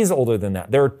trees older than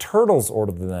that. There are turtles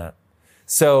older than that.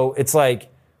 So it's like,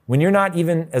 when you're not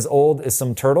even as old as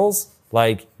some turtles,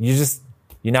 like, you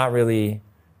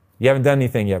haven't done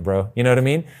anything yet, bro. You know what I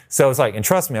mean? So it's like, and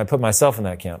trust me, I put myself in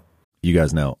that camp. You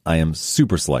guys know I am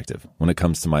super selective when it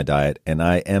comes to my diet, and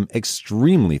I am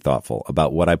extremely thoughtful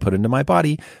about what I put into my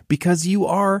body, because you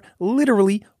are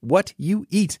literally what you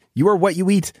eat. You are what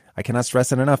you eat. I cannot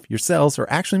stress it enough. Your cells are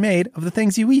actually made of the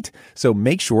things you eat. So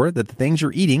make sure that the things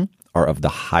you're eating are of the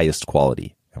highest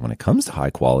quality. And when it comes to high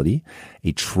quality,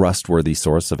 a trustworthy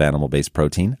source of animal-based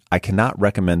protein, I cannot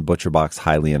recommend ButcherBox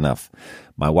highly enough.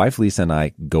 My wife Lisa and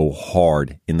I go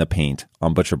hard in the paint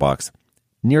on ButcherBox.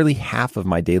 Nearly half of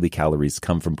my daily calories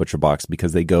come from ButcherBox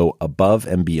because they go above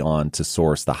and beyond to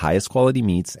source the highest quality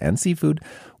meats and seafood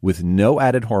with no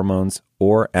added hormones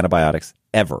or antibiotics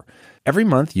ever. Every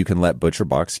month, you can let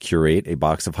ButcherBox curate a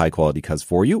box of high-quality cuts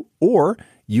for you, or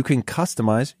you can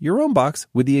customize your own box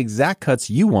with the exact cuts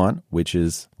you want, which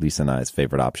is Lisa and I's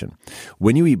favorite option.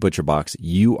 When you eat ButcherBox,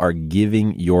 you are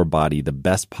giving your body the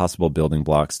best possible building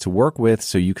blocks to work with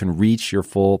so you can reach your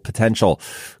full potential.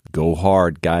 Go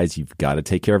hard, guys. You've got to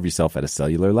take care of yourself at a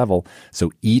cellular level.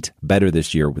 So eat better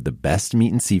this year with the best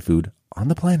meat and seafood on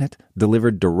the planet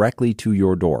delivered directly to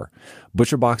your door.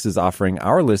 ButcherBox is offering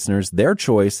our listeners their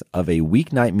choice of a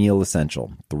weeknight meal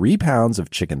essential: 3 pounds of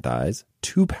chicken thighs,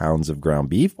 2 pounds of ground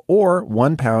beef, or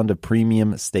 1 pound of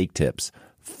premium steak tips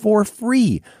for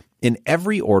free in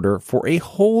every order for a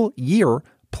whole year.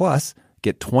 Plus,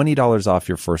 get $20 off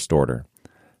your first order.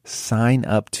 Sign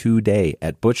up today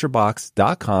at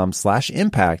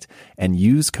butcherbox.com/impact and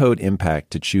use code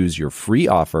IMPACT to choose your free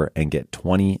offer and get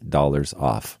 $20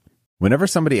 off. Whenever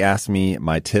somebody asks me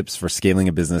my tips for scaling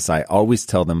a business, I always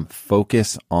tell them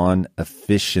focus on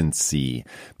efficiency.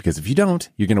 Because if you don't,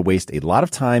 you're going to waste a lot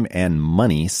of time and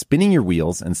money spinning your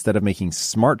wheels instead of making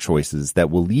smart choices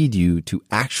that will lead you to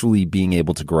actually being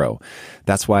able to grow.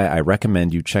 That's why I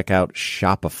recommend you check out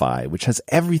Shopify, which has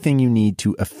everything you need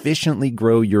to efficiently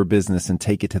grow your business and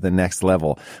take it to the next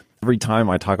level. Every time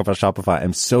I talk about Shopify,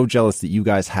 I'm so jealous that you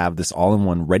guys have this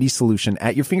all-in-one ready solution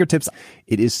at your fingertips.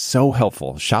 It is so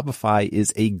helpful. Shopify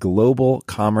is a global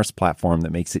commerce platform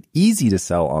that makes it easy to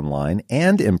sell online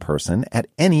and in person at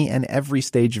any and every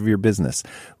stage of your business.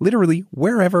 Literally,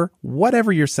 wherever,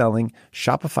 whatever you're selling,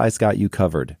 Shopify's got you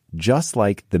covered, just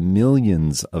like the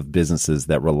millions of businesses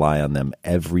that rely on them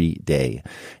every day.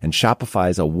 And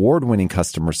Shopify's award-winning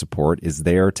customer support is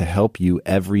there to help you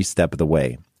every step of the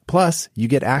way. Plus, you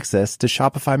get access to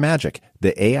Shopify Magic,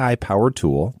 the AI-powered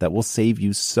tool that will save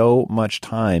you so much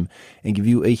time and give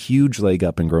you a huge leg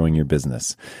up in growing your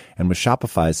business. And with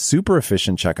Shopify's super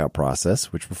efficient checkout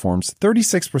process, which performs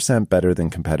 36% better than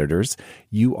competitors,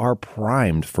 you are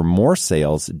primed for more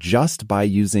sales just by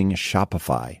using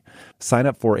Shopify. Sign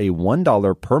up for a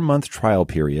 $1 per month trial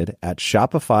period at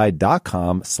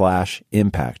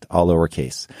shopify.com/impact, all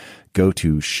lowercase. Go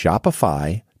to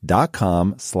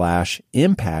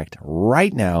shopify.com/impact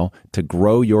right now to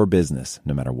grow your business,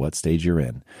 no matter what stage you're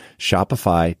in.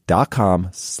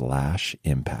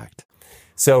 Shopify.com/impact.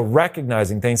 So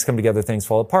recognizing things come together, things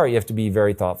fall apart, you have to be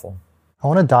very thoughtful. I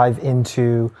want to dive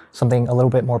into something a little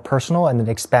bit more personal and then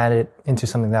expand it into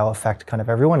something that will affect kind of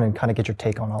everyone and kind of get your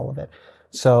take on all of it.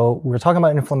 So we're talking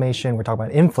about inflammation, we're talking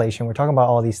about inflation, we're talking about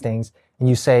all these things. And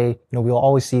you say, we'll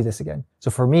always see this again. So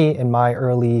for me, in my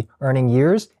early earning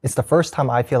years, it's the first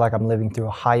time I feel like I'm living through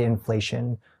a high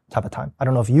inflation type of time. I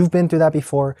don't know if you've been through that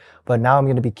before, but now I'm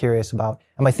going to be curious about,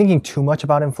 am I thinking too much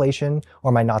about inflation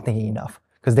or am I not thinking enough?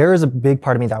 Because there is a big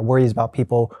part of me that worries about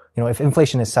people, if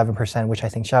inflation is 7%, which I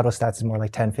think Shadow Stats is more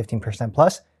like 10, 15%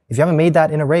 plus, if you haven't made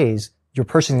that in a raise, your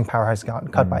purchasing power has gotten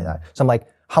cut by that. So I'm like,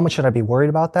 how much should I be worried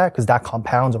about that? Because that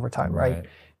compounds over time, right?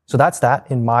 So that's that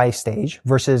in my stage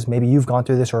versus maybe you've gone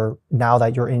through this, or now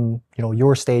that you're in,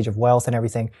 your stage of wealth and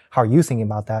everything, how are you thinking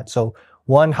about that? So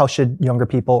one, how should younger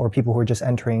people or people who are just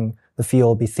entering the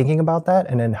field be thinking about that?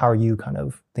 And then how are you kind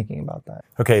of thinking about that?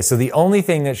 Okay. So the only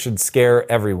thing that should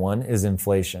scare everyone is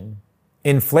inflation.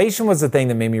 Inflation was the thing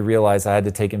that made me realize I had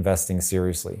to take investing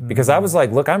seriously, because I was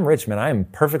like, look, I'm rich, man. I am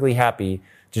perfectly happy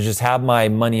to just have my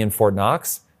money in Fort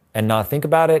Knox and not think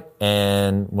about it.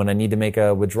 And when I need to make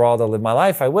a withdrawal to live my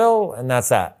life, I will. And that's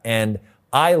that. And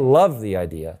I love the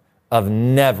idea of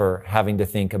never having to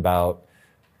think about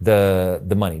the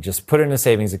money. Just put it in a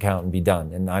savings account and be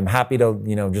done. And I'm happy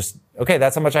to, okay,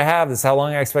 that's how much I have. This is how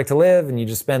long I expect to live. And you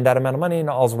just spend that amount of money and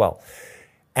all's well.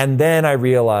 And then I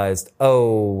realized,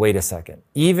 oh, wait a second.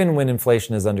 Even when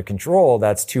inflation is under control,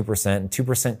 that's 2% and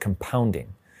 2%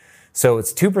 compounding. So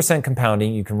it's 2%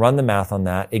 compounding. You can run the math on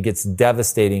that. It gets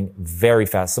devastating very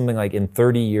fast. Something like in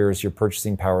 30 years, your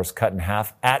purchasing power is cut in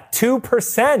half at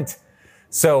 2%.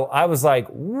 So I was like,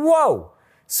 whoa.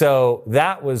 So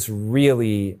that was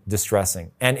really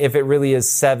distressing. And if it really is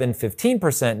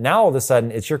 15%, now all of a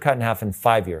sudden it's your cut in half in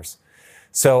 5 years.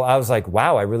 So I was like,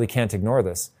 wow, I really can't ignore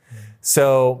this.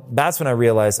 So that's when I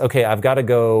realized, okay, I've got to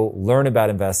go learn about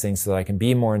investing so that I can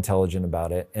be more intelligent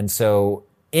about it. And so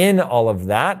in all of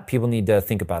that, people need to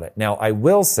think about it. Now, I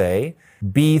will say,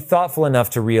 be thoughtful enough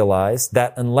to realize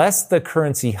that unless the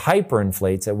currency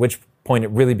hyperinflates, at which point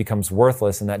it really becomes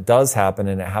worthless, and that does happen,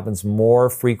 and it happens more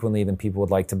frequently than people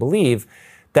would like to believe,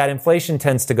 that inflation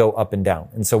tends to go up and down.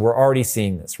 And so we're already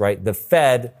seeing this, right? The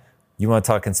Fed, you want to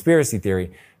talk conspiracy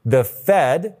theory, the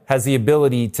Fed has the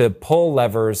ability to pull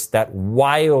levers that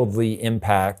wildly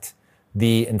impact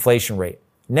the inflation rate.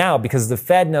 Now, because the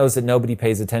Fed knows that nobody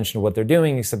pays attention to what they're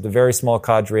doing except a very small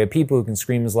cadre of people who can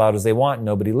scream as loud as they want and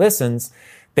nobody listens,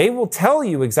 they will tell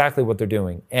you exactly what they're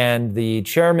doing. And the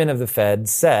chairman of the Fed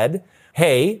said,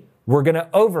 hey, we're going to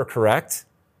overcorrect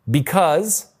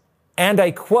because, and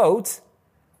I quote,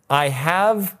 I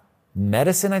have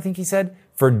medicine, I think he said,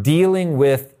 for dealing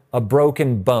with a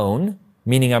broken bone,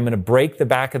 meaning I'm going to break the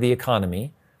back of the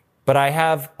economy, but I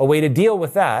have a way to deal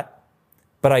with that,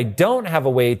 but I don't have a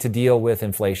way to deal with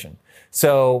inflation.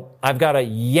 So I've got to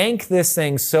yank this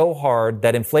thing so hard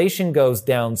that inflation goes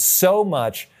down so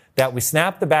much that we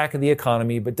snap the back of the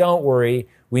economy, but don't worry,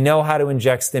 we know how to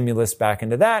inject stimulus back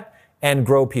into that and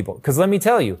grow people. Because let me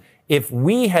tell you, if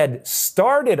we had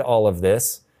started all of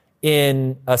this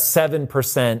in a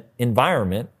 7%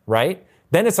 environment, right?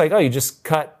 Then it's like, oh, you just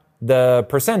cut the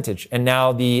percentage. And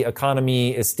now the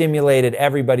economy is stimulated.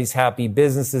 Everybody's happy.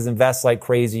 Businesses invest like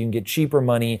crazy. You can get cheaper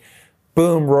money.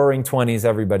 Boom, roaring 20s.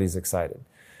 Everybody's excited.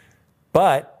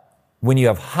 But when you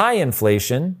have high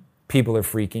inflation, people are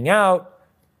freaking out.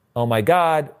 Oh my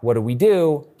God, what do we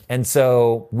do? And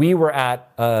so we were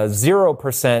at a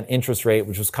 0% interest rate,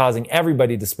 which was causing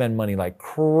everybody to spend money like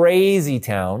crazy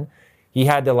town. He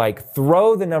had to like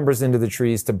throw the numbers into the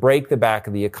trees to break the back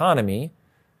of the economy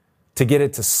to get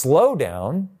it to slow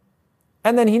down.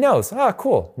 And then he knows,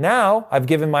 cool. Now I've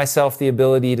given myself the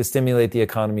ability to stimulate the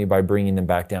economy by bringing them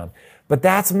back down. But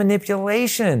that's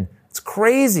manipulation. It's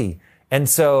crazy. And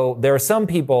so there are some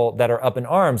people that are up in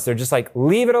arms. They're just like,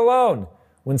 leave it alone.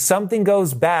 When something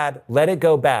goes bad, let it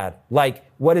go bad. Like,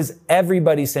 what is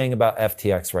everybody saying about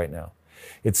FTX right now?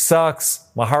 It sucks.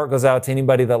 My heart goes out to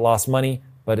anybody that lost money,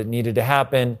 but it needed to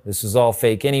happen. This was all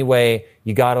fake anyway.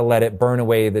 You got to let it burn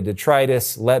away the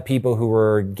detritus. Let people who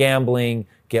were gambling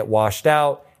get washed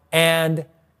out. And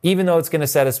even though it's going to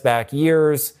set us back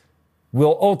years,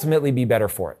 we'll ultimately be better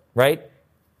for it, right?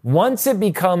 Once it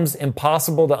becomes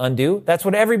impossible to undo, that's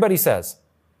what everybody says.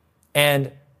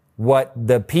 And what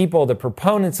the people, the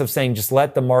proponents of saying, just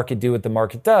let the market do what the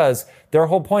market does, their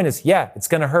whole point is, yeah, it's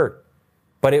going to hurt,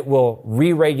 but it will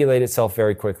re-regulate itself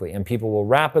very quickly. And people will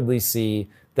rapidly see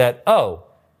that, oh,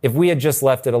 if we had just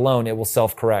left it alone, it will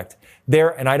self-correct.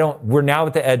 We're now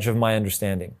at the edge of my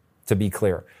understanding, to be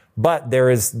clear. But there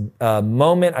is a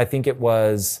moment, I think it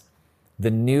was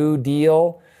the New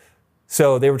Deal.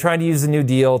 So they were trying to use the New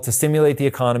Deal to stimulate the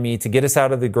economy, to get us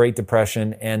out of the Great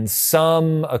Depression. And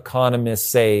some economists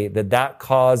say that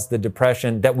caused the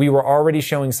depression, that we were already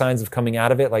showing signs of coming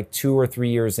out of it like 2 or 3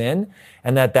 years in,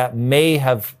 and that may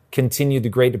have continued the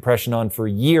Great Depression on for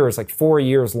years, like 4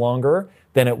 years longer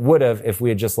than it would have if we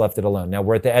had just left it alone. Now,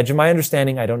 we're at the edge of my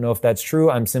understanding. I don't know if that's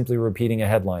true. I'm simply repeating a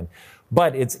headline.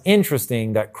 But it's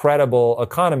interesting that credible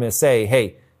economists say,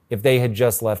 hey, if they had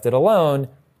just left it alone,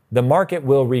 the market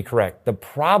will recorrect. The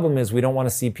problem is we don't want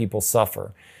to see people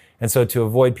suffer. And so to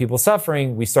avoid people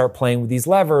suffering, we start playing with these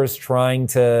levers, trying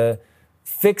to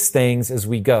fix things as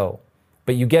we go.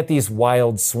 But you get these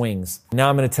wild swings. Now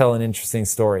I'm going to tell an interesting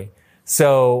story.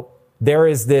 So there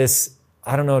is this,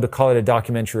 I don't know to call it a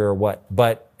documentary or what,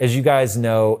 but as you guys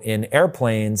know, in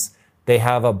airplanes, they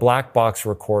have a black box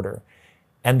recorder.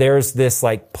 And there's this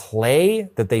like play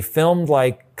that they filmed,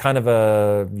 like kind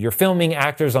of you're filming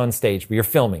actors on stage, but you're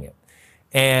filming it.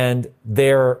 And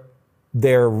they're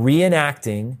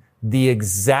reenacting the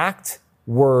exact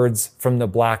words from the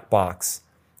black box.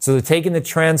 So they're taking the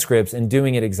transcripts and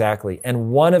doing it exactly. And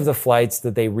one of the flights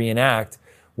that they reenact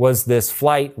was this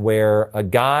flight where a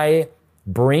guy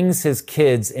brings his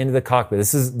kids into the cockpit.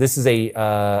 This is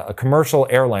a commercial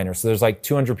airliner. So there's like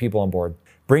 200 people on board.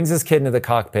 Brings his kid into the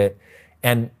cockpit.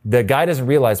 And the guy doesn't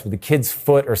realize, but the kid's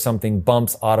foot or something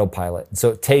bumps autopilot. So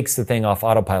it takes the thing off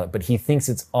autopilot, but he thinks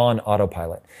it's on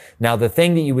autopilot. Now, the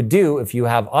thing that you would do if you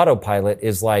have autopilot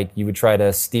is like you would try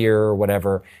to steer or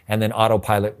whatever, and then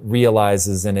autopilot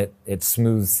realizes and it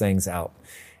smooths things out.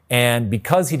 And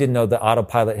because he didn't know the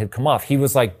autopilot had come off, he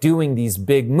was like doing these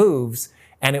big moves,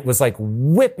 and it was like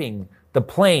whipping the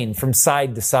plane from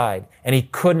side to side. And he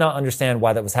could not understand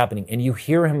why that was happening. And you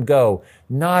hear him go,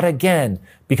 not again,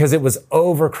 because it was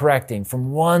overcorrecting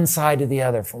from one side to the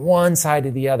other, from one side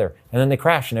to the other. And then they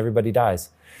crash and everybody dies.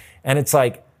 And it's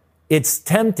like, it's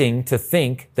tempting to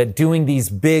think that doing these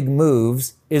big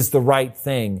moves is the right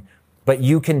thing, but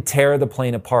you can tear the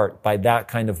plane apart by that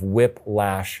kind of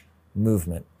whiplash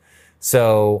movement.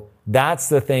 So That's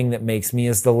the thing that makes me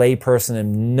as the layperson,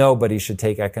 and nobody should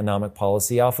take economic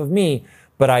policy off of me.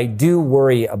 But I do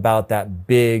worry about that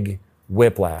big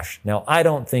whiplash. Now, I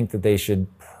don't think that they should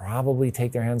probably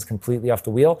take their hands completely off the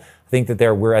wheel. I think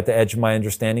that we're at the edge of my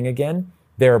understanding again.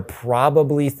 There are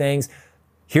probably things.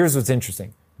 Here's what's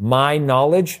interesting. My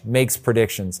knowledge makes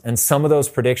predictions. And some of those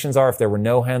predictions are if there were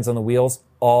no hands on the wheels,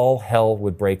 all hell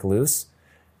would break loose.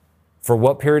 For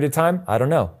what period of time? I don't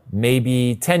know.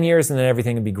 Maybe 10 years and then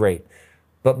everything would be great.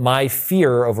 But my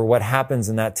fear over what happens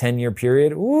in that 10-year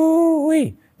period,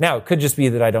 ooh-wee. Now, it could just be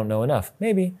that I don't know enough.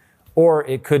 Maybe. Or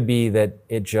it could be that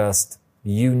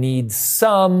you need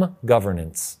some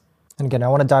governance. And again, I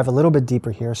want to dive a little bit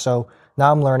deeper here. So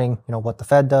now I'm learning, what the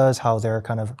Fed does, how they're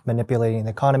kind of manipulating the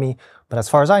economy. But as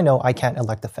far as I know, I can't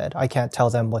elect the Fed. I can't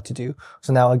tell them what to do.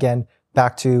 So now again,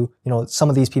 back to, some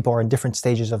of these people are in different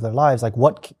stages of their lives. Like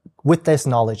with this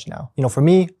knowledge now, for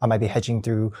me, I might be hedging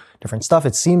through different stuff.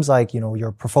 It seems like,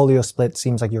 your portfolio split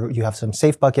seems like you have some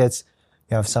safe buckets,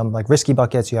 you have some like risky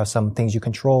buckets, you have some things you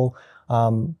control.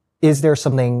 Is there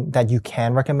something that you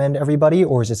can recommend everybody,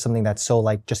 or is it something that's so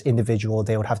like just individual?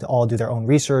 They would have to all do their own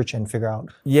research and figure out.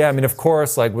 Yeah. I mean, of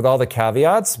course, like with all the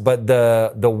caveats, but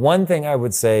the one thing I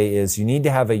would say is you need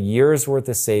to have a year's worth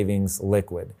of savings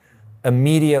liquid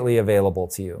immediately available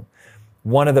to you.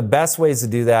 One of the best ways to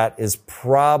do that is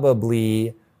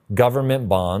probably government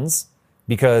bonds,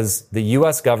 because the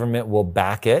U.S. government will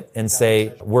back it and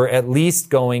say, we're at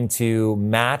least going to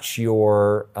match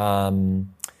your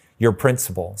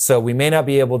principal. So we may not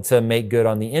be able to make good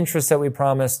on the interest that we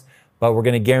promised, but we're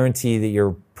going to guarantee that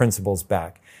your principal's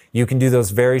back. You can do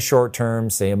those very short term,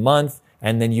 say a month,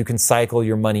 and then you can cycle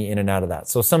your money in and out of that.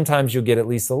 So sometimes you'll get at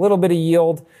least a little bit of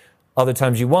yield. Other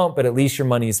times you won't, but at least your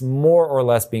money is more or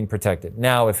less being protected.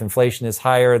 Now, if inflation is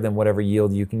higher than whatever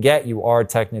yield you can get, you are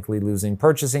technically losing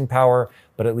purchasing power,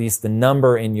 but at least the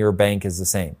number in your bank is the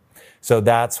same. So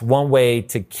that's one way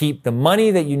to keep the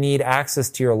money that you need access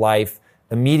to your life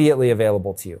immediately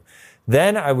available to you.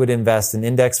 Then I would invest in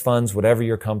index funds, whatever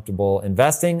you're comfortable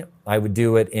investing. I would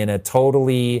do it in a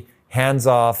totally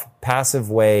hands-off, passive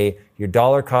way, your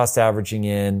dollar cost averaging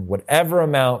in whatever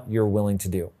amount you're willing to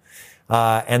do.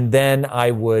 And then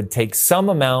I would take some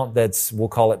amount we'll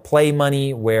call it play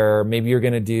money, where maybe you're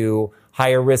going to do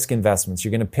higher risk investments.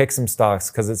 You're going to pick some stocks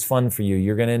because it's fun for you.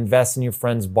 You're going to invest in your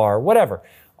friend's bar, whatever.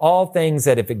 All things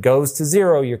that if it goes to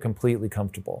zero, you're completely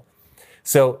comfortable.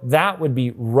 So that would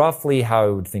be roughly how I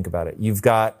would think about it. You've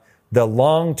got the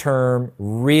long-term,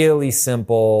 really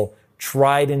simple,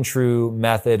 tried and true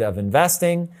method of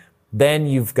investing. Then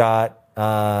you've got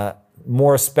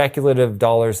more speculative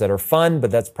dollars that are fun,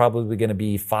 but that's probably going to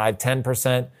be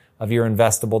 5-10% of your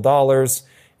investable dollars.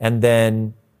 And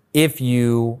then if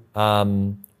you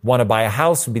want to buy a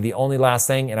house would be the only last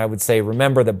thing. And I would say,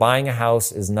 remember that buying a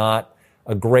house is not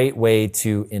a great way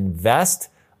to invest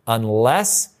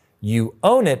unless you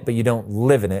own it, but you don't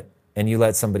live in it, and you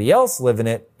let somebody else live in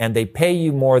it, and they pay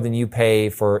you more than you pay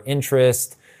for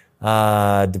interest,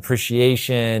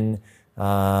 depreciation,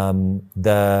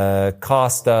 the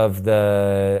cost of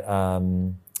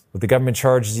what the government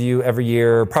charges you every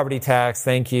year, property tax,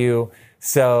 thank you.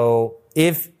 So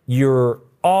if you're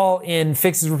all in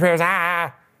fixes, repairs,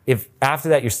 if after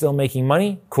that you're still making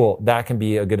money, cool, that can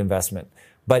be a good investment.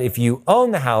 But if you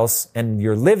own the house and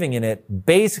you're living in it,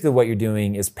 basically what you're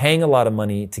doing is paying a lot of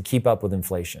money to keep up with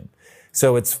inflation.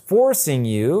 So it's forcing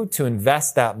you to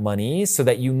invest that money so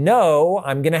that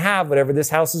I'm going to have whatever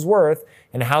this house is worth,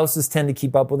 and houses tend to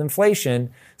keep up with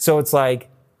inflation. So it's like,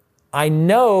 I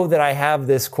know that I have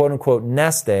this quote unquote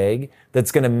nest egg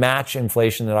that's going to match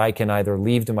inflation that I can either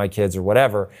leave to my kids or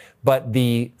whatever. But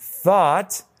the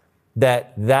thought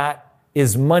that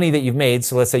is money that you've made.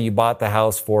 So let's say you bought the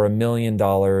house for $1 million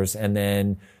and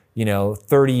then,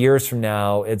 30 years from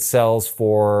now, it sells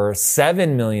for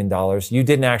 $7 million. You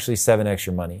didn't actually 7x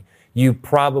your money. You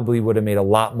probably would have made a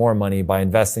lot more money by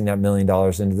investing that $1 million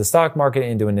into the stock market,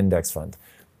 into an index fund.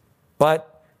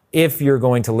 But if you're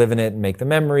going to live in it and make the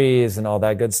memories and all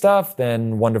that good stuff,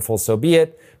 then wonderful, so be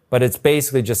it. But it's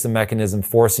basically just a mechanism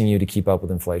forcing you to keep up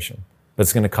with inflation. But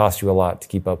it's going to cost you a lot to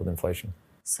keep up with inflation.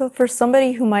 So for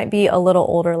somebody who might be a little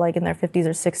older, like in their 50s or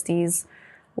 60s,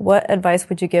 what advice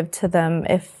would you give to them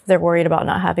if they're worried about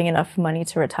not having enough money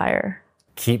to retire?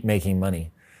 Keep making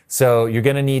money. So you're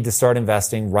going to need to start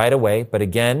investing right away. But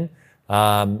again,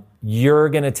 you're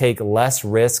going to take less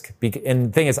risk. And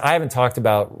the thing is, I haven't talked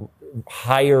about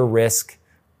higher risk,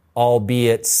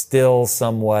 albeit still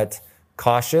somewhat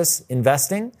cautious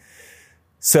investing.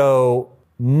 So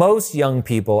most young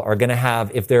people are going to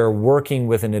have, if they're working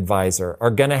with an advisor,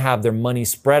 are going to have their money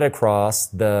spread across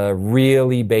the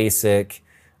really basic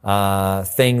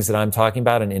things that I'm talking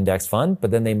about, an index fund,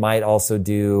 but then they might also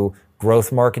do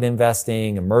growth market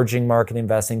investing, emerging market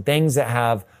investing, things that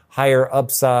have higher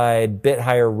upside, bit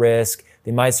higher risk.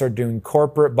 They might start doing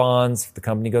corporate bonds. If the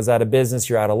company goes out of business,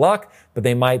 you're out of luck, but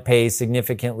they might pay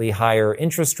significantly higher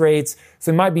interest rates.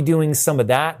 So they might be doing some of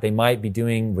that. They might be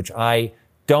doing, which I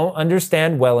don't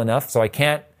understand well enough, so I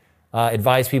can't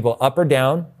advise people up or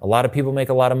down. A lot of people make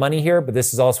a lot of money here, but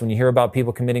this is also when you hear about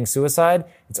people committing suicide,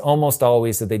 it's almost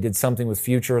always that they did something with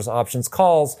futures, options,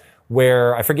 calls,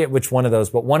 where I forget which one of those,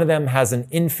 but one of them has an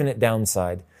infinite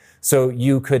downside. So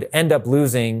you could end up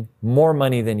losing more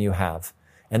money than you have.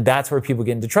 And that's where people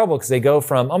get into trouble because they go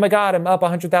from, oh my God, I'm up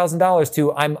 $100,000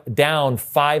 to I'm down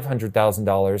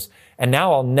 $500,000. And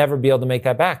now I'll never be able to make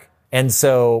that back. And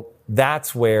so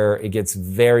that's where it gets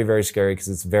very, very scary because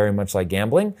it's very much like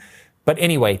gambling. But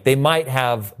anyway, they might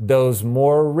have those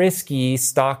more risky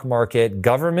stock market,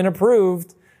 government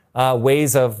approved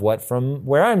ways of what from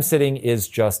where I'm sitting is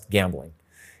just gambling.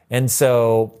 And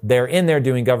so they're in there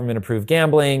doing government approved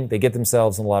gambling. They get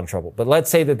themselves in a lot of trouble. But let's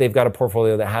say that they've got a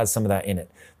portfolio that has some of that in it.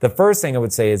 The first thing I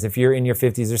would say is if you're in your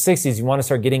 50s or 60s, you want to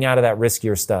start getting out of that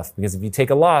riskier stuff because if you take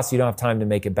a loss, you don't have time to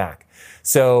make it back.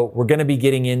 So we're going to be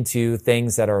getting into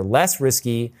things that are less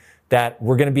risky that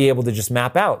we're going to be able to just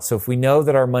map out. So if we know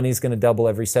that our money is going to double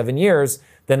every 7 years,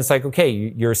 then it's like, okay,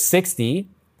 you're 60.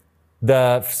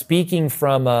 Speaking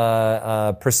from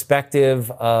a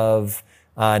perspective of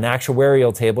an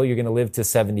actuarial table, you're going to live to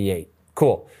 78.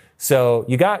 Cool. So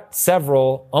you got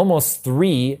almost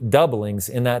 3 doublings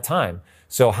in that time.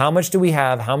 So how much do we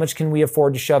have? How much can we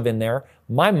afford to shove in there?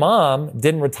 My mom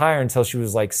didn't retire until she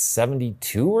was like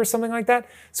 72 or something like that.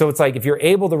 So it's like, if you're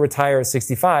able to retire at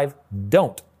 65,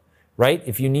 don't, right?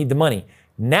 If you need the money.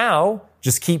 Now,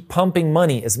 just keep pumping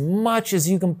money as much as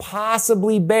you can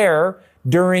possibly bear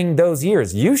during those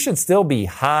years. You should still be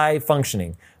high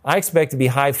functioning. I expect to be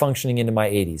high functioning into my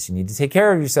 80s. You need to take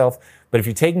care of yourself, but if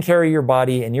you're taking care of your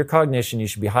body and your cognition, you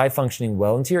should be high functioning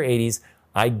well into your 80s.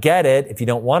 I get it if you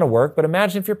don't want to work, but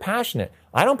imagine if you're passionate.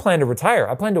 I don't plan to retire.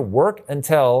 I plan to work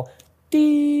until,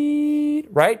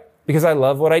 right? Because I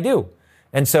love what I do.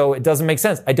 And so it doesn't make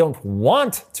sense. I don't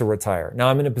want to retire. Now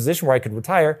I'm in a position where I could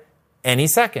retire any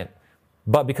second,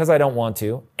 but because I don't want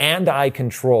to, and I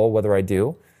control whether I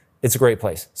do, it's a great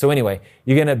place. So anyway,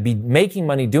 you're going to be making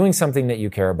money doing something that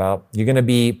you care about. You're going to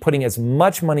be putting as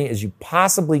much money as you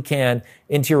possibly can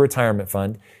into your retirement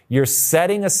fund. You're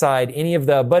setting aside any of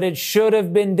but it should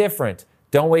have been different.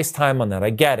 Don't waste time on that.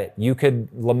 I get it. You could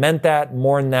lament that,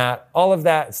 mourn that, all of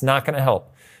that. It's not going to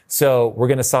help. So we're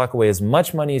going to sock away as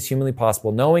much money as humanly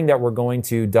possible, knowing that we're going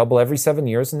to double every 7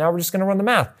 years. And now we're just going to run the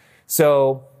math.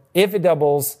 So if it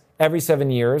doubles every 7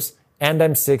 years and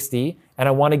I'm 60 and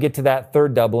I want to get to that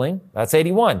third doubling, that's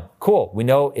 81. Cool. We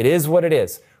know it is what it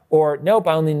is. Or nope,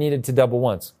 I only needed to double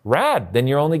once. Rad. Then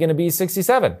you're only going to be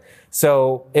 67.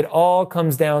 So it all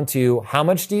comes down to how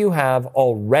much do you have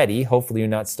already? Hopefully you're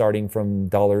not starting from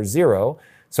 $0.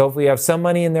 So hopefully you have some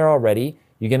money in there already.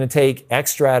 You're going to take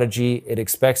X strategy. It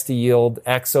expects to yield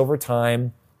X over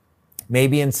time.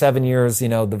 Maybe in 7 years,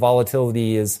 the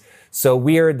volatility is so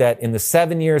weird that in the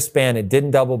 7-year span, it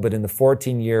didn't double, but in the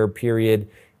 14-year period,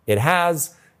 it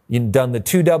has. You've done the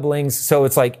 2 doublings. So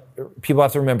it's like people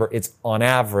have to remember it's on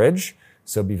average.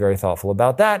 So be very thoughtful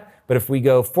about that. But if we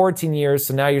go 14 years,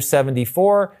 so now you're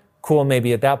 74, cool.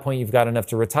 Maybe at that point you've got enough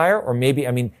to retire, or maybe,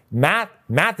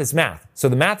 math is math. So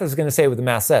the math is going to say what the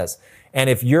math says. And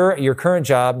if you're at your current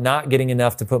job not getting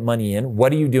enough to put money in,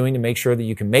 what are you doing to make sure that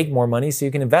you can make more money so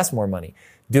you can invest more money?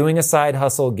 Doing a side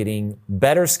hustle, getting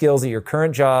better skills at your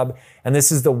current job. And this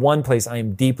is the one place I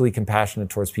am deeply compassionate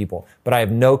towards people, but I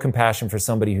have no compassion for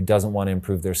somebody who doesn't want to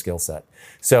improve their skill set.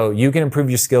 So you can improve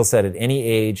your skill set at any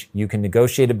age. You can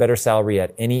negotiate a better salary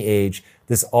at any age.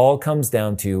 This all comes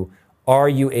down to, are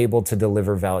you able to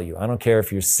deliver value? I don't care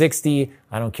if you're 60.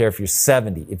 I don't care if you're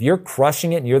 70. If you're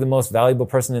crushing it and you're the most valuable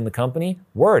person in the company,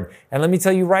 word. And let me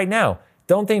tell you right now,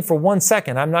 don't think for 1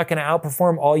 second I'm not going to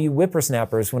outperform all you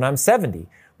whippersnappers when I'm 70,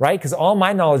 right? Because all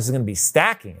my knowledge is going to be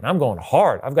stacking and I'm going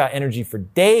hard. I've got energy for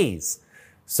days.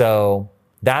 So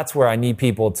that's where I need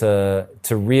people to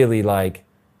really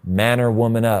man or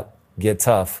woman up, get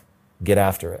tough, get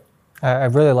after it. I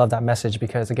really love that message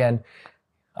because, again,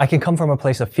 I can come from a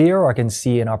place of fear or I can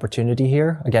see an opportunity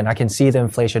here. Again, I can see the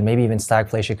inflation, maybe even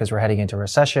stagflation because we're heading into a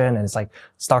recession and it's like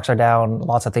stocks are down,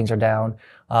 lots of things are down,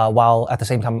 while at the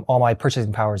same time, all my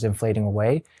purchasing power is inflating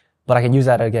away. But I can use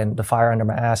that, again, the fire under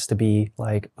my ass to be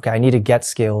like, okay, I need to get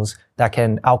skills that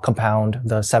can outcompound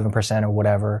the 7% or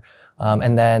whatever.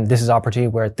 And then this is an opportunity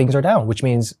where things are down, which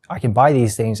means I can buy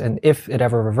these things. And if it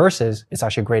ever reverses, it's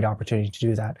actually a great opportunity to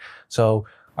do that. So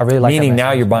I really like that Meaning message.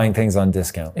 now you're buying things on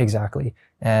discount. Exactly.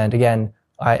 And again,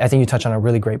 I think you touched on a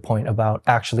really great point about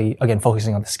actually, again,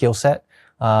 focusing on the skill set.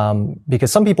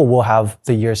 Because some people will have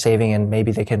the year saving and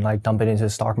maybe they can like dump it into the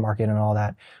stock market and all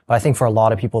that. But I think for a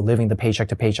lot of people living the paycheck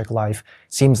to paycheck life,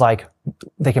 seems like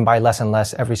they can buy less and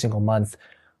less every single month.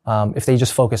 If they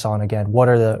just focus on, again,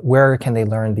 where can they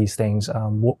learn these things?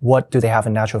 What do they have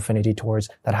a natural affinity towards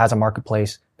that has a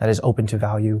marketplace that is open to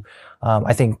value?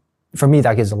 I think for me,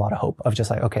 that gives a lot of hope of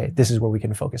just like, okay, this is where we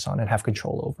can focus on and have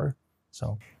control over.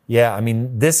 So. Yeah. I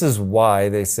mean, this is why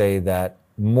they say that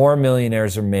more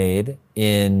millionaires are made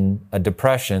in a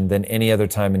depression than any other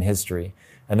time in history.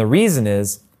 And the reason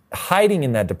is hiding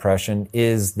in that depression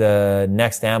is the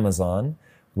next Amazon,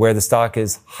 where the stock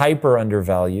is hyper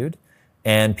undervalued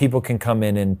and people can come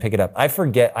in and pick it up. I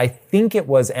think it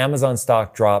was Amazon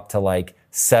stock dropped to like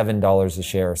 $7 a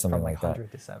share or something like that.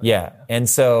 Yeah. And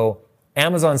so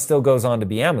Amazon still goes on to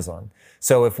be Amazon.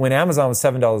 So if when Amazon was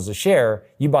 $7 a share,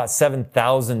 you bought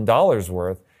 $7,000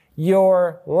 worth,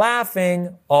 you're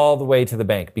laughing all the way to the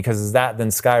bank, because as that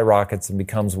then skyrockets and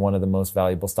becomes one of the most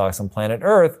valuable stocks on planet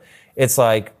Earth, it's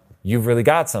like you've really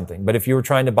got something. But if you were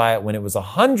trying to buy it when it was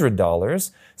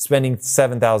 $100, spending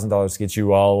 $7,000 gets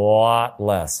you a lot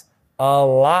less,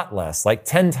 like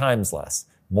 10 times less,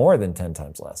 more than 10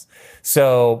 times less.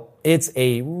 So it's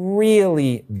a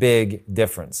really big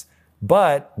difference.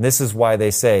 But this is why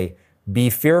they say,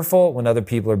 be fearful when other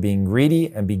people are being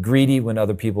greedy, and be greedy when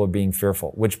other people are being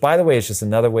fearful, which, by the way, is just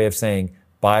another way of saying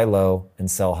buy low and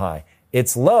sell high.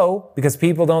 It's low because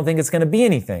people don't think it's going to be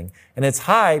anything. And it's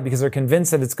high because they're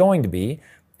convinced that it's going to be.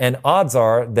 And at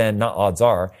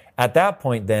that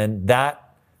point, then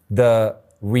that the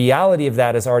reality of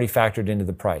that is already factored into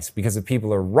the price, because if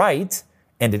people are right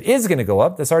and it is going to go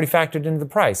up, that's already factored into the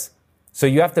price. So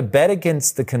you have to bet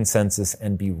against the consensus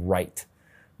and be right.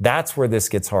 That's where this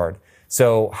gets hard.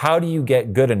 So how do you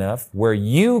get good enough where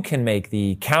you can make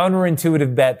the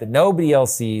counterintuitive bet that nobody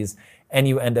else sees and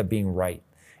you end up being right?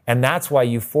 And that's why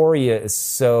euphoria is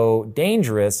so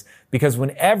dangerous, because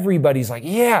when everybody's like,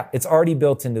 yeah, it's already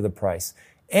built into the price.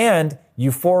 And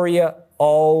euphoria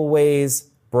always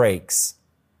breaks.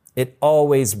 It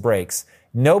always breaks.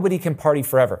 Nobody can party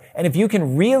forever. And if you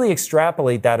can really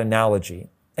extrapolate that analogy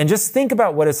and just think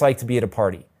about what it's like to be at a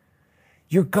party.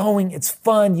 You're going, it's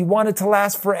fun, you want it to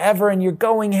last forever, and you're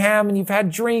going ham, and you've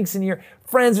had drinks, and your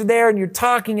friends are there, and you're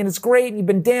talking, and it's great, and you've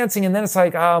been dancing, and then it's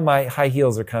like, oh, my high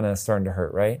heels are kind of starting to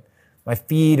hurt, right? My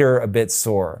feet are a bit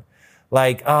sore.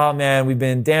 Like, oh man, we've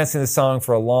been dancing this song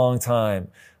for a long time.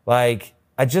 Like,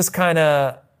 I just kind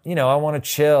of, I want to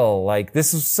chill. Like,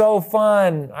 this is so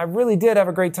fun. I really did have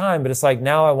a great time, but it's like,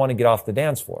 now I want to get off the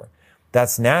dance floor.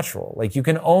 That's natural. Like, you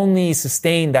can only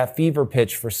sustain that fever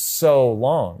pitch for so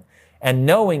long. And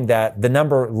knowing that the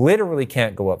number literally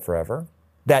can't go up forever,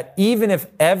 that even if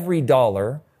every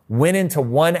dollar went into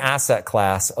one asset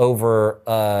class over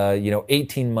a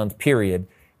 18-month period,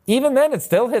 even then it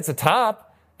still hits a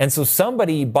top. And so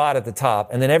somebody bought at the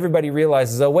top, and then everybody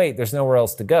realizes, oh wait, there's nowhere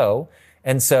else to go.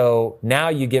 And so now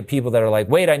you get people that are like,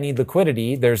 wait, I need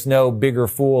liquidity. There's no bigger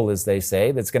fool, as they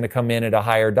say, that's going to come in at a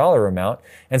higher dollar amount.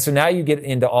 And so now you get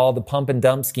into all the pump and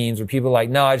dump schemes where people are like,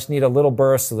 no, I just need a little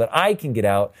burst so that I can get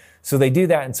out. So they do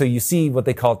that. And so you see what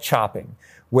they call chopping,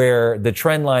 where the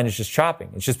trend line is just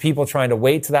chopping. It's just people trying to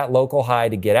wait to that local high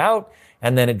to get out.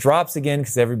 And then it drops again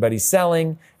because everybody's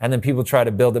selling. And then people try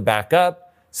to build it back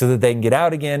up so that they can get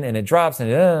out again. And it drops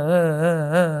and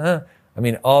I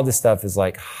mean, all this stuff is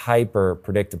like hyper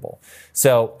predictable.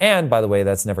 So, and by the way,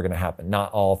 that's never going to happen.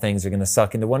 Not all things are going to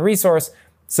suck into one resource.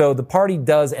 So the party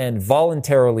does end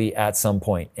voluntarily at some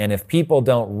point. And if people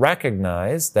don't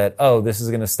recognize that, oh, this is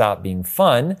going to stop being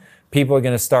fun, people are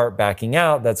going to start backing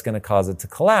out, that's going to cause it to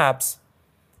collapse,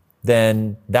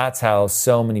 then that's how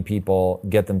so many people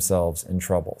get themselves in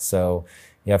trouble. So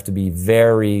you have to be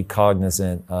very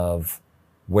cognizant of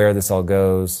where this all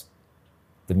goes.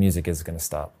 The music is going to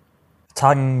stop.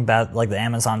 Talking about like the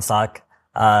Amazon stock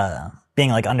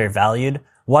being like undervalued,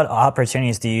 what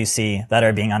opportunities do you see that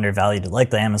are being undervalued, like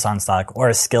the Amazon stock, or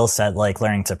a skill set like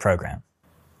learning to program?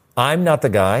 I'm not the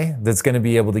guy that's going to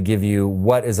be able to give you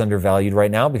what is undervalued right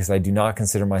now, because I do not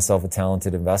consider myself a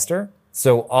talented investor.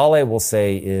 So all I will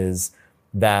say is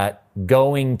that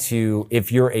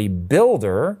if you're a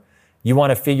builder, you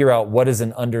want to figure out what is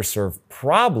an underserved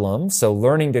problem. So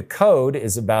learning to code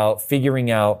is about figuring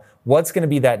out what's going to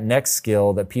be that next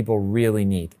skill that people really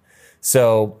need.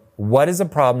 So what is a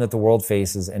problem that the world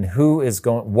faces, and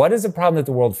what is a problem that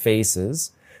the world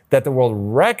faces, that the world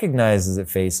recognizes it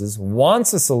faces,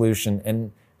 wants a solution,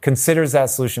 and considers that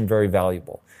solution very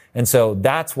valuable. And so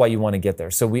that's why you want to get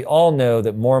there. So we all know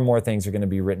that more and more things are going to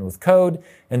be written with code.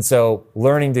 And so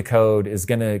learning to code is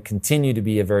going to continue to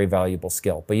be a very valuable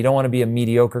skill. But you don't want to be a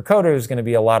mediocre coder. There's going to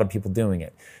be a lot of people doing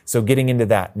it. So getting into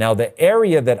that. Now, the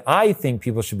area that I think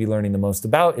people should be learning the most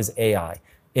about is AI.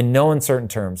 In no uncertain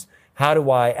terms, how do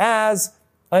I, as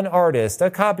an artist, a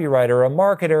copywriter, a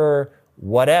marketer,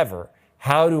 whatever,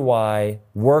 how do I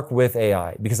work with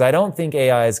AI? Because I don't think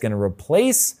AI is going to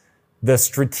replace the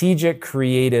strategic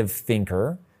creative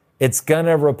thinker. It's going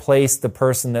to replace the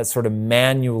person that's sort of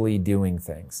manually doing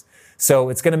things. So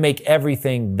it's going to make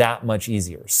everything that much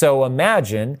easier. So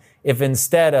imagine if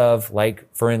instead of, like,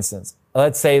 for instance,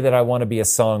 let's say that I want to be a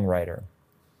songwriter,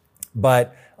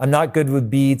 but I'm not good with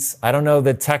beats. I don't know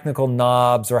the technical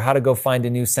knobs or how to go find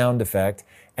a new sound effect.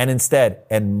 And instead,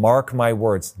 and mark my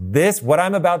words, this, what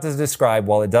I'm about to describe,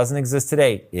 while it doesn't exist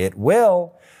today, it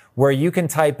will, where you can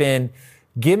type in,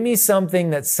 give me something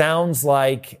that sounds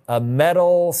like a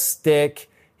metal stick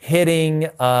hitting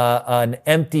an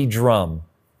empty drum.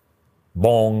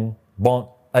 Bong, bong.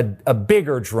 A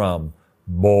bigger drum.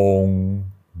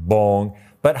 Bong, bong.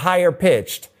 But higher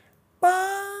pitched.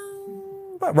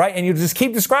 Bong, bong. Right? And you just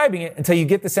keep describing it until you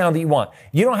get the sound that you want.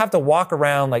 You don't have to walk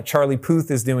around like Charlie Puth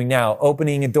is doing now,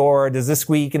 opening a door. Does this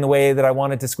squeak in the way that I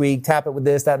want it to squeak? Tap it with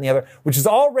this, that, and the other, which is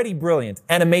already brilliant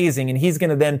and amazing. And he's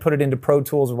going to then put it into Pro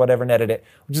Tools or whatever and edit it,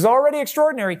 which is already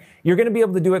extraordinary. You're going to be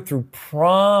able to do it through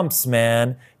prompts,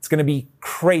 man. It's going to be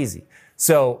crazy.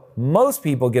 So most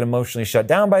people get emotionally shut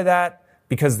down by that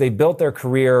because they built their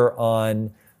career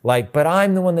on, like, but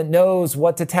I'm the one that knows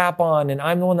what to tap on, and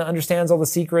I'm the one that understands all the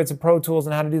secrets of Pro Tools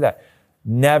and how to do that.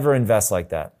 Never invest like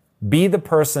that. Be the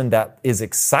person that is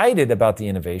excited about the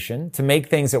innovation to make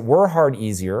things that were hard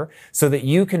easier so that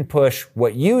you can push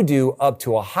what you do up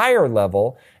to a higher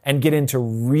level and get into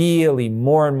really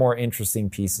more and more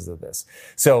interesting pieces of this.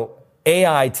 So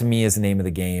AI to me is the name of the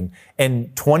game.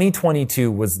 And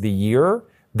 2022 was the year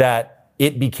that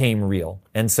it became real.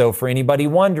 And so for anybody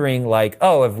wondering, like,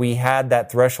 oh, have we had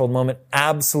that threshold moment?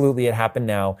 Absolutely, it happened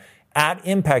now. At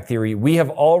Impact Theory, we have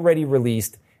already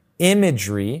released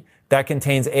imagery that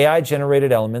contains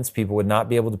AI-generated elements. People would not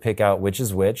be able to pick out which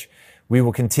is which. We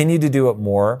will continue to do it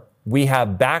more. We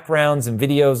have backgrounds and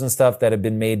videos and stuff that have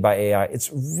been made by AI. It's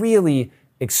really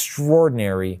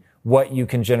extraordinary what you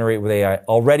can generate with AI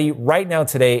already right now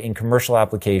today in commercial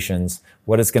applications.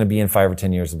 What it's going to be in 5 or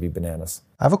 10 years will be bananas.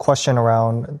 I have a question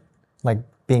around like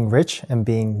being rich and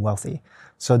being wealthy.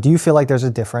 So do you feel like there's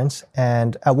a difference?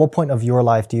 And at what point of your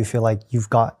life do you feel like you've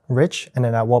got rich? And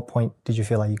then at what point did you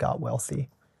feel like you got wealthy?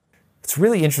 It's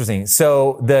really interesting.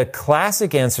 So the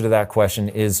classic answer to that question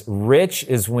is rich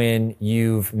is when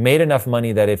you've made enough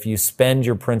money that if you spend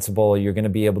your principal, you're going to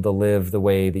be able to live the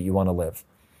way that you want to live.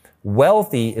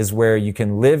 Wealthy is where you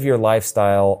can live your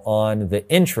lifestyle on the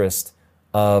interest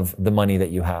of the money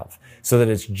that you have, so that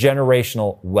it's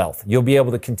generational wealth. You'll be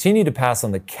able to continue to pass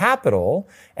on the capital,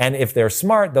 and if they're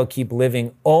smart, they'll keep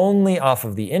living only off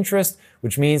of the interest,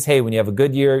 which means, hey, when you have a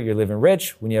good year, you're living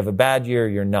rich. When you have a bad year,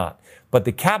 you're not. But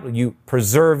the capital, you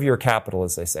preserve your capital,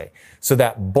 as they say. So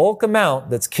that bulk amount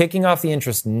that's kicking off the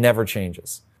interest never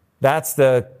changes. That's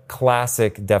the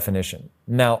classic definition.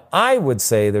 Now, I would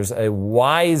say there's a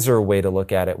wiser way to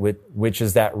look at it, which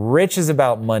is that rich is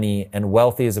about money and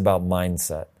wealthy is about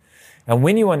mindset. And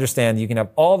when you understand you can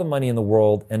have all the money in the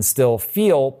world and still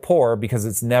feel poor because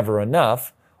it's never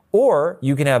enough, or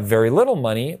you can have very little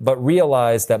money, but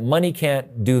realize that money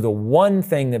can't do the one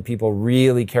thing that people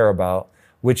really care about,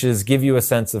 which is give you a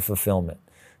sense of fulfillment.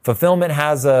 Fulfillment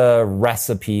has a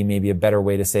recipe, maybe a better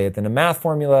way to say it than a math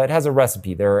formula. It has a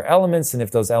recipe. There are elements, and if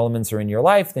those elements are in your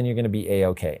life, then you're going to be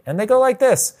A-okay. And they go like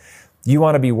this. You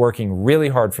want to be working really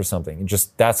hard for something.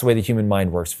 That's the way the human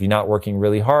mind works. If you're not working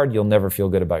really hard, you'll never feel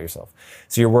good about yourself.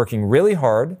 So you're working really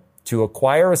hard to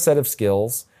acquire a set of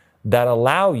skills that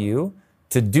allow you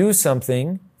to do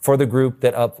something for the group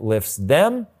that uplifts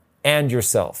them and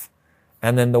yourself.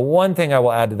 And then the one thing I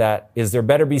will add to that is there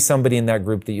better be somebody in that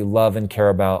group that you love and care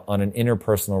about on an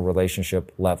interpersonal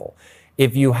relationship level.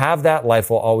 If you have that, life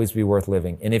will always be worth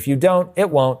living. And if you don't, it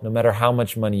won't, no matter how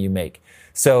much money you make.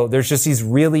 So there's just these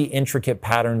really intricate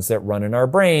patterns that run in our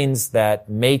brains that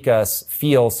make us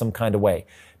feel some kind of way.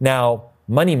 Now,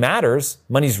 money matters.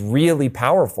 Money's really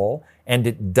powerful, and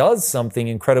it does something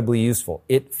incredibly useful.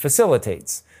 It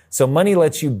facilitates. So money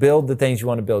lets you build the things you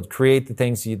want to build, create the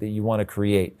things that you want to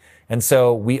create. And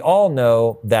so we all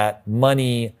know that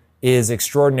money is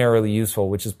extraordinarily useful,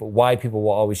 which is why people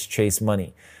will always chase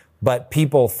money. But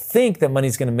people think that money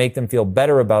is going to make them feel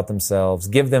better about themselves,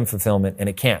 give them fulfillment, and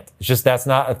it can't. It's just that's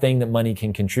not a thing that money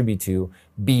can contribute to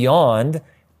beyond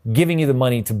giving you the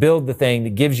money to build the thing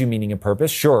that gives you meaning and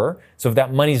purpose, sure. So if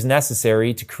that money is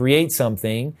necessary to create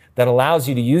something that allows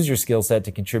you to use your skill set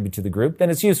to contribute to the group, then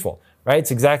it's useful, right?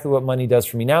 It's exactly what money does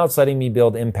for me now. It's letting me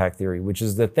build impact theory, which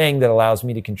is the thing that allows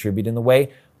me to contribute in the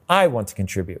way I want to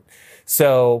contribute.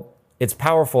 So it's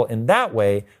powerful in that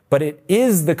way, but it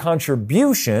is the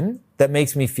contribution that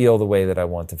makes me feel the way that I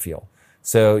want to feel.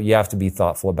 So you have to be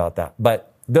thoughtful about that.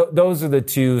 But those are the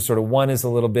two, sort of, one is a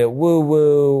little bit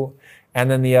woo-woo, and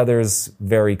then the other is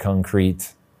very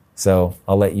concrete. So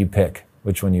I'll let you pick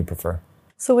which one you prefer.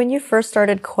 So when you first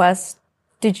started Quest,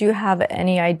 did you have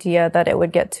any idea that it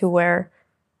would get to where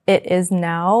it is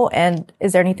now? And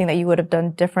is there anything that you would have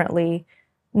done differently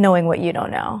knowing what you know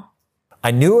now?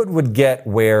 I knew it would get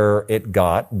where it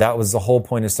got. That was the whole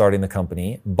point of starting the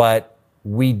company, but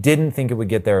we didn't think it would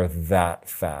get there that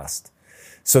fast.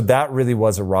 So that really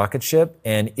was a rocket ship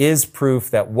and is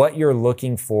proof that what you're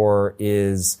looking for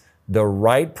is the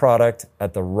right product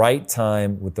at the right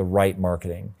time with the right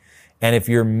marketing. And if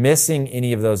you're missing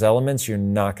any of those elements, you're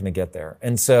not going to get there.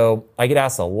 And so I get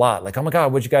asked a lot, like, oh my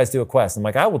God, what'd you guys do at Quest? I'm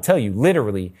like, I will tell you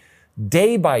literally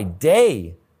day by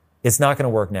day, it's not going to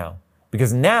work now.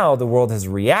 Because now the world has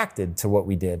reacted to what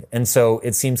we did. And so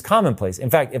it seems commonplace. In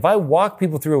fact, if I walk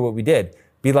people through what we did,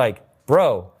 be like,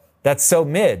 bro, that's so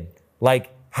mid. Like,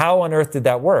 how on earth did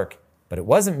that work? But it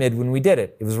wasn't mid when we did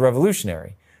it. It was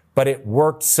revolutionary. But it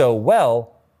worked so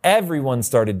well, everyone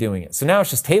started doing it. So now it's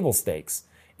just table stakes.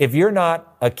 If you're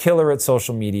not a killer at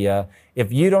social media,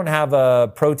 if you don't have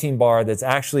a protein bar that's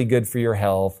actually good for your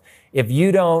health, if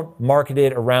you don't market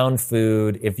it around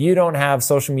food, if you don't have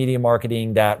social media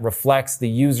marketing that reflects the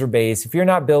user base, if you're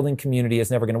not building community, it's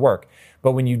never going to work.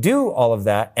 But when you do all of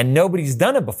that and nobody's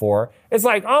done it before, it's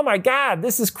like, oh my God,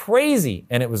 this is crazy.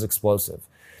 And it was explosive.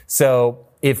 So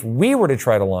if we were to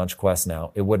try to launch Quest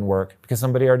now, it wouldn't work because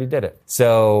somebody already did it.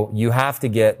 So you have to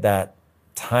get that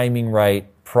timing right,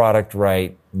 product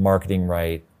right, marketing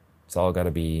right. It's all got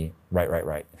to be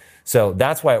right. So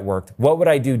that's why it worked. What would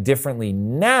I do differently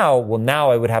now? Well,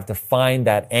 now I would have to find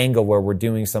that angle where we're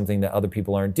doing something that other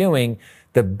people aren't doing.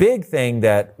 The big thing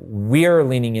that we're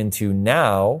leaning into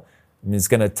now is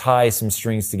going to tie some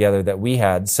strings together that we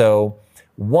had. So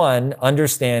one,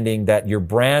 understanding that your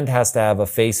brand has to have a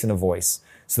face and a voice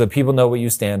so that people know what you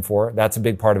stand for. That's a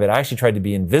big part of it. I actually tried to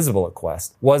be invisible at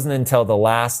Quest. It wasn't until the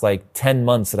last 10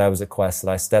 months that I was at Quest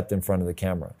that I stepped in front of the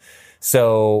camera.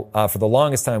 So for the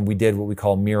longest time, we did what we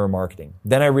call mirror marketing.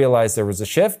 Then I realized there was a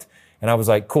shift, and I was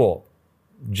like, cool.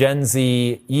 Gen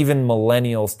Z, even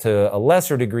millennials to a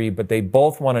lesser degree, but they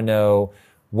both want to know,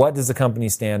 what does the company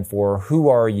stand for? Who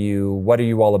are you? What are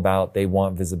you all about? They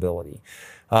want visibility.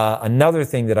 Another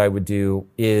thing that I would do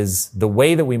is the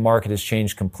way that we market has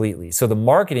changed completely. So the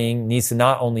marketing needs to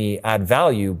not only add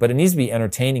value, but it needs to be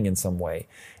entertaining in some way.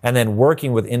 And then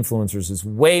working with influencers is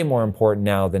way more important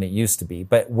now than it used to be.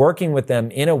 But working with them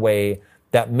in a way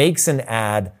that makes an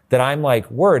ad that I'm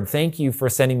like, word, thank you for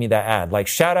sending me that ad. Like,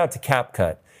 shout out to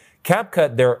CapCut.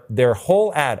 CapCut, their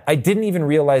whole ad, I didn't even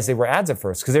realize they were ads at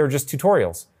first because they were just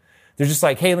tutorials. They're just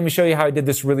like, hey, let me show you how I did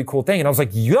this really cool thing. And I was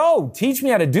like, yo, teach me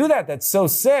how to do that. That's so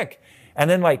sick. And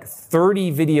then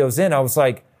 30 videos in, I was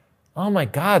like, oh my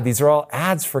God, these are all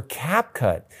ads for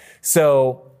CapCut.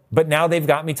 So, but now they've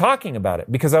got me talking about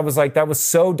it because I was like, that was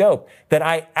so dope that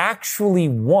I actually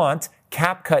want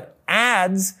CapCut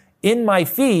ads in my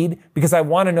feed because I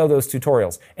want to know those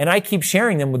tutorials. And I keep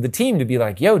sharing them with the team to be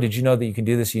like, yo, did you know that you can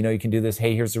do this? You know, you can do this.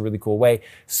 Hey, here's a really cool way.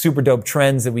 Super dope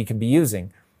trends that we can be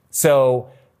using. So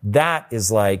that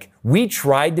is we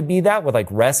tried to be that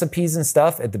with recipes and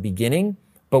stuff at the beginning,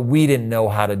 but we didn't know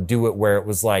how to do it where it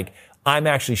was I'm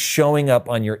actually showing up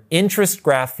on your interest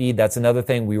graph feed. That's another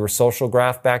thing. We were social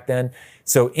graph back then.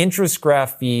 So interest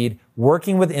graph feed,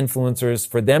 working with influencers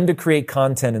for them to create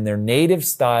content in their native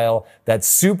style that's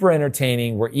super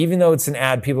entertaining, where even though it's an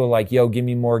ad, people are like, yo, give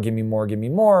me more, give me more, give me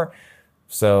more.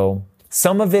 So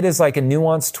some of it is a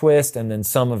nuanced twist, and then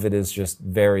some of it is just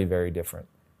very, very different.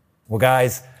 Well,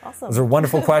 guys, awesome. Those are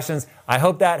wonderful questions. I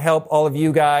hope that helped all of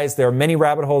you guys. There are many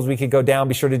rabbit holes we could go down.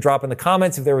 Be sure to drop in the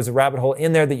comments if there was a rabbit hole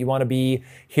in there that you want to be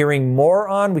hearing more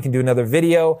on. We can do another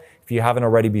video. If you haven't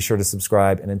already, be sure to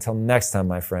subscribe. And until next time,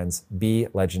 my friends, be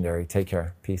legendary. Take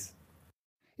care. Peace.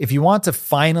 If you want to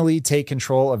finally take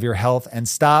control of your health and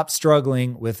stop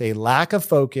struggling with a lack of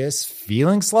focus,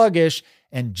 feeling sluggish,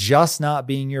 and just not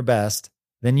being your best,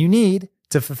 then you need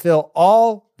to fulfill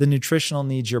all the nutritional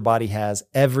needs your body has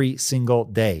every single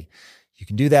day. You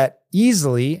can do that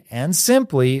easily and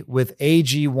simply with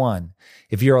AG1.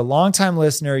 If you're a longtime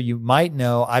listener, you might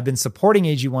know I've been supporting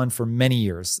AG1 for many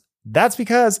years. That's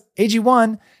because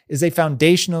AG1 is a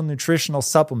foundational nutritional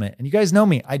supplement. And you guys know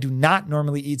me, I do not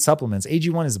normally eat supplements.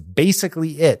 AG1 is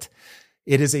basically it.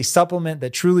 It is a supplement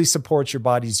that truly supports your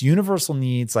body's universal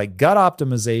needs like gut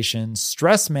optimization,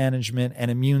 stress management, and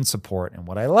immune support. And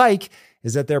what I like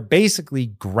is that they're basically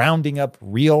grounding up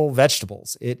real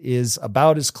vegetables. It is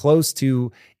about as close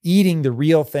to eating the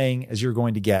real thing as you're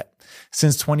going to get.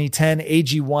 Since 2010,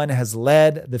 AG1 has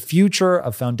led the future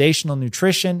of foundational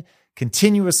nutrition,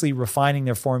 continuously refining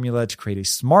their formula to create a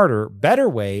smarter, better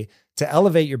way to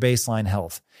elevate your baseline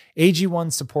health.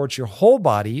 AG1 supports your whole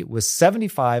body with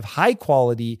 75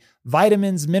 high-quality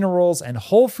vitamins, minerals, and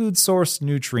whole food source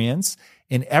nutrients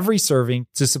in every serving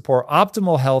to support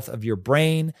optimal health of your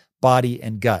brain, body,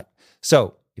 and gut.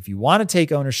 So if you want to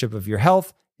take ownership of your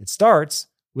health, it starts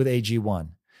with AG1.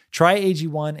 Try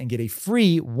AG1 and get a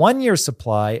free 1-year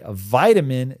supply of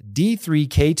vitamin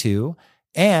D3K2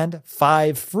 and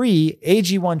 5 free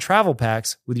AG1 travel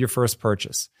packs with your first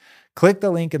purchase. Click the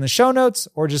link in the show notes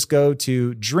or just go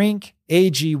to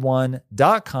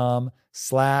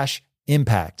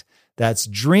drinkag1.com/impact. That's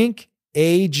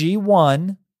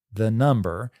drinkag1, the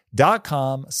number,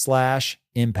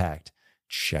 .com/impact.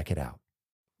 Check it out.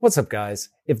 What's up, guys?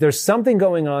 If there's something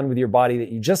going on with your body that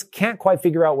you just can't quite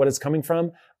figure out what it's coming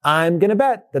from, I'm going to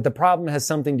bet that the problem has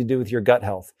something to do with your gut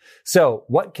health. So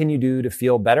what can you do to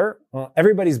feel better? Well,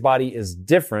 everybody's body is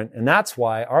different, and that's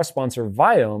why our sponsor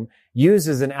Viome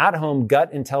uses an at-home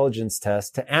gut intelligence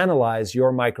test to analyze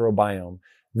your microbiome.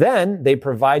 Then they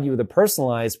provide you with a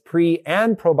personalized pre-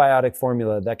 and probiotic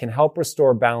formula that can help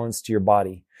restore balance to your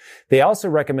body. They also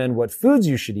recommend what foods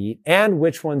you should eat and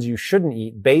which ones you shouldn't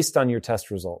eat based on your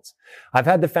test results. I've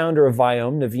had the founder of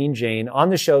Viome, Naveen Jain, on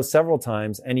the show several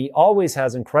times, and he always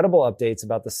has incredible updates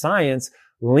about the science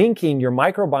linking your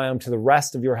microbiome to the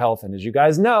rest of your health. And as you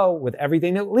guys know, with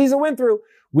everything that Lisa went through,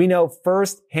 we know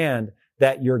firsthand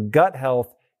that your gut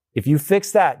health, if you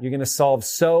fix that, you're going to solve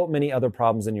so many other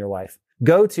problems in your life.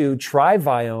 Go to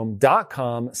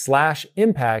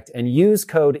tryviome.com/impact and use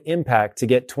code IMPACT to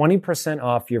get 20%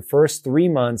 off your first 3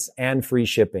 months and free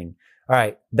shipping. All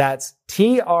right. That's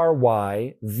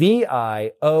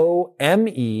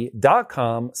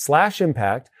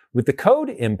tryviome.com/impact with the code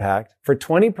IMPACT for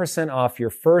 20% off your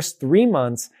first 3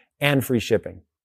 months and free shipping.